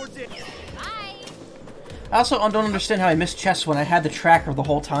it does more damage. Bye. I also don't understand how I missed chests when I had the tracker the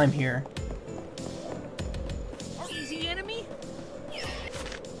whole time here. Easy enemy.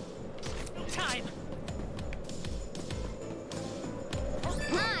 Time.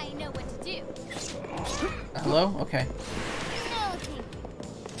 I know what to do. Hello? Okay. No, thank you.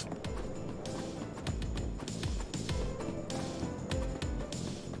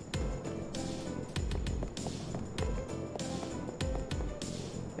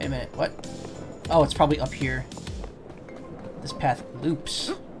 Wait a minute, what? Oh, it's probably up here. This path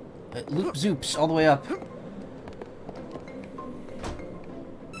loops. It zoops all the way up.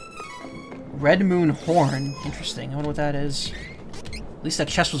 Red Moon Horn. Interesting. I wonder what that is. At least that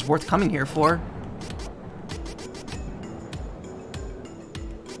chest was worth coming here for.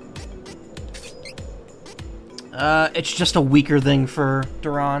 It's just a weaker thing for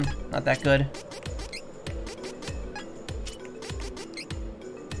Duran. Not that good.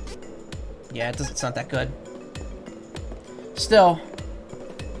 Yeah, it's not that good. Still,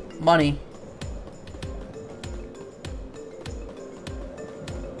 money.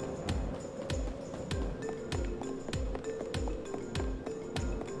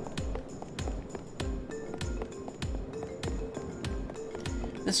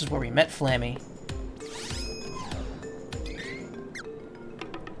 This is where we met Flammy.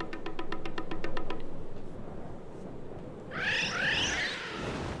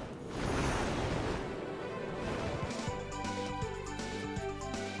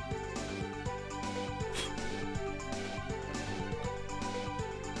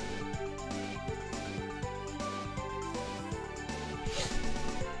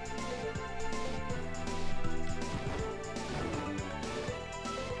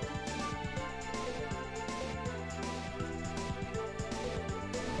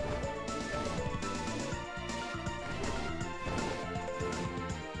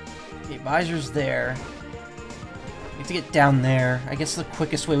 Bizer's there. We have to get down there. I guess the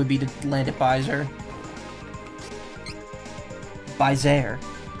quickest way would be to land at Bizer. Bizer.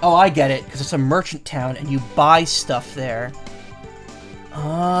 Oh, I get it, because it's a merchant town and you buy stuff there.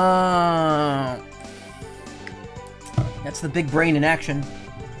 Oh. That's the big brain in action.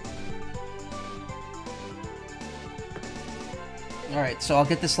 Alright, so I'll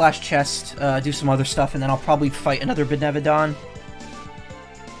get this last chest, do some other stuff, and then I'll probably fight another Benevodon.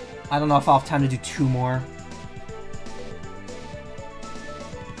 I don't know if I'll have time to do 2 more.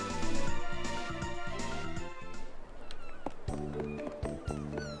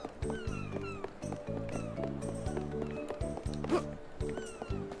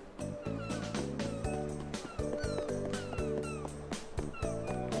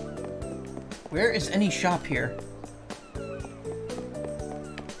 Where is any shop here?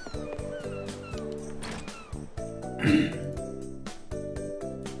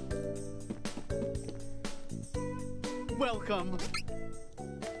 Welcome.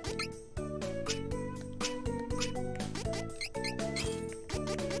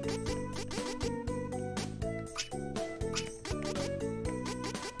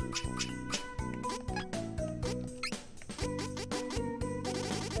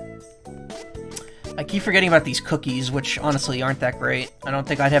 I keep forgetting about these cookies, which honestly aren't that great. I don't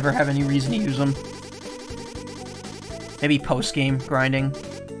think I'd ever have any reason to use them. Maybe post-game grinding.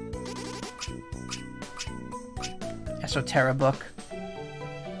 Esoterra book.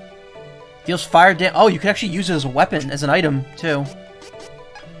 Deals fire damage. Oh, you could actually use it as a weapon, as an item, too.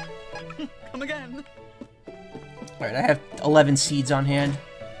 Come again. Alright, I have 11 seeds on hand.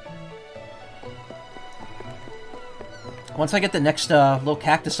 Once I get the next little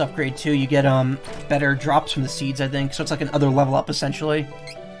cactus upgrade, too, you get better drops from the seeds, I think. So it's like another level up, essentially.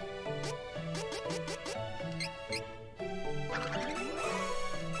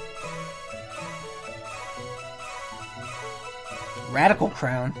 Radical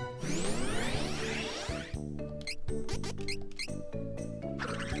crown.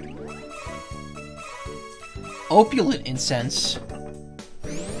 Opulent incense.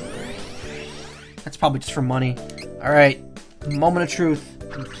 That's probably just for money. Alright. Moment of truth.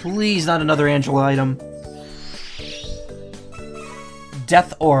 Please not another Angela item.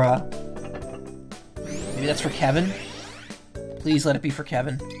 Death aura. Maybe that's for Kevin? Please let it be for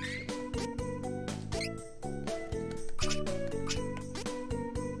Kevin.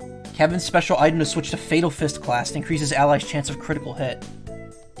 Kevin's special item to switch to Fatal Fist class increases allies' chance of critical hit.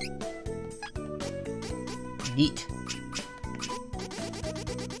 Neat.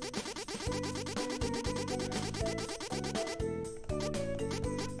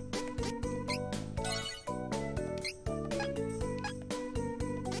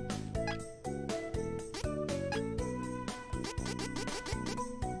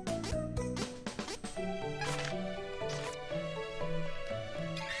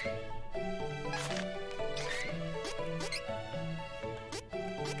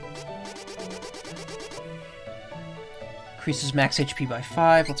 Increases max HP by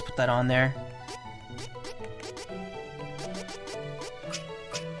 5. Let's put that on there.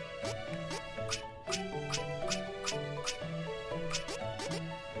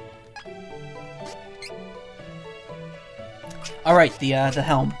 Alright, the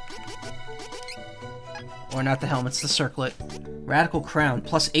helm. Or not the helm, it's the circlet. Radical crown,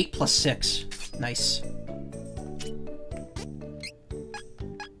 plus 8, plus 6. Nice.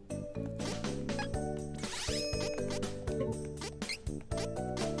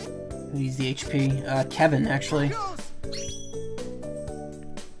 Use the HP. Kevin, actually.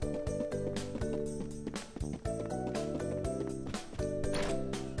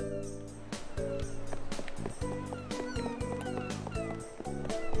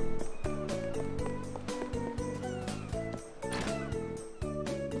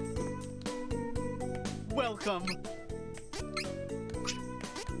 Welcome.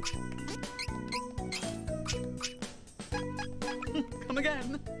 Come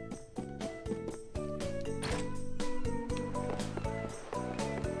again.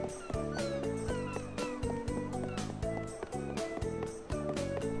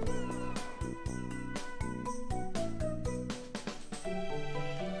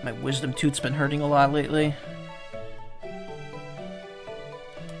 My wisdom tooth's been hurting a lot lately.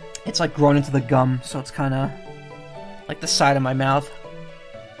 It's like grown into the gum, so it's kind of like the side of my mouth.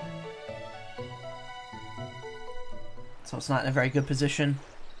 So it's not in a very good position.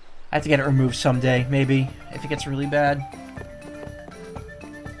 I have to get it removed someday, maybe, if it gets really bad.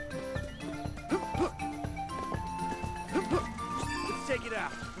 Let's take it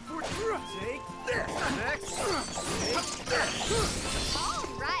out. Before take this. Next. Take this. All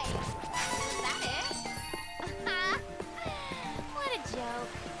right. Is that it? What a joke.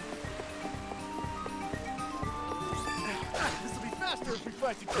 This will be faster if we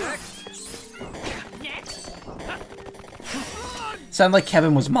fight you next. Sounded like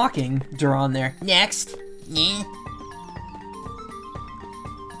Kevin was mocking Duran there. Next. Yeah.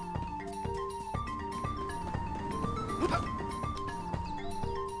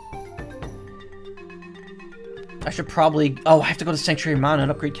 I should probably... Oh, I have to go to Sanctuary Mountain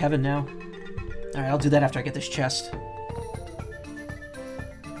and upgrade Kevin now. Alright, I'll do that after I get this chest.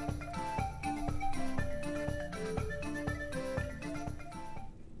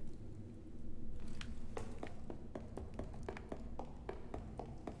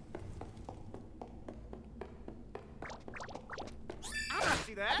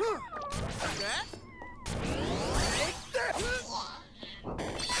 See that? See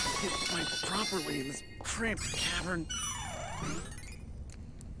properly in this cramped cavern.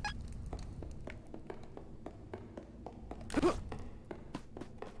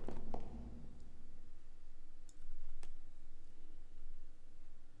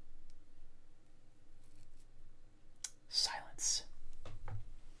 Silence.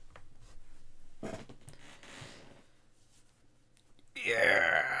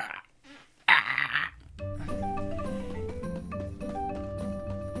 Yeah.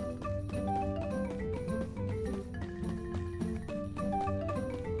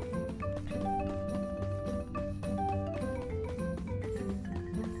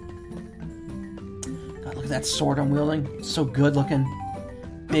 God, look at that sword I'm wielding. It's so good looking.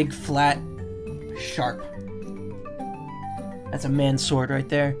 Big, flat, sharp. That's a man's sword right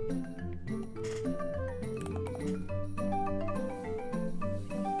there.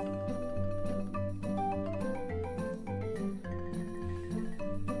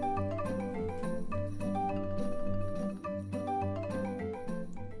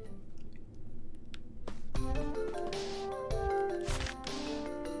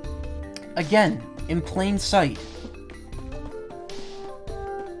 Again, in plain sight.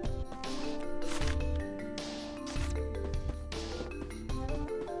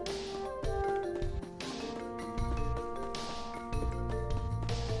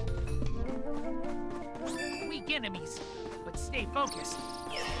 Weak enemies, but stay focused.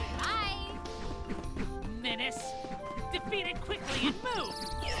 Bye. Menace. Defeat it quickly and move.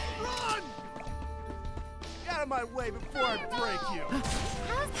 Run! Get out of my way before I break you.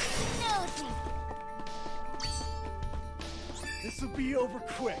 How's the snow taste? This will be over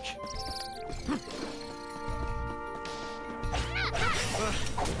quick.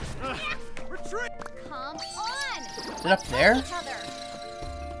 Retreat! Come on. Is it up there? Each other.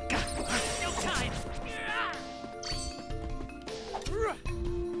 No time.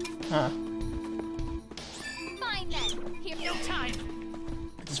 Huh. Fine then. Here. No time.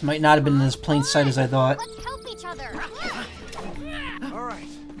 This might not have been in as plain sight as I thought. Let's help each other. All right,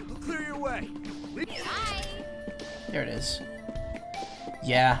 we'll clear your way. Bye. There it is.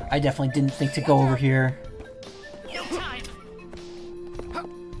 Yeah, I definitely didn't think to go over here. No time.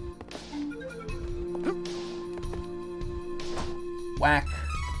 Whack.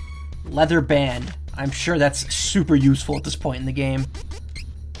 Leather band. I'm sure that's super useful at this point in the game.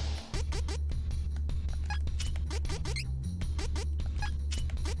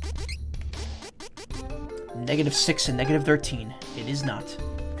 -6 and -13. It is not.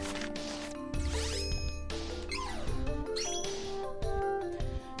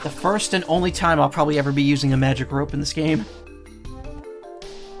 The first and only time I'll probably ever be using a magic rope in this game.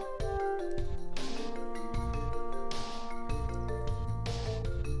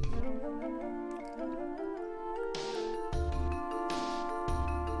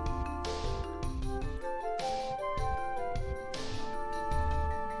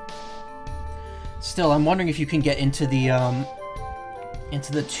 Still, I'm wondering if you can get into the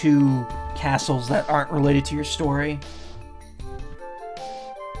two castles that aren't related to your story.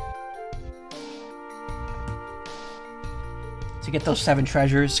 To get those 7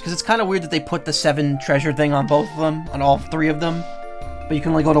 treasures, because it's kind of weird that they put the 7 treasure thing on both of them, on all 3 of them, but you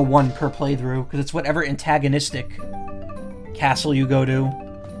can only go to 1 per playthrough, because it's whatever antagonistic castle you go to.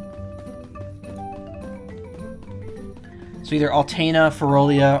 So either Altena,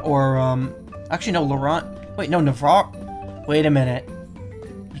 Ferolia, or, actually no, Laurent. Wait, no, Navarre. Wait a minute.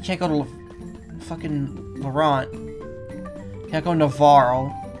 You can't go to fucking Laurent. You can't go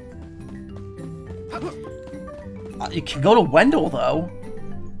Navarre. You can go to Wendell, though.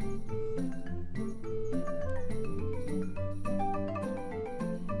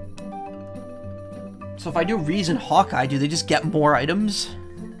 So if I do Reese and Hawkeye, do they just get more items?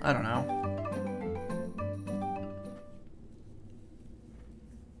 I don't know.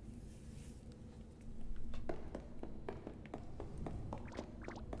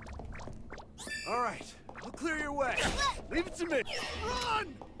 All right, I'll clear your way. Leave it to me.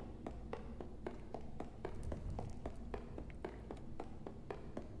 Run!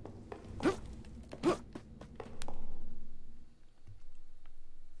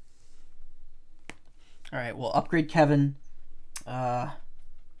 Alright, we'll upgrade Kevin. And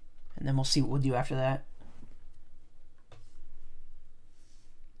then we'll see what we'll do after that.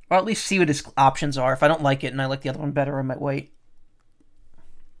 Or at least see what his options are. If I don't like it and I like the other one better, I might wait.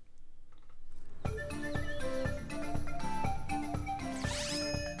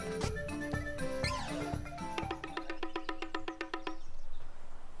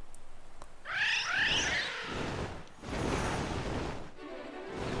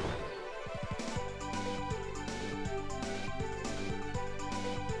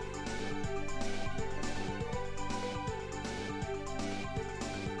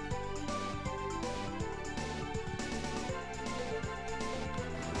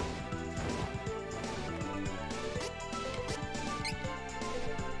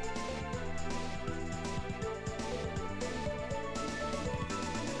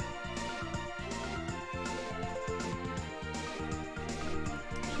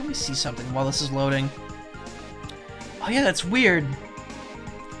 me see something while this is loading. Oh yeah, that's weird.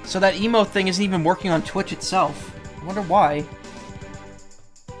 So that emote thing isn't even working on Twitch itself. I wonder why.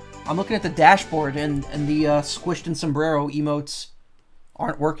 I'm looking at the dashboard and the squished and sombrero emotes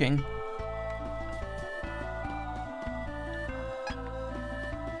aren't working.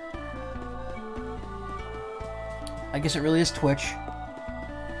 I guess it really is Twitch.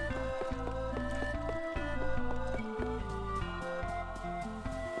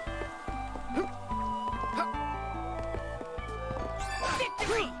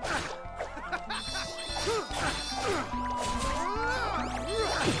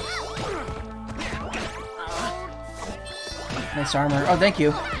 Nice armor. Oh, thank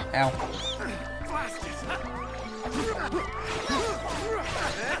you. Ow.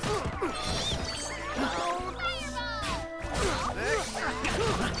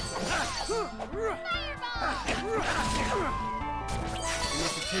 You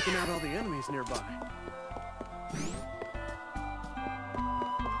must have taken out all the enemies nearby.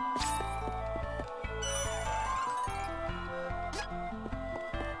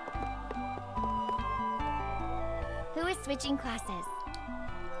 Who is switching classes?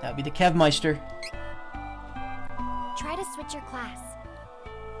 That'd be the Kevmeister. Try to switch your class.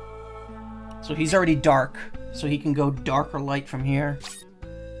 So he's already dark, so he can go dark or light from here.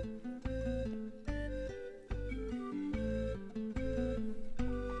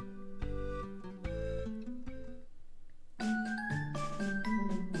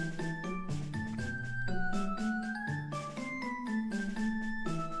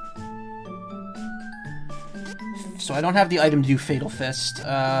 So I don't have the item to do Fatal Fist,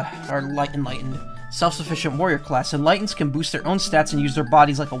 or Enlightened. Self-sufficient warrior class. Enlightened can boost their own stats and use their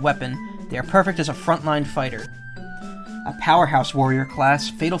bodies like a weapon. They are perfect as a frontline fighter. A powerhouse warrior class.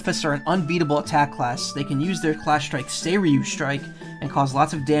 Fatal Fists are an unbeatable attack class. They can use their class strike Seiryu Strike and cause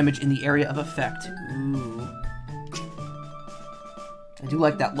lots of damage in the area of effect. Ooh. I do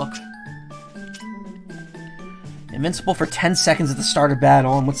like that look. Invincible for 10 seconds at the start of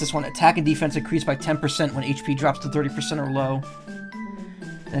battle, and what's this one? Attack and defense increase by 10% when HP drops to 30% or low.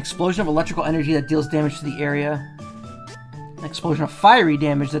 An explosion of electrical energy that deals damage to the area. An explosion of fiery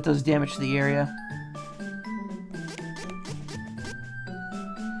damage that does damage to the area.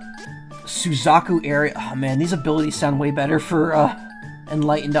 Suzaku area. Oh man, these abilities sound way better for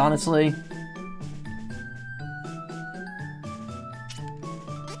Enlightened, honestly.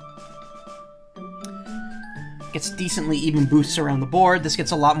 Gets decently even boosts around the board. This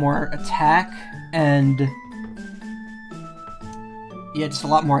gets a lot more attack and yeah, just a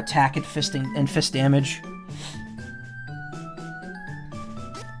lot more attack and fist damage.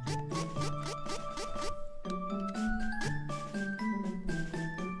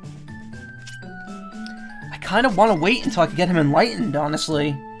 I kind of want to wait until I can get him Enlightened,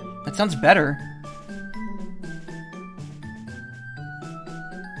 honestly. That sounds better.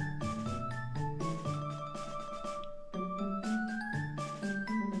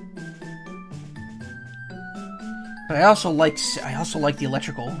 But I also like the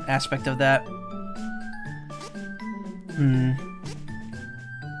electrical aspect of that.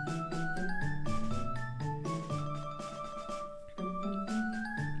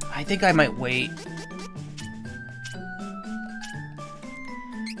 I think I might wait.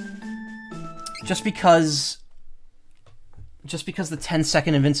 Just because the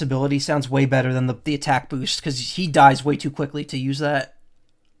 10-second invincibility sounds way better than the attack boost, because he dies way too quickly to use that.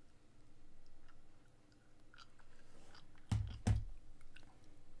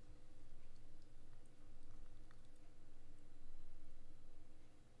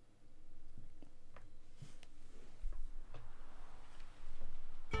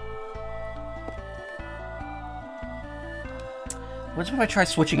 What if I try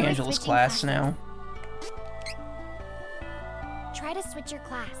switching Angela's class now? Try to switch your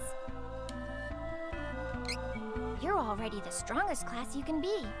class. You're already the strongest class you can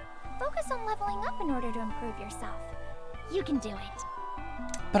be. Focus on leveling up in order to improve yourself. You can do it.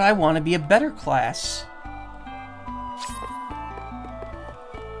 But I want to be a better class.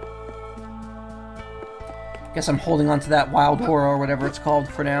 Guess I'm holding on to that Wild Horror or whatever it's called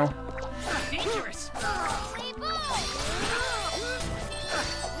for now. Dangerous.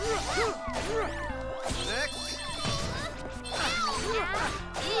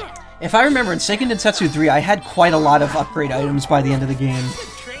 If I remember, in Seiken Densetsu 3, I had quite a lot of upgrade items by the end of the game.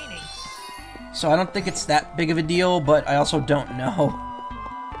 So I don't think it's that big of a deal, but I also don't know.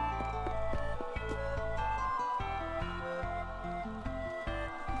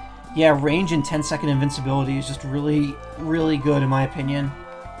 Yeah, range and 10-second invincibility is just really, really good in my opinion.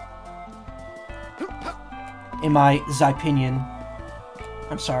 In my opinion.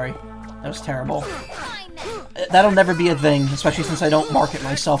 I'm sorry. That was terrible. Fine then. That'll never be a thing, especially since I don't market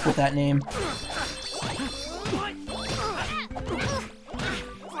myself with that name.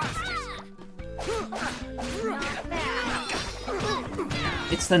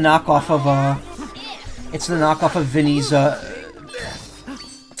 It's the knockoff of, it's the knockoff of Vinny's,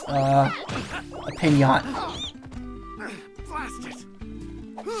 Pinat.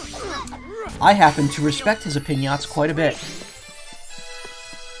 I happen to respect his opinions quite a bit.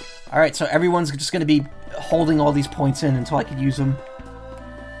 Alright, so everyone's just gonna be holding all these points in until I can use them.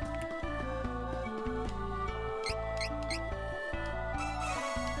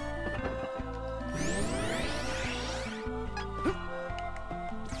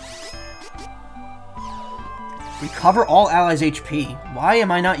 Recover all allies' HP. Why am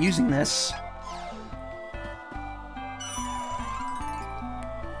I not using this?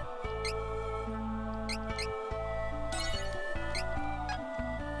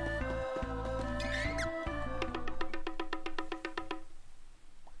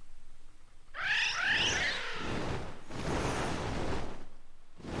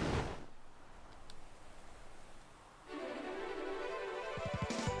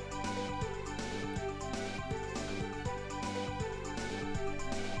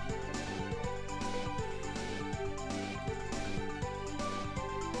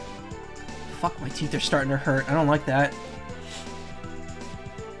 Fuck, my teeth are starting to hurt. I don't like that.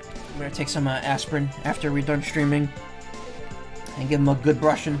 I'm gonna take some aspirin after we're done streaming and give them a good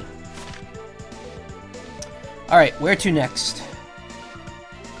brushing. Alright, where to next?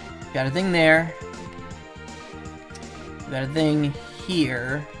 Got a thing there. Got a thing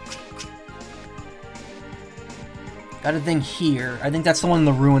here. Got a thing here. I think that's the one in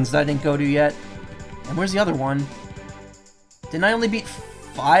the ruins that I didn't go to yet. And where's the other one? Didn't I only beat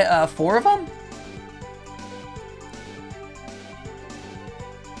 4 of them?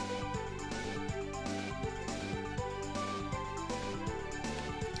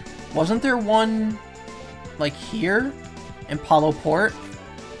 Wasn't there one, like, here? In Palo Port?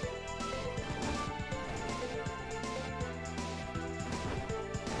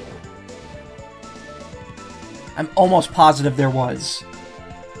 I'm almost positive there was.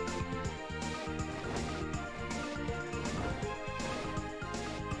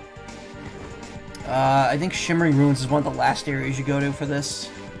 I think Shimmering Ruins is one of the last areas you go to for this.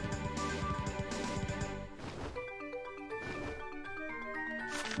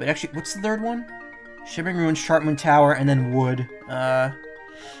 Wait, actually, what's the third one? Shimmering Ruins, Sharp Moon Tower, and then Wood. Yeah,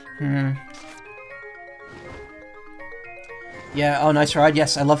 oh, nice ride.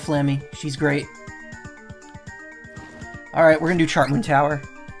 Yes, I love Flammy. She's great. Alright, we're gonna do Sharp Moon Tower.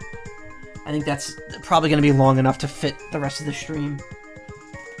 I think that's probably gonna be long enough to fit the rest of the stream.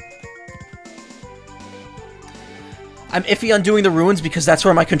 I'm iffy on doing the ruins because that's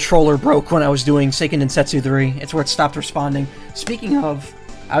where my controller broke when I was doing Seiken Densetsu 3. It's where it stopped responding. Speaking of,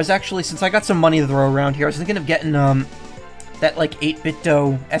 I was actually, since I got some money to throw around here, I was thinking of getting, that, like,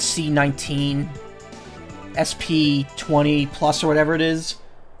 8-bit-do SC19, SP20 Plus or whatever it is,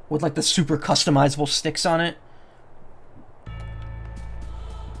 with, like, the super customizable sticks on it.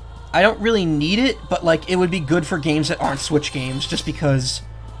 I don't really need it, but, like, it would be good for games that aren't Switch games, just because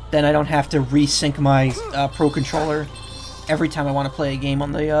then I don't have to resync my Pro Controller every time I want to play a game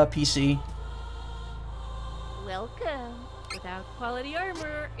on the PC. Welcome. Without quality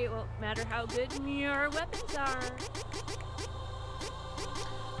armor, it won't matter how good your weapons are.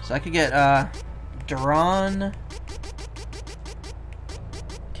 So I could get, Duran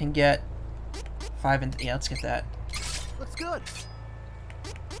can get 5 and... yeah, let's get that. Looks good.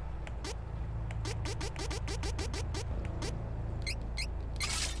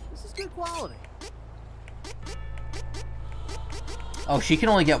 This is good quality. Oh, she can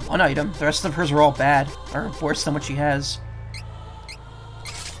only get 1 item. The rest of hers are all bad. Or worse than what she has.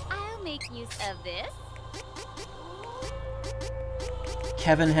 I'll make use of this.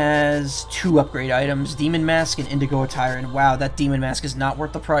 Kevin has 2 upgrade items. Demon Mask and Indigo Attire. And wow, that Demon Mask is not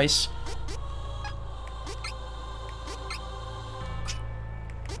worth the price.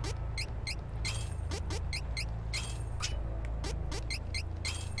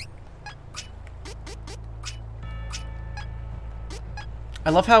 I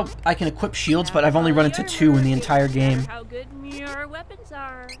love how I can equip shields, but I've only run into 2 in the entire game. How good your weapons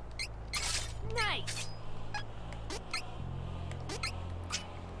are. Nice.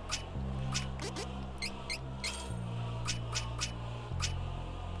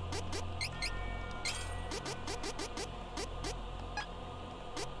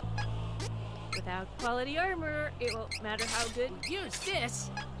 Without quality armor, it won't matter how good. Use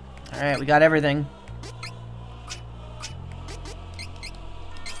this. Alright, we got everything.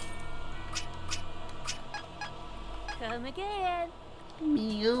 come again.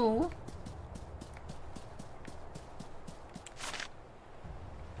 Mew.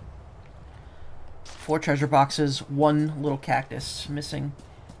 Four treasure boxes, one little cactus missing.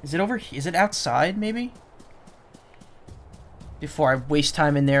 Is it over? Is it outside, maybe? Before I waste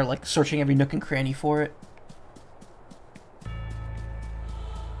time in there, like, searching every nook and cranny for it.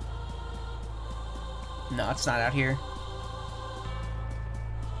 No, it's not out here.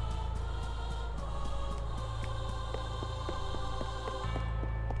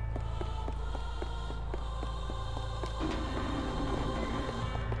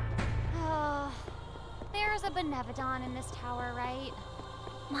 There's a Benevodon in this tower, right?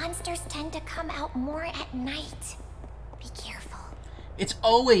 Monsters tend to come out more at night. Be careful. It's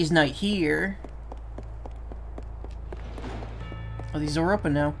always night here. Oh, these are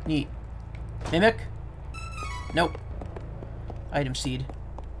open now. Neat. Mimic? Nope. Item seed.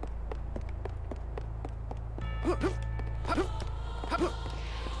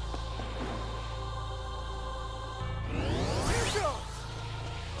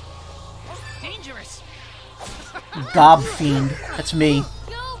 Dangerous. Gob fiend. That's me.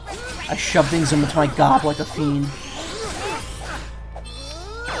 I shove things into my gob like a fiend.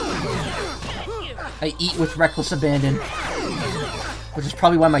 I eat with reckless abandon. Which is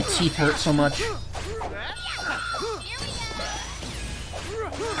probably why my teeth hurt so much.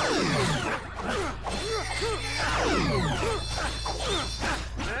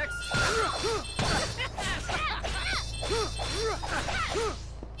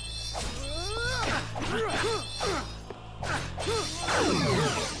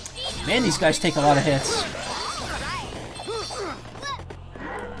 Man, these guys take a lot of hits.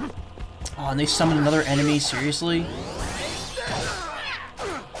 Oh, and they summon another enemy? Seriously?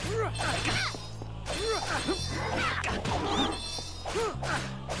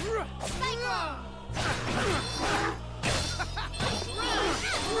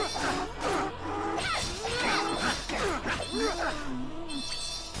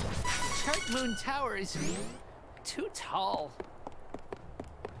 Chart Moon Tower is too tall.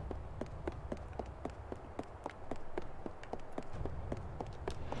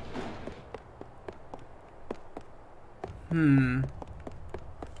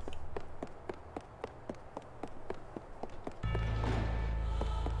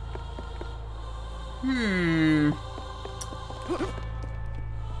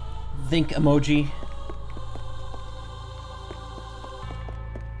 Think emoji.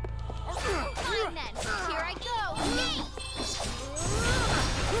 Fine then. Here I go. Yay!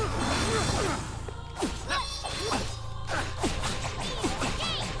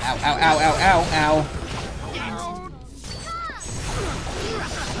 Ow, ow, ow, ow, ow, ow.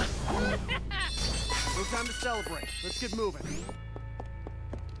 No time to celebrate. Let's get moving.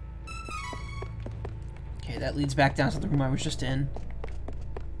 Okay, that leads back down to the room I was just in.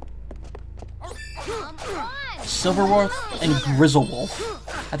 Come on. Silverwolf and Grizzlewolf.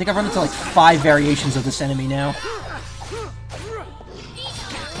 I think I've run into like 5 variations of this enemy now.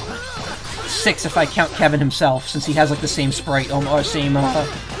 6 if I count Kevin himself, since he has like the same sprite, or same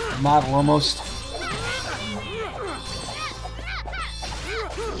model almost.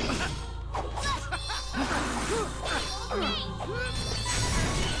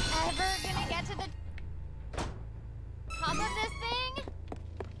 Ever gonna get to the top of this thing?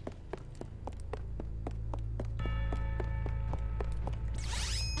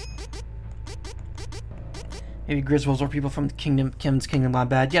 Maybe Grizzlewolves are people from Kim's Kingdom Gone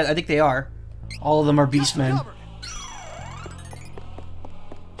Bad. Yeah, I think they are. All of them are beastmen.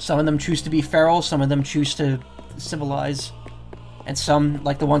 Some of them choose to be feral, some of them choose to civilize. And some,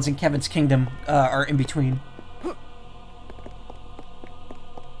 like the ones in Kevin's Kingdom, are in between.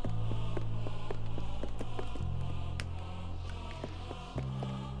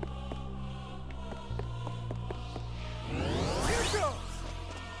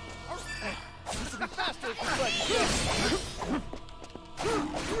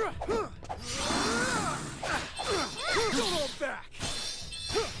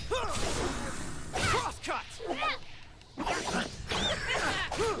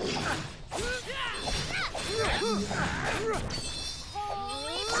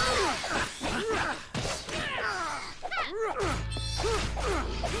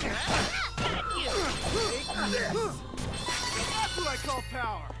 That's what I call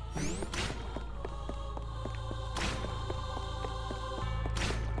power.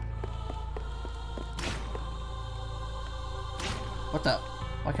 What the?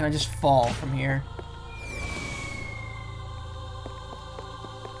 Why can't I just fall from here?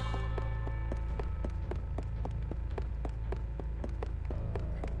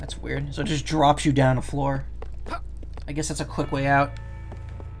 That's weird. So it just drops you down the floor. I guess that's a quick way out,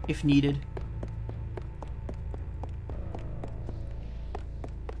 if needed.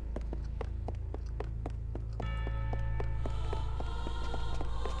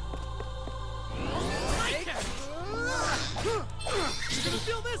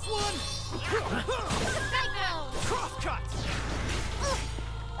 Feel this one! Crosscut!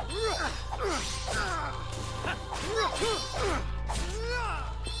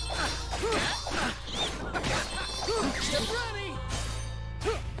 Get ready!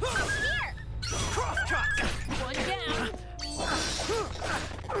 Here! Crosscut! One down.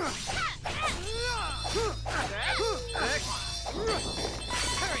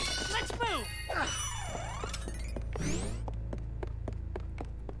 Hurry, let's move.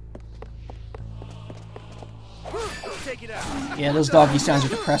 Take it out. Yeah, those doggy sounds are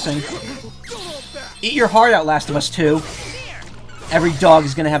depressing. Eat your heart out, Last of Us 2. Every dog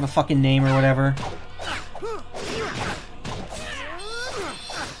is gonna have a fucking name or whatever.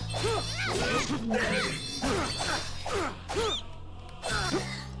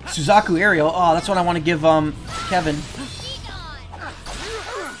 Suzaku Ariel. Oh, that's what I want to give Kevin.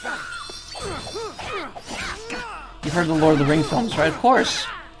 You've heard of the Lord of the Rings films, right? Of course.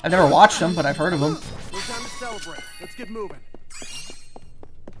 I've never watched them, but I've heard of them. No time to celebrate. Let's get moving.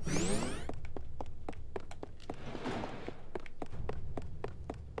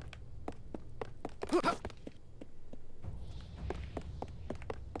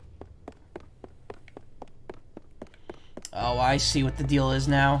 Oh, I see what the deal is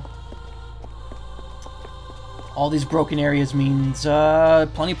now. All these broken areas means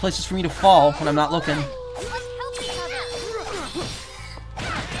plenty of places for me to fall when I'm not looking. Let's help each other.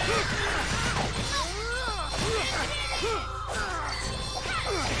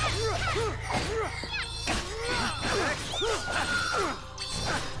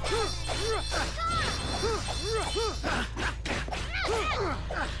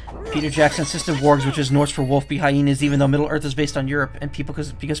 Peter Jackson insisted wargs, which is Norse for wolf, be hyenas, even though Middle Earth is based on Europe, and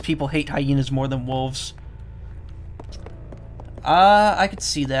because people hate hyenas more than wolves. I could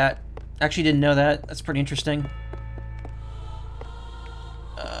see that. Actually, didn't know that. That's pretty interesting.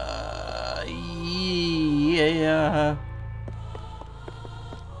 Yeah.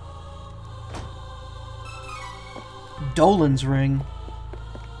 Dolan's ring.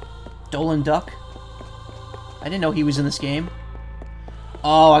 Dolan Duck? I didn't know he was in this game.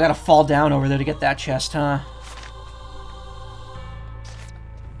 Oh, I gotta fall down over there to get that chest, huh?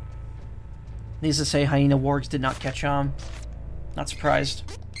 Needs to say hyena wargs did not catch on. Not surprised.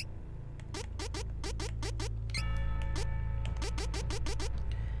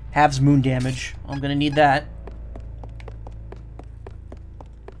 Halves moon damage. I'm gonna need that.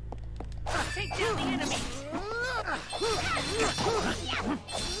 Take down the enemy.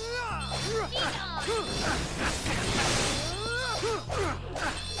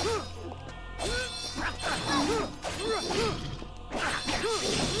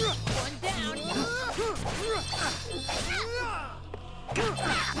 One down.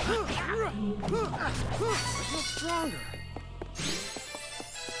 I feel stronger.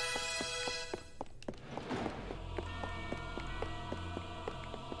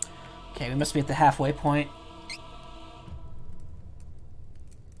 Okay, we must be at the halfway point.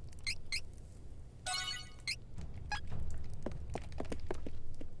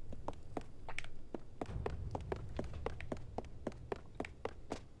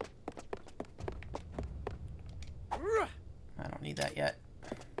 I don't need that yet.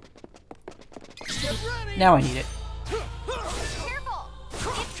 Now I need it. Careful!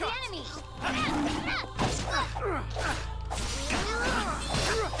 It's the enemy!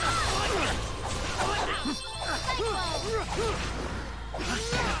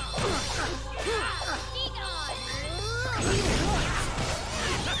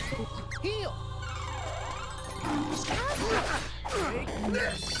 Heal. Take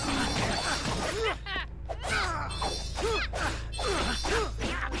this.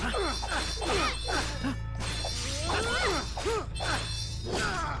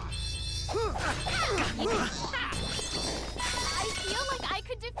 I feel like I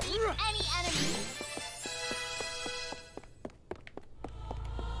could defeat any enemy.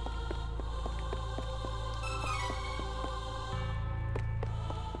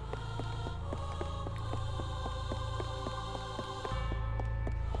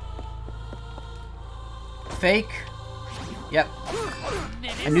 Fake. Yep.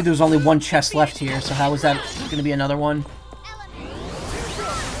 I knew there was only one chest left here, so how was that going to be another one?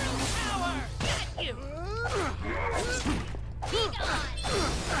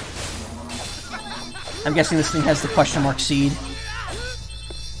 I'm guessing this thing has the question mark seed.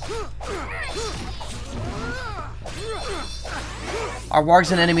 Are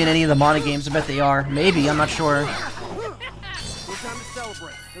wargs an enemy in any of the Mana games? I bet they are. Maybe, I'm not sure. No time to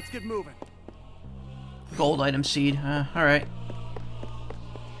celebrate. Let's get moving. Gold item seed. Alright.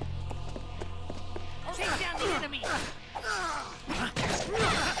 Take down the enemy.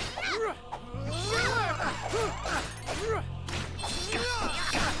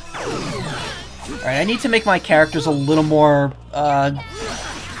 Alright, I need to make my characters a little more, a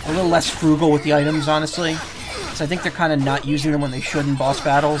little less frugal with the items, honestly. Because I think they're kind of not using them when they should in boss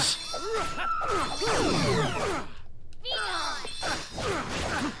battles.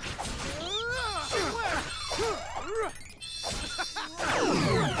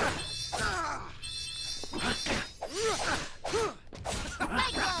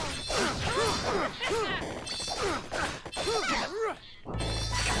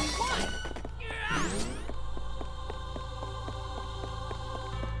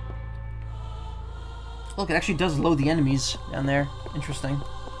 Look, it actually does load the enemies down there. Interesting.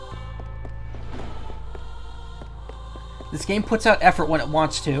 This game puts out effort when it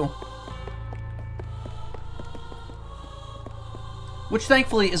wants to. Which,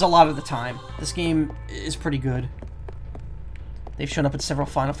 thankfully, is a lot of the time. This game is pretty good. They've shown up in several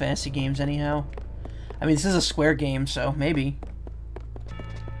Final Fantasy games, anyhow. I mean, this is a Square game, so maybe.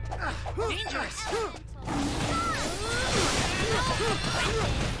 Dangerous.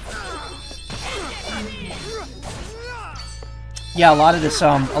 Yeah, a lot of this,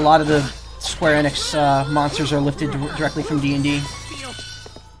 a lot of the Square-Enix monsters are lifted directly from D&D. Feel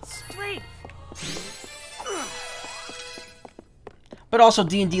strength. But also,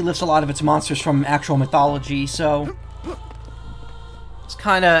 D&D lifts a lot of its monsters from actual mythology, so it's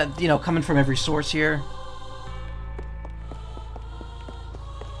kind of, you know, coming from every source here.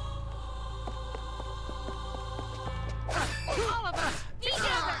 All of us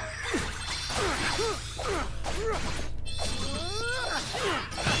together.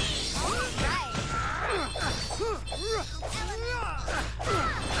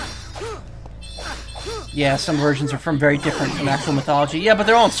 Yeah, some versions are from very different from actual mythology. Yeah, but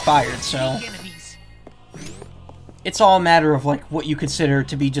they're all inspired, so Enemies. it's all a matter of, like, what you consider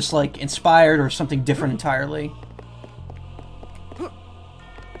to be just, like, inspired or something different entirely.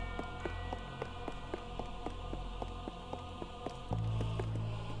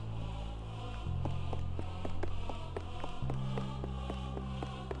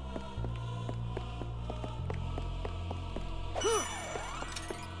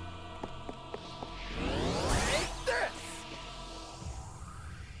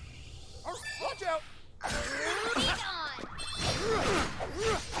 Watch out!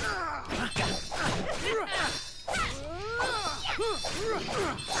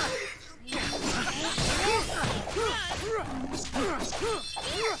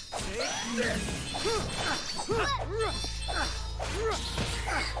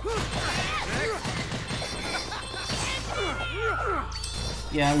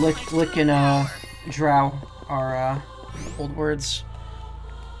 Yeah, lick and drow are old words.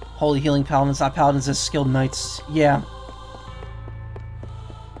 Holy healing paladins, not paladins as skilled knights. Yeah.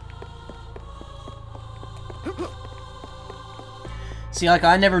 See, like,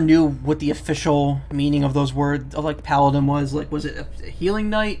 I never knew what the official meaning of those words, of, like, paladin was. Like, was it a healing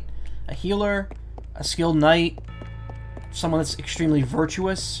knight? A healer? A skilled knight? Someone that's extremely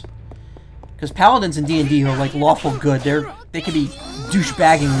virtuous? Because paladins in D&D are, like, lawful good. They can be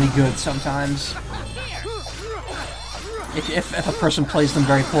douchebaggingly good sometimes. If a person plays them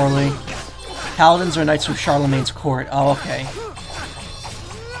very poorly. Paladins are knights from Charlemagne's court. Oh, okay.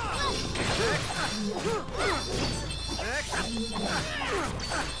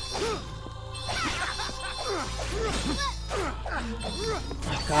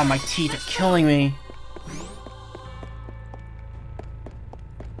 Oh god, my teeth are killing me.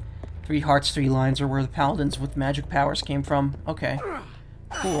 3 hearts, 3 lines are where the paladins with magic powers came from. Okay.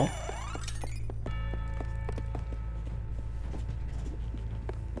 Cool.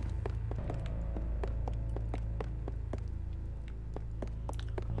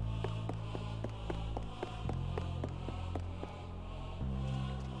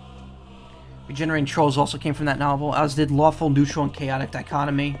 Regenerating Trolls also came from that novel, as did Lawful, Neutral, and Chaotic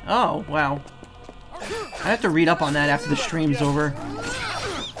Dichotomy. Oh, wow. I have to read up on that after the stream's over.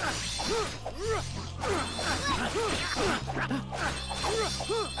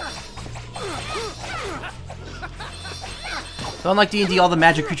 But unlike D&D, all the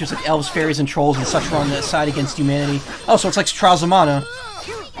magic creatures like elves, fairies, and trolls and such were on the side against humanity. Oh, so it's like Trials of Mana.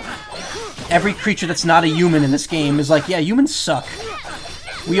 Every creature that's not a human in this game is like, yeah, humans suck.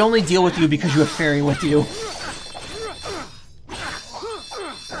 We only deal with you because you have fairy with you. We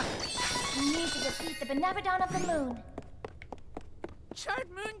need to defeat the Benevodon of the Moon.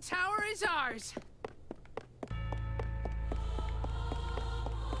 tower is ours.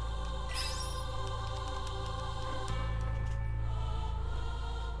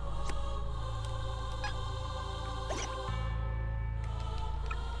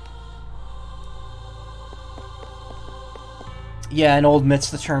 Yeah, and old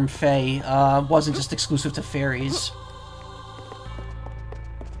myths, the term fae wasn't just exclusive to fairies.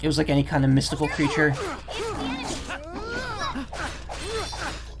 It was like any kind of mystical creature.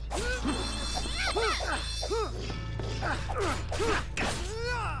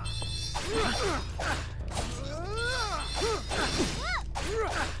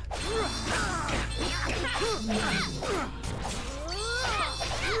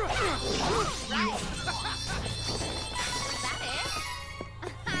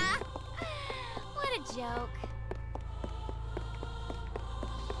 What a joke.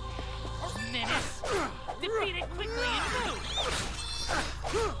 Menace. Defeat it quickly and move.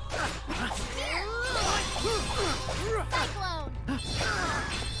 Cyclone!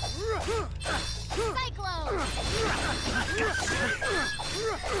 Cyclone!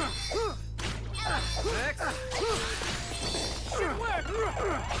 Next. Should work.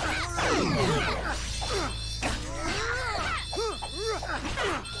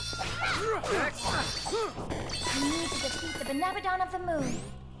 Next. You need to defeat the Benabadon of the Moon.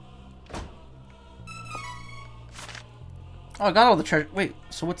 Oh, I got all the treasure. Wait,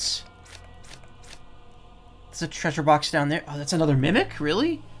 so what's... There's a treasure box down there. Oh, that's another mimic?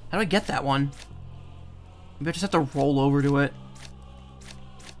 Really? How do I get that one? Maybe I just have to roll over to it.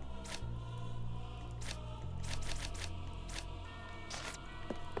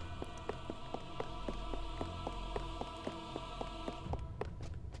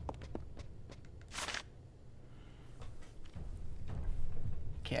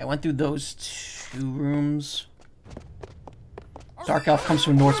 Okay, I went through those 2 rooms. Dark Elf comes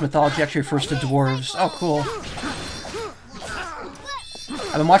from Norse mythology, actually refers to dwarves. Oh, cool.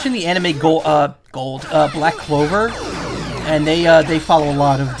 I've been watching the anime Black Clover, and they follow a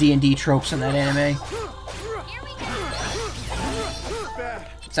lot of D&D tropes in that anime.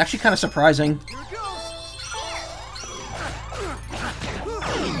 It's actually kind of surprising.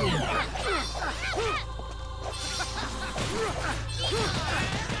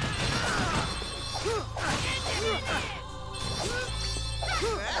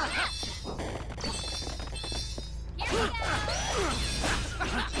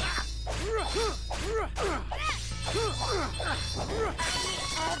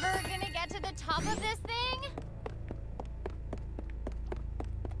 Ever gonna get to the top of this thing?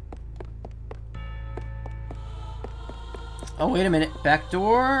 Oh, wait a minute. Back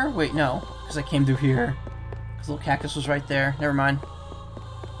door? Wait, no. Because I came through here. Because the little cactus was right there. Never mind.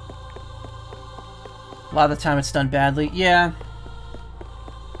 A lot of the time it's done badly. Yeah.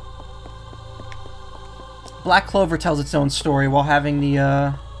 Black Clover tells its own story while having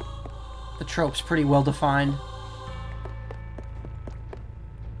the tropes pretty well defined.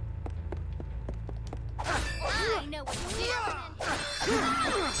 I know what to do.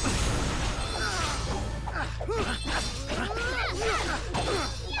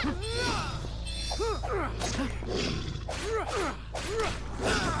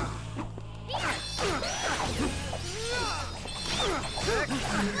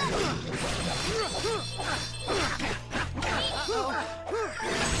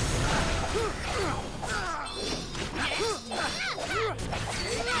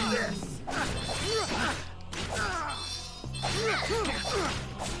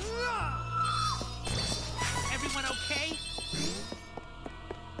 Everyone okay?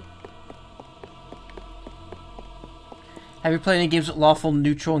 Have you played any games with lawful,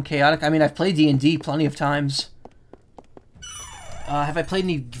 neutral, and chaotic? I mean, I've played D&D plenty of times. Have I played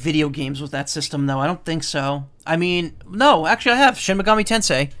any video games with that system, though? I don't think so. I mean, no, actually I have. Shin Megami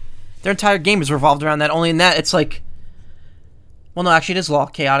Tensei. Their entire game is revolved around that. Only in that, it's like... Well, no, actually it is law,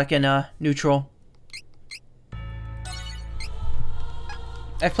 chaotic, and neutral.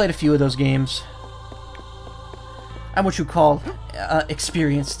 I've played a few of those games. I'm what you call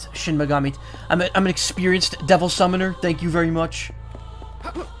experienced Shin Megami. I'm an experienced devil summoner. Thank you very much.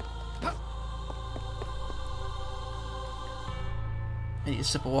 I need a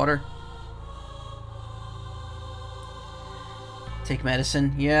sip of water. Take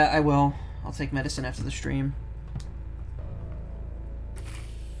medicine. Yeah, I will. I'll take medicine after the stream.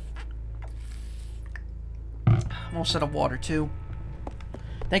 I'm almost out of water, too.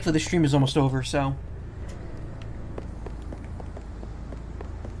 Thankfully, the stream is almost over, so...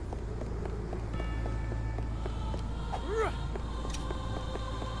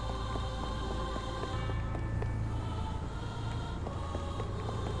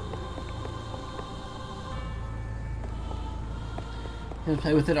 Gonna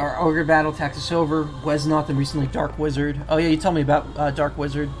play with it. Our Ogre battle tax us over. Wesnoth and recently Dark Wizard. Oh yeah, you told me about Dark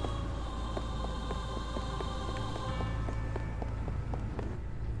Wizard.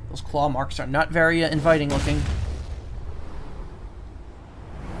 Those claw marks are not very inviting looking.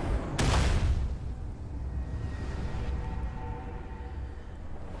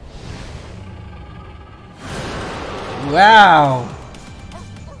 Wow!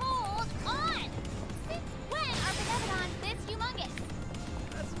 Hold on! Since when are Benevodons this humongous?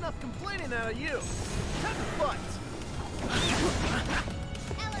 That's enough complaining out of you. Time to fight.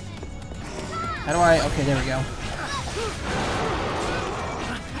 Element. How do I... Okay, there we go.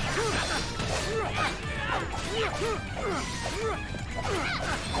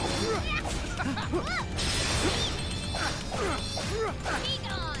 Be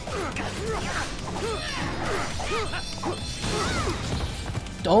gone!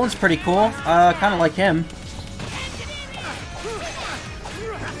 Dolan's pretty cool. Kind of like him.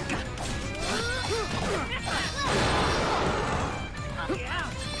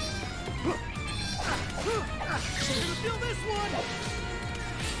 Feel this one.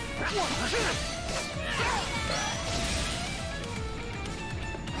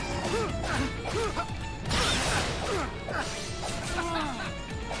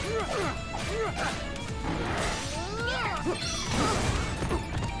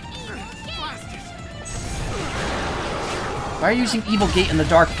 Why are you using Evil Gate in the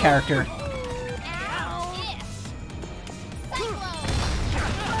Dark character? Not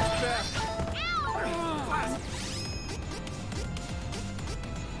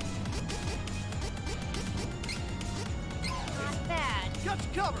bad. Got you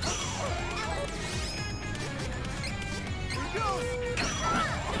covered. Here goes.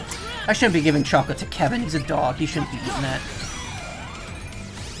 I shouldn't be giving chocolate to Kevin. He's a dog. He shouldn't be eating that.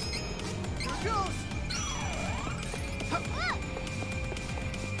 Here goes.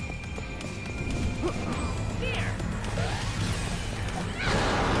 Here!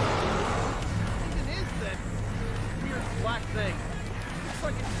 Even is that weird black thing. Looks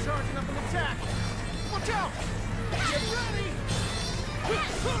like it's charging up an attack. Watch out! Get ready!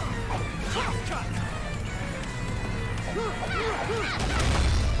 Cross cut!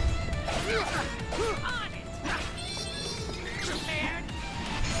 On it! Prepared?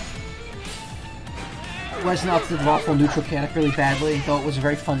 Wesnoth did Lawful Neutral Mechanic really badly, though it was a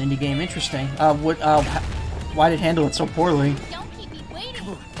very fun indie game. Interesting. Why did it handle it so poorly? Don't keep me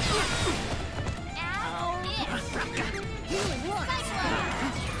waiting. Ow. Healing lights!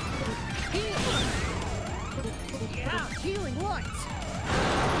 Yeah, healing lights!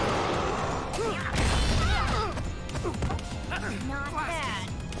 Not bad.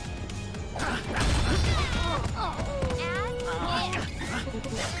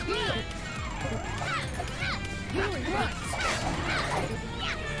 Healing lights!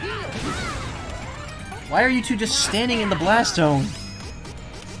 Why are you two just standing in the blast zone?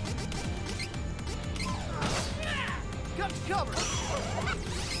 Got you covered!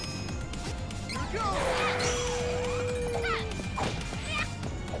 Here we go!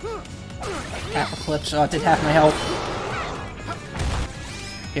 Half Eclipse. Oh, it did half my health.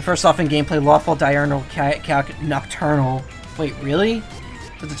 Okay, first off in gameplay, Lawful Diurnal Nocturnal. Wait, really?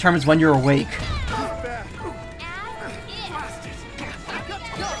 That determines when you're awake. Back!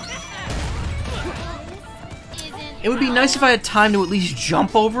 It would be nice if I had time to at least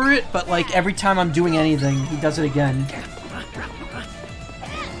jump over it, but like every time I'm doing anything, he does it again.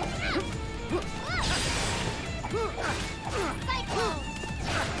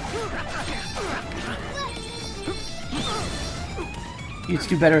 You'd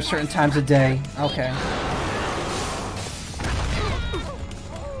do better at certain times of day. Okay.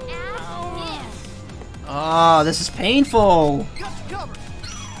 Ah, this is painful. Got you covered!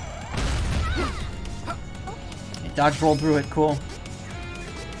 Dodge rolled through it. Cool.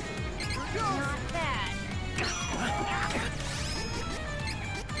 Here goes! Not bad.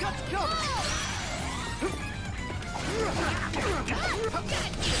 Got you covered! Not bad.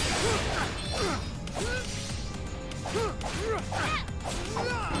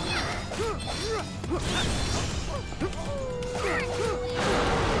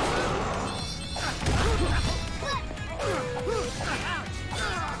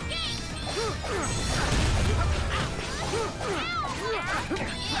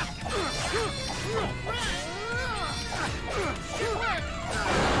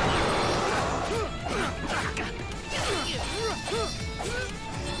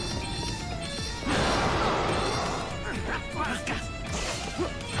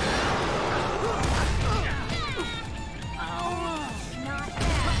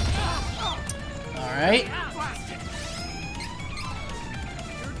 All right.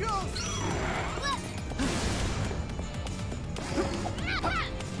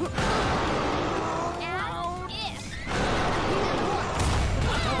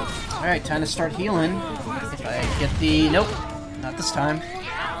 Alright, time to start healing. If I get the... Nope, not this time.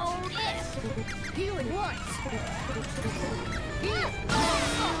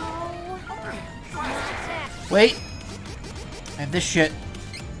 Wait! I have this shit.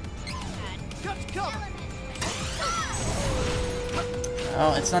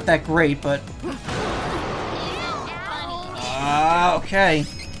 Oh, it's not that great, but... okay.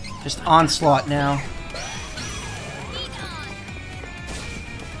 Just onslaught now.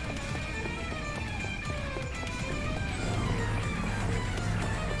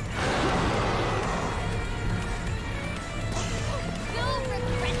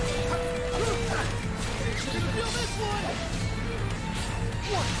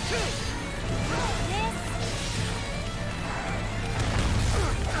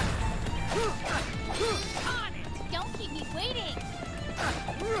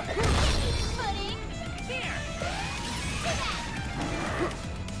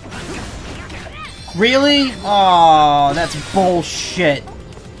 Really? Oh, that's bullshit.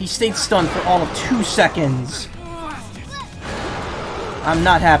 He stayed stunned for all of 2 seconds. I'm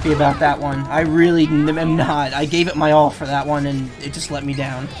not happy about that one. I really am not. I gave it my all for that one, and it just let me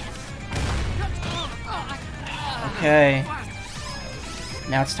down. Okay.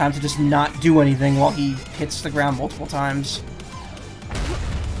 Now it's time to just not do anything while he hits the ground multiple times.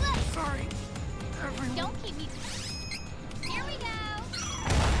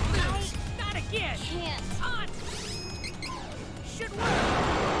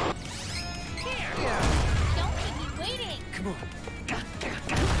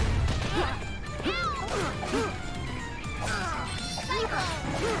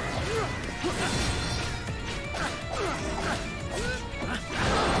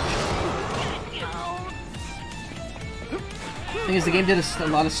 Thing is, the game did a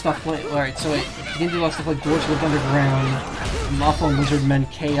lot of stuff like... Alright, so the game did a lot of stuff like Doors Lived Underground, Macaw and Lizard Men,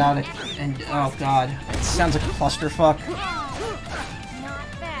 Chaotic, and... Oh god. It sounds like a clusterfuck.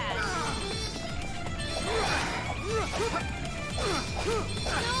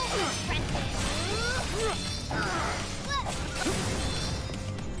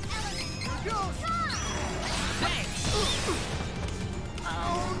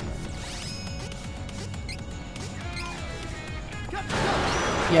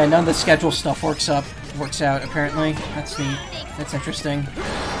 Yeah, none of the schedule stuff works out, apparently. That's neat. That's interesting.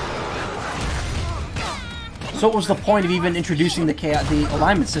 So what was the point of even introducing the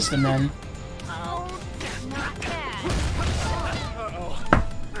alignment system, then?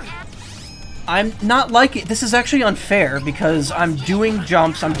 I'm not liking it. This is actually unfair, because I'm doing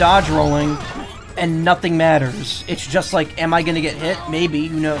jumps, I'm dodge rolling, and nothing matters. It's just like, am I gonna get hit? Maybe,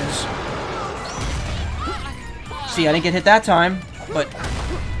 who knows? See, I didn't get hit that time, but...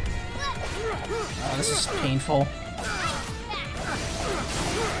 Oh, this is painful.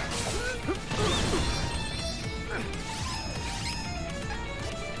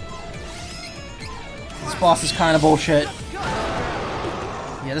 This boss is kind of bullshit.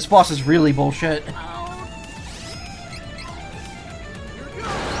 Yeah, this boss is really bullshit.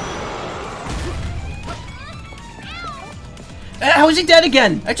 How is he dead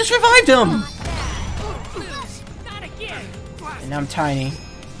again? I just revived him! And now I'm tiny.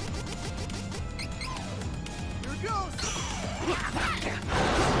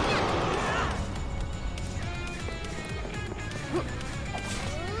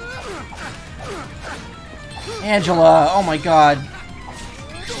 Angela, oh my god.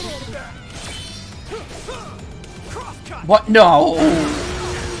 What? No!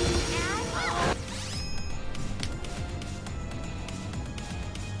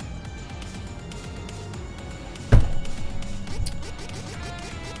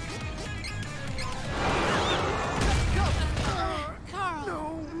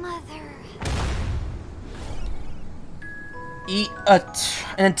 Eat an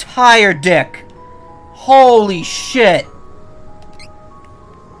entire dick. Holy shit.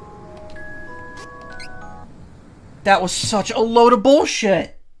 That was such a load of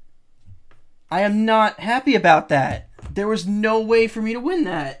bullshit. I am not happy about that. There was no way for me to win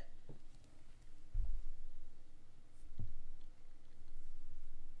that.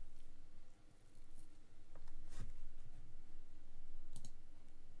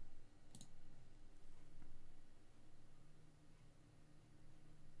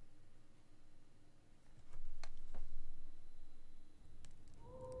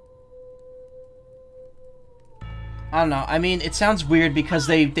 I don't know. I mean, it sounds weird because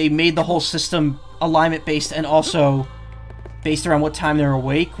they made the whole system alignment based and also based around what time they're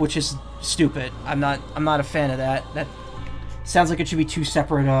awake, which is stupid. I'm not a fan of that. That sounds like it should be two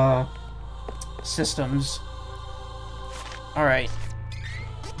separate systems. All right.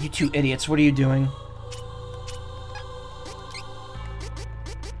 You two idiots, what are you doing?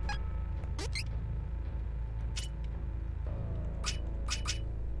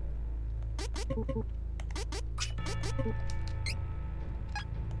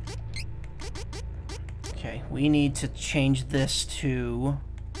 Okay, we need to change this to...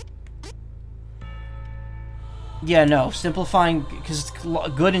 Yeah, no, simplifying, because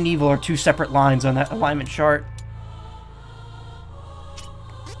good and evil are two separate lines on that alignment chart.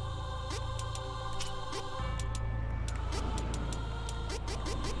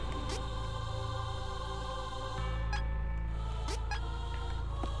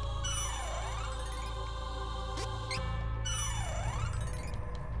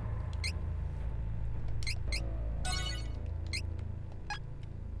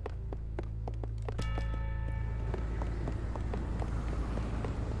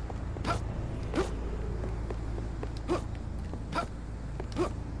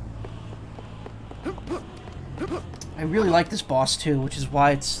 I really like this boss too, which is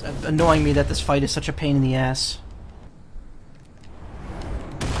why it's annoying me that this fight is such a pain in the ass.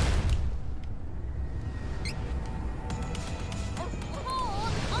 Hold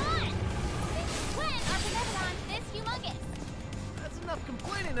on! Since when are Benevolons this humongous? That's enough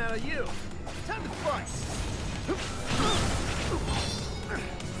complaining out of you. Time to fight.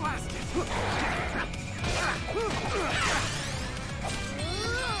 Blast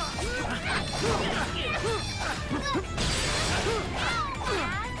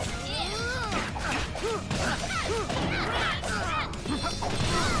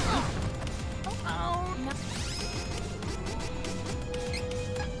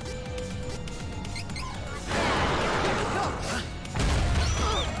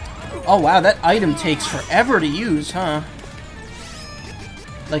Oh wow, that item takes forever to use, huh?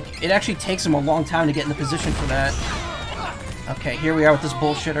 Like, it actually takes him a long time to get in the position for that. Okay, here we are with this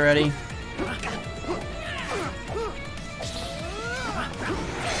bullshit already.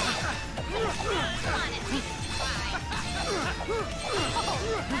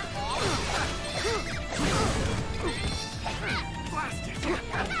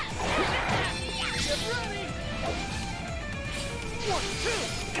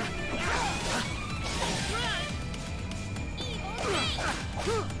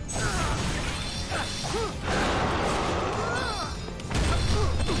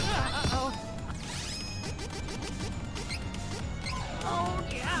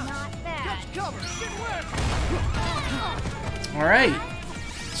 Alright.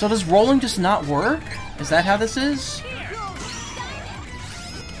 So does rolling just not work? Is that how this is?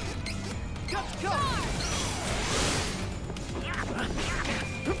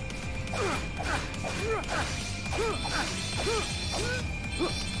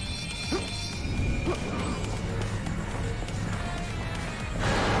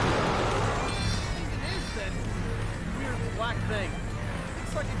 weird black thing.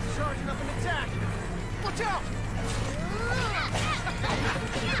 Looks like it's charging up an attack. Watch out!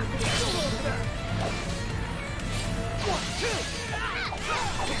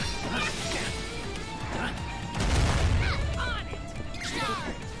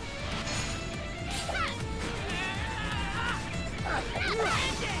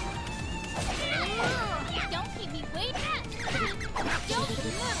 Don't keep me waiting! Don't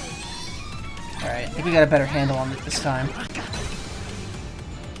move! Alright, I think we got a better handle on it this time.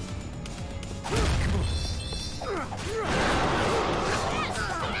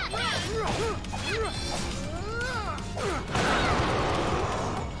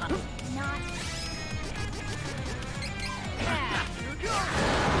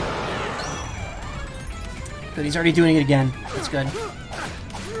 Good, he's already doing it again. That's good.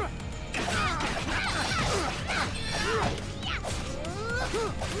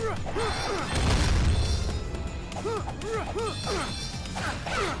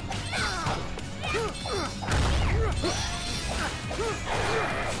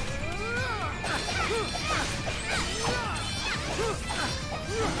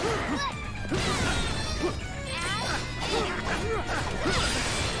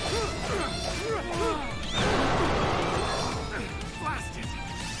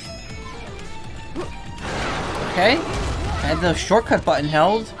 Okay, I had the shortcut button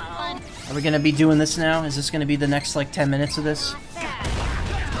held. Are we gonna be doing this now? Is this gonna be the next, like, 10 minutes of this?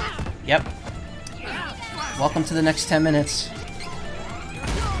 Yep. Welcome to the next 10 minutes.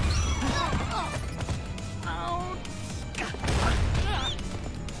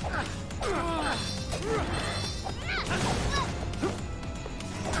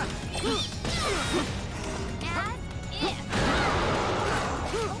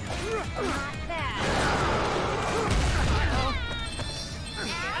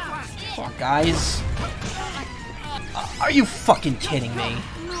 Come on, guys. Are you fucking kidding me?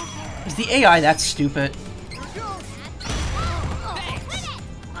 Is the AI that stupid?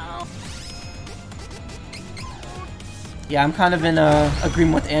 Yeah, I'm kind of in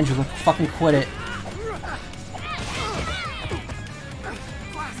agreement with Angela. Fucking quit it.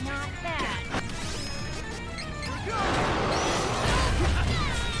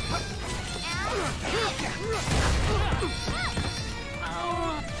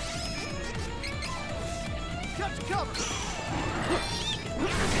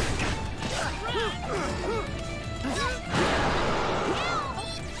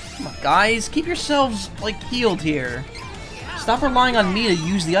 Come on, guys, keep yourselves, like, healed here. Stop relying on me to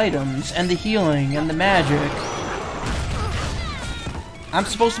use the items, and the healing, and the magic. I'm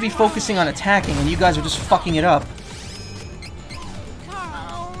supposed to be focusing on attacking, and you guys are just fucking it up.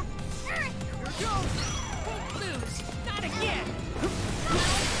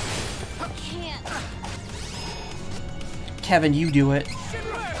 Kevin, you do it.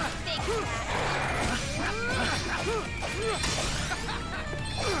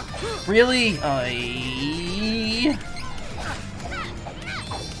 Really?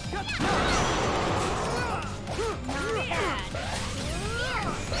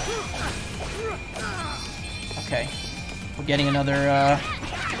 Okay. We're getting another,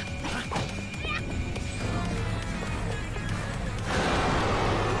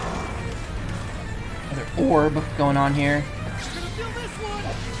 another orb going on here.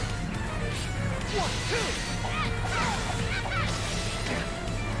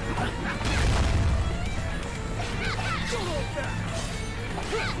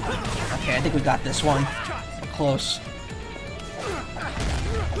 Okay, I think we got this one. We're close.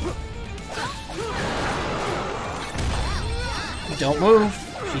 Don't move.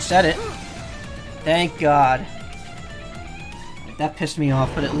 She said it. Thank God. That pissed me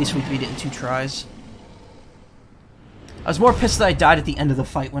off, but at least we beat it in 2 tries. I was more pissed that I died at the end of the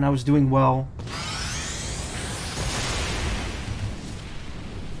fight when I was doing well.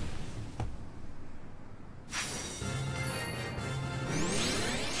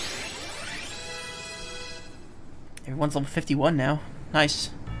 Everyone's level 51 now. Nice.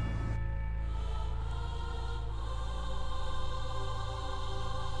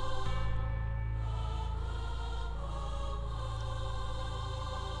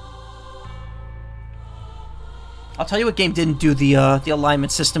 I'll tell you what game didn't do the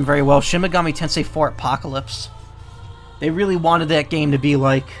alignment system very well. Shin Megami Tensei 4 Apocalypse. They really wanted that game to be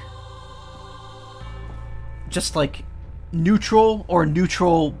like... just like... neutral, or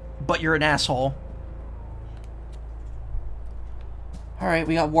neutral, but you're an asshole. Alright,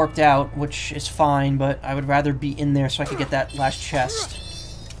 we got warped out, which is fine, but I would rather be in there so I could get that last chest.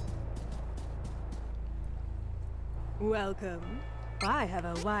 Welcome. I have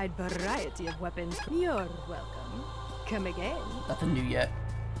a wide variety of weapons. You're welcome. Come again. Nothing new yet.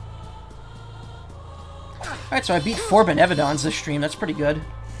 Alright, so I beat 4 Benevodons this stream. That's pretty good.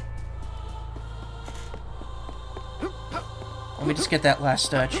 Let me just get that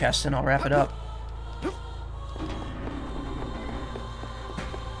last chest and I'll wrap it up.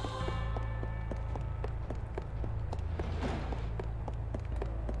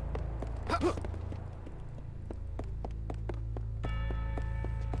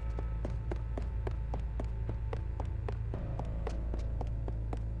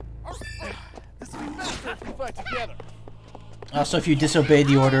 So if you disobey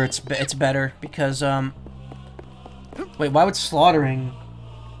the order, it's better, because, wait, why would slaughtering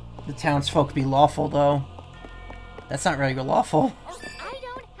the townsfolk be lawful, though? That's not really lawful. I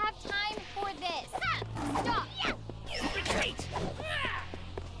don't have time for this. Stop. Retreat.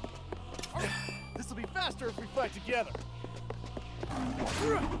 This'll be faster if we fight together.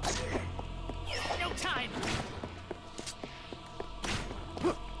 No time.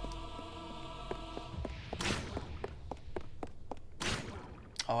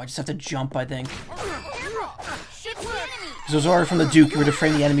 Oh, I just have to jump, I think. This was ordered from the Duke. You were to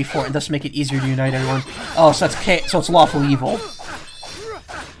frame the enemy for it and thus make it easier to unite everyone. Oh, so that's so it's lawful evil.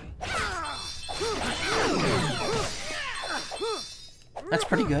 That's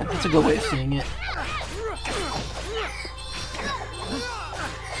pretty good. That's a good way of seeing it.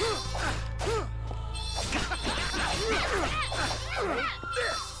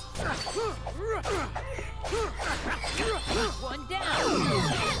 One down.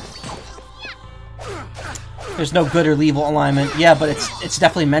 There's no good or evil alignment. Yeah, but it's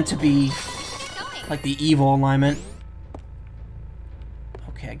definitely meant to be like the evil alignment.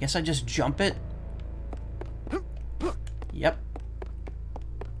 Okay, I guess I just jump it. Yep.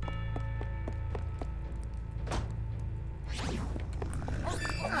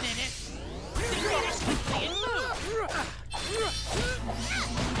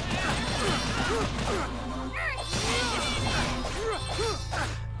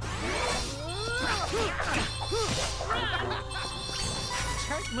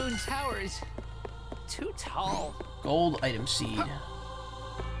 Moon Tower is too tall. Gold item seed.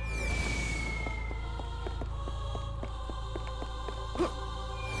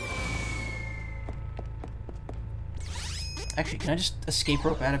 Actually, can I just escape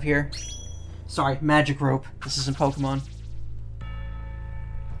rope out of here? Sorry, magic rope. This isn't Pokemon.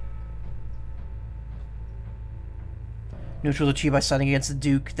 Neutral to achieve by siding against the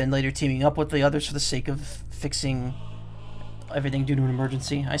Duke, then later teaming up with the others for the sake of fixing everything due to an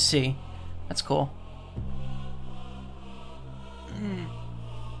emergency. I see. That's cool.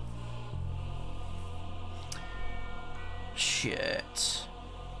 Shit.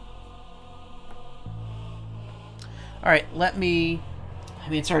 Alright, let me... I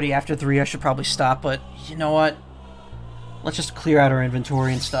mean, it's already after 3, I should probably stop, but you know what? Let's just clear out our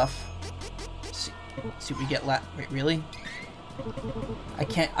inventory and stuff. See what we get left. Wait, really?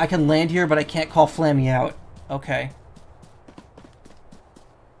 I can land here, but I can't call Flammy out. Okay.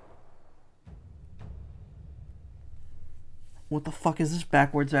 What the fuck is this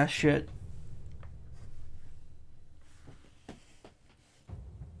backwards ass shit?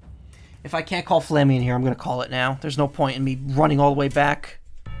 If I can't call Flammy in here, I'm gonna call it now. There's no point in me running all the way back,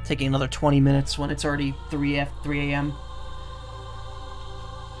 taking another 20 minutes when it's already 3 a.m.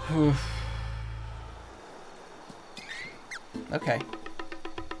 Okay.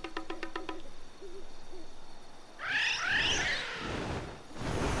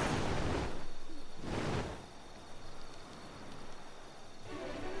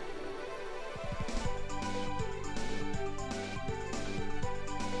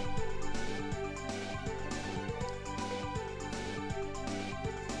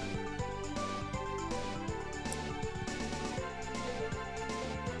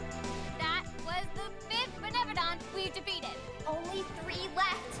 That was the 5th Benevodon we've defeated. Only 3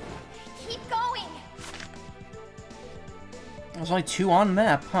 left. Keep going. There's only 2 on the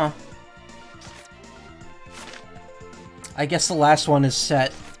map, huh? I guess the last one is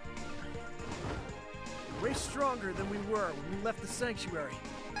set. Way stronger than we were when we left the sanctuary.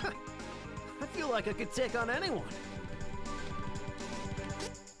 I feel like I could take on anyone.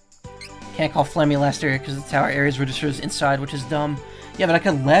 Can't call Flammy last area because the tower areas were destroyed inside, which is dumb. Yeah, but I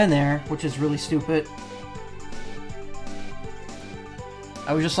could land there, which is really stupid.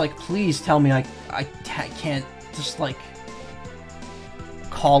 I was just like, please tell me I can't just, like,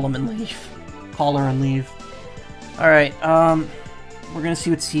 call him and leave. Call her and leave. Alright, we're gonna see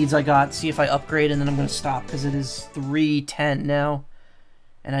what seeds I got, see if I upgrade, and then I'm gonna stop, because it is 3:10 now.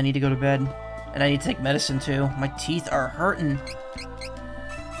 And I need to go to bed. And I need to take medicine, too. My teeth are hurting.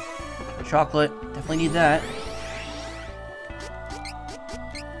 Chocolate. Definitely need that.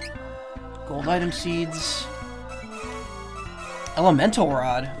 Gold item seeds. Elemental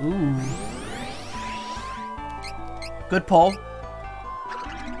rod. Ooh. Good pull.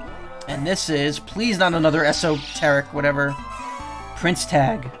 And this is, please not another esoteric, whatever. Prince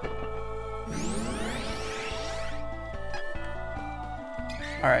tag.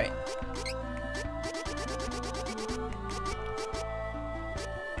 Alright.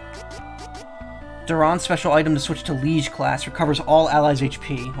 Duran's special item to switch to Liege class recovers all allies'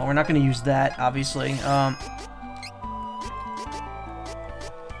 HP. Well, we're not going to use that, obviously.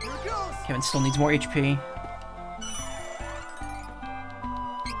 Kevin still needs more HP.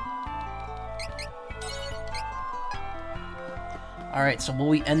 Alright, so will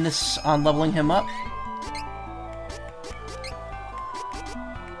we end this on leveling him up?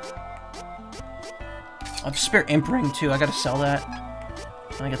 I have spare imp ring too, I gotta sell that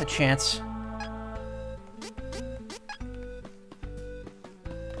when I get the chance.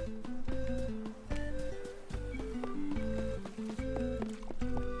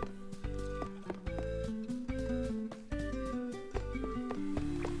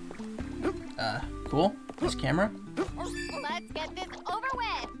 Cool. This camera. Let's get this over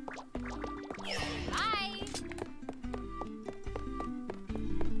with. Bye.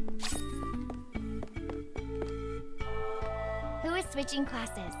 Who is switching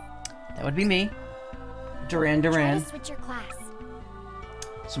classes? That would be me. Duran. Try to switch your class.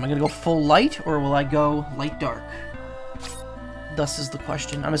 So am I gonna go full light, or will I go light dark? Thus is the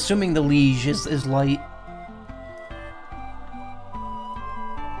question. I'm assuming the Liege is light.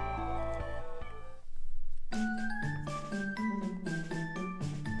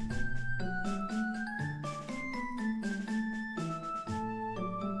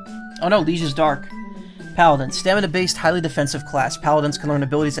 Oh no, Liege is dark. Paladin. Stamina-based, highly defensive class. Paladins can learn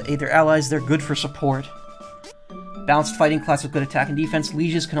abilities that aid their allies. They're good for support. Balanced fighting class with good attack and defense.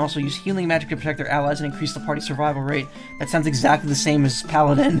 Lieges can also use healing magic to protect their allies and increase the party's survival rate. That sounds exactly the same as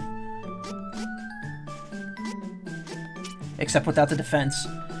Paladin. except without the defense.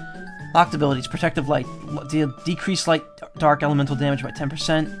 Locked abilities, Protective Light, decrease light dark elemental damage by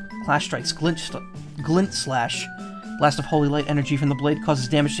 10%. Clash Strikes, Glint Slash, Blast of Holy Light energy from the blade causes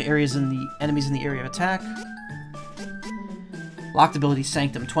damage to enemies in the area of attack. Locked ability,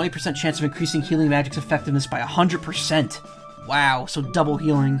 Sanctum, 20% chance of increasing healing magic's effectiveness by 100%. Wow, so double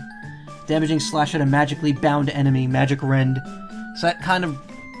healing. Damaging slash at a magically bound enemy, Magic Rend. So that kind of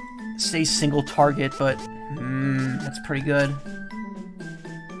stays single target, but that's pretty good.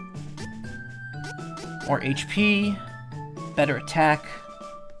 More HP, better attack,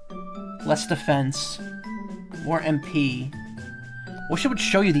 less defense, more MP. Wish it would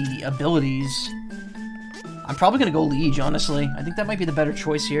show you the abilities. I'm probably gonna go Liege, honestly. I think that might be the better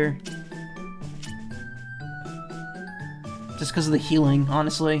choice here. Just because of the healing,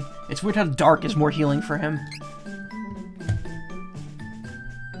 honestly. It's weird how Dark is more healing for him.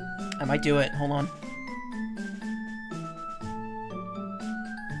 I might do it. Hold on.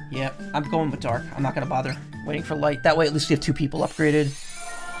 Yep, I'm going with Dark. I'm not going to bother waiting for Light. That way at least we have 2 people upgraded.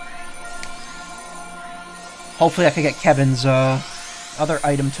 Hopefully I can get Kevin's other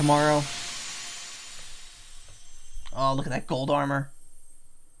item tomorrow. Oh, look at that gold armor.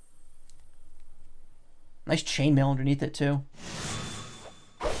 Nice chainmail underneath it, too.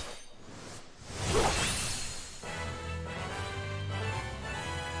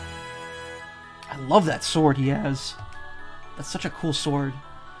 I love that sword he has. That's such a cool sword.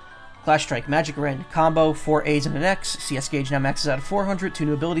 Clash Strike, Magic Rend, combo, 4 A's and an X. CS gauge now maxes out at 400. 2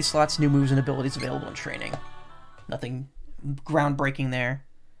 new ability slots, new moves and abilities available in training. Nothing groundbreaking there.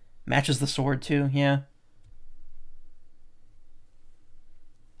 Matches the sword, too, yeah.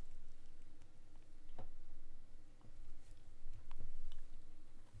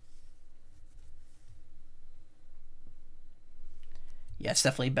 Yeah, it's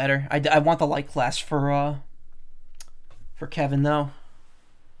definitely better. I want the light class for Kevin, though.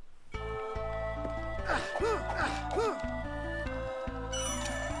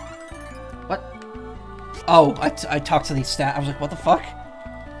 What? Oh, I talked to the stat. I was like, what the fuck?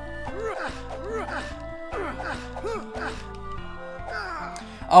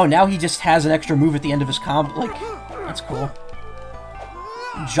 Oh, now he just has an extra move at the end of his combo. Like, that's cool.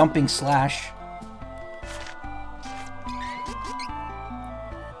 Jumping slash.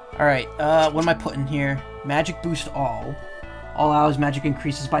 Alright, what am I putting here? Magic Boost All. All allies magic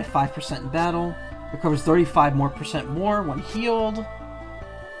increases by 5% in battle. Recovers 35% more when healed.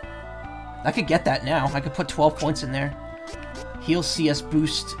 I could get that now. I could put 12 points in there. Heal CS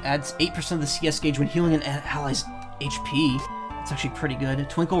Boost. Adds 8% of the CS gauge when healing an ally's HP. It's actually pretty good.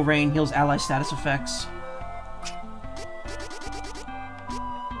 Twinkle Rain heals ally status effects.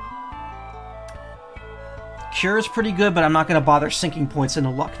 Cure is pretty good, but I'm not going to bother sinking points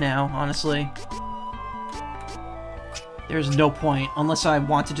into luck now, honestly. There's no point, unless I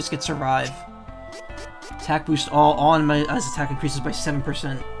want to just get Survive. Attack Boost All on my attack increases by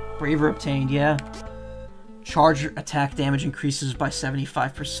 7%. Braver obtained, yeah. Charge attack damage increases by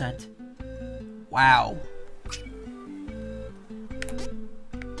 75%. Wow.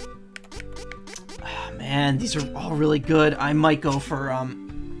 Oh, man, these are all really good. I might go for,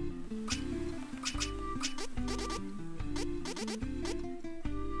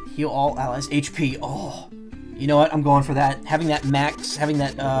 heal all allies HP. Oh, you know what? I'm going for that. Having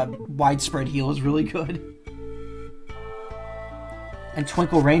that widespread heal is really good. And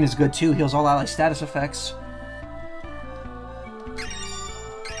Twinkle Rain is good too. Heals all ally status effects.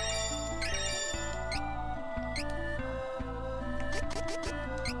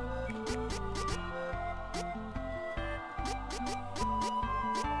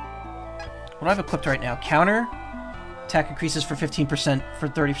 What do I have equipped right now? Counter. Attack increases for 15% for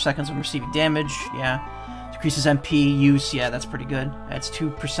 30 seconds when receiving damage. Yeah. Decreases MP use. Yeah, that's pretty good. Adds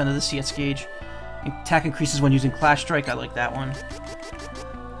 2% of the CS gauge. Attack increases when using Clash Strike. I like that one.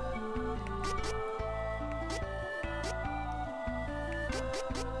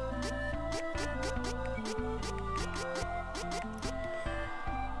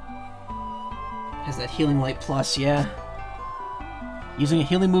 Has that Healing Light Plus, yeah. Using a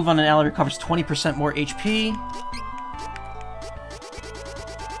healing move on an ally recovers 20% more HP.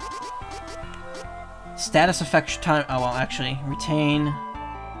 Status effect time. Oh, well, actually, retain.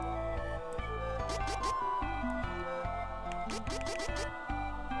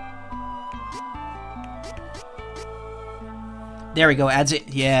 There we go. Adds it.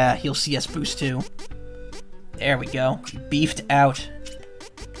 Yeah, he'll CS boost too. There we go. Beefed out.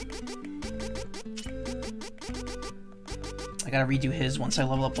 I gotta redo his once I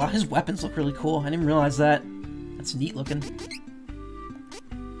level up. Wow, his weapons look really cool. I didn't realize that. That's neat looking.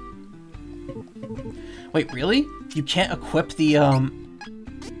 Wait, really? You can't equip the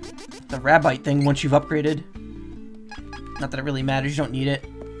Rabbite thing once you've upgraded? Not that it really matters, you don't need it.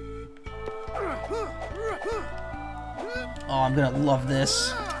 Oh, I'm gonna love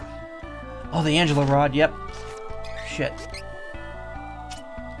this. Oh, the Angela Rod, yep. Shit.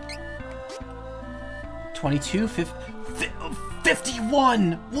 22,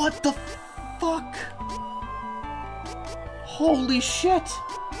 51! What the fuck? Holy shit!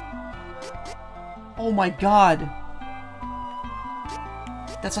 Oh my god.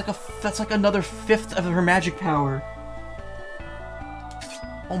 That's like another fifth of her magic power.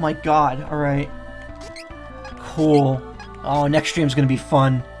 Oh my god, alright. Cool. Oh, next stream's gonna be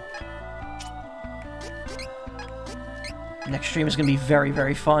fun. Next stream is gonna be very,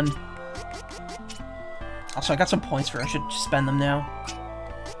 very fun. Also, I got some points for her. I should spend them now.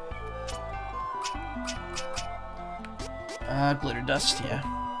 Glitter dust, yeah.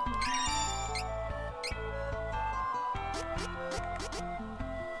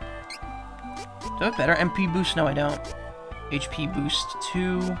 Do I have better MP boost? No, I don't. HP boost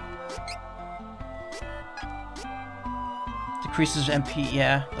 2. Decreases MP,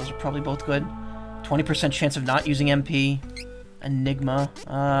 yeah, those are probably both good. 20% chance of not using MP. Enigma.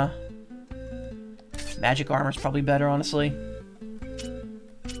 Magic armor's probably better, honestly.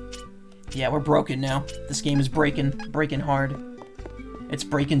 Yeah, we're broken now. This game is breaking hard. It's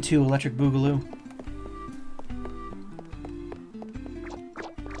breaking 2, Electric Boogaloo.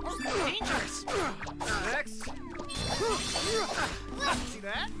 Dangerous. Next. See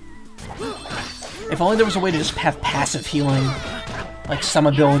that? If only there was a way to just have passive healing. Like some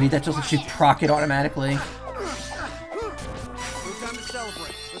ability that just lets you proc it automatically. No time to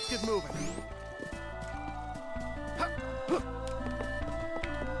celebrate. Let's get moving.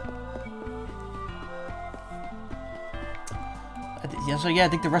 Yeah, so yeah, I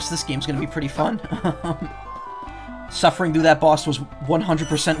think the rest of this game's gonna be pretty fun. Suffering through that boss was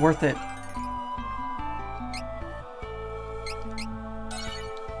 100% worth it.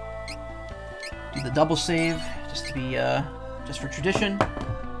 Do the double save, just to be, just for tradition.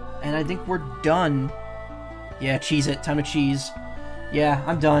 And I think we're done. Yeah, cheese it. Time to cheese. Yeah,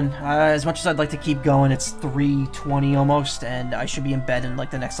 I'm done. As much as I'd like to keep going, it's 3:20 almost, and I should be in bed in,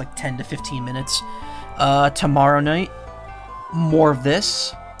 like, the next, like, 10 to 15 minutes. Tomorrow night, more of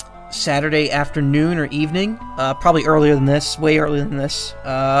this. Saturday afternoon or evening, probably earlier than this, way earlier than this.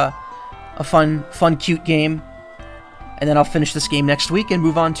 A fun, cute game. And then I'll finish this game next week and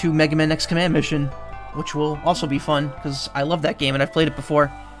move on to Mega Man X Command Mission, which will also be fun, because I love that game and I've played it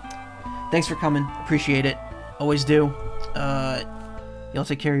before. Thanks for coming. Appreciate it. Always do. Y'all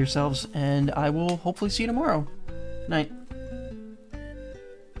take care of yourselves, and I will hopefully see you tomorrow. Night.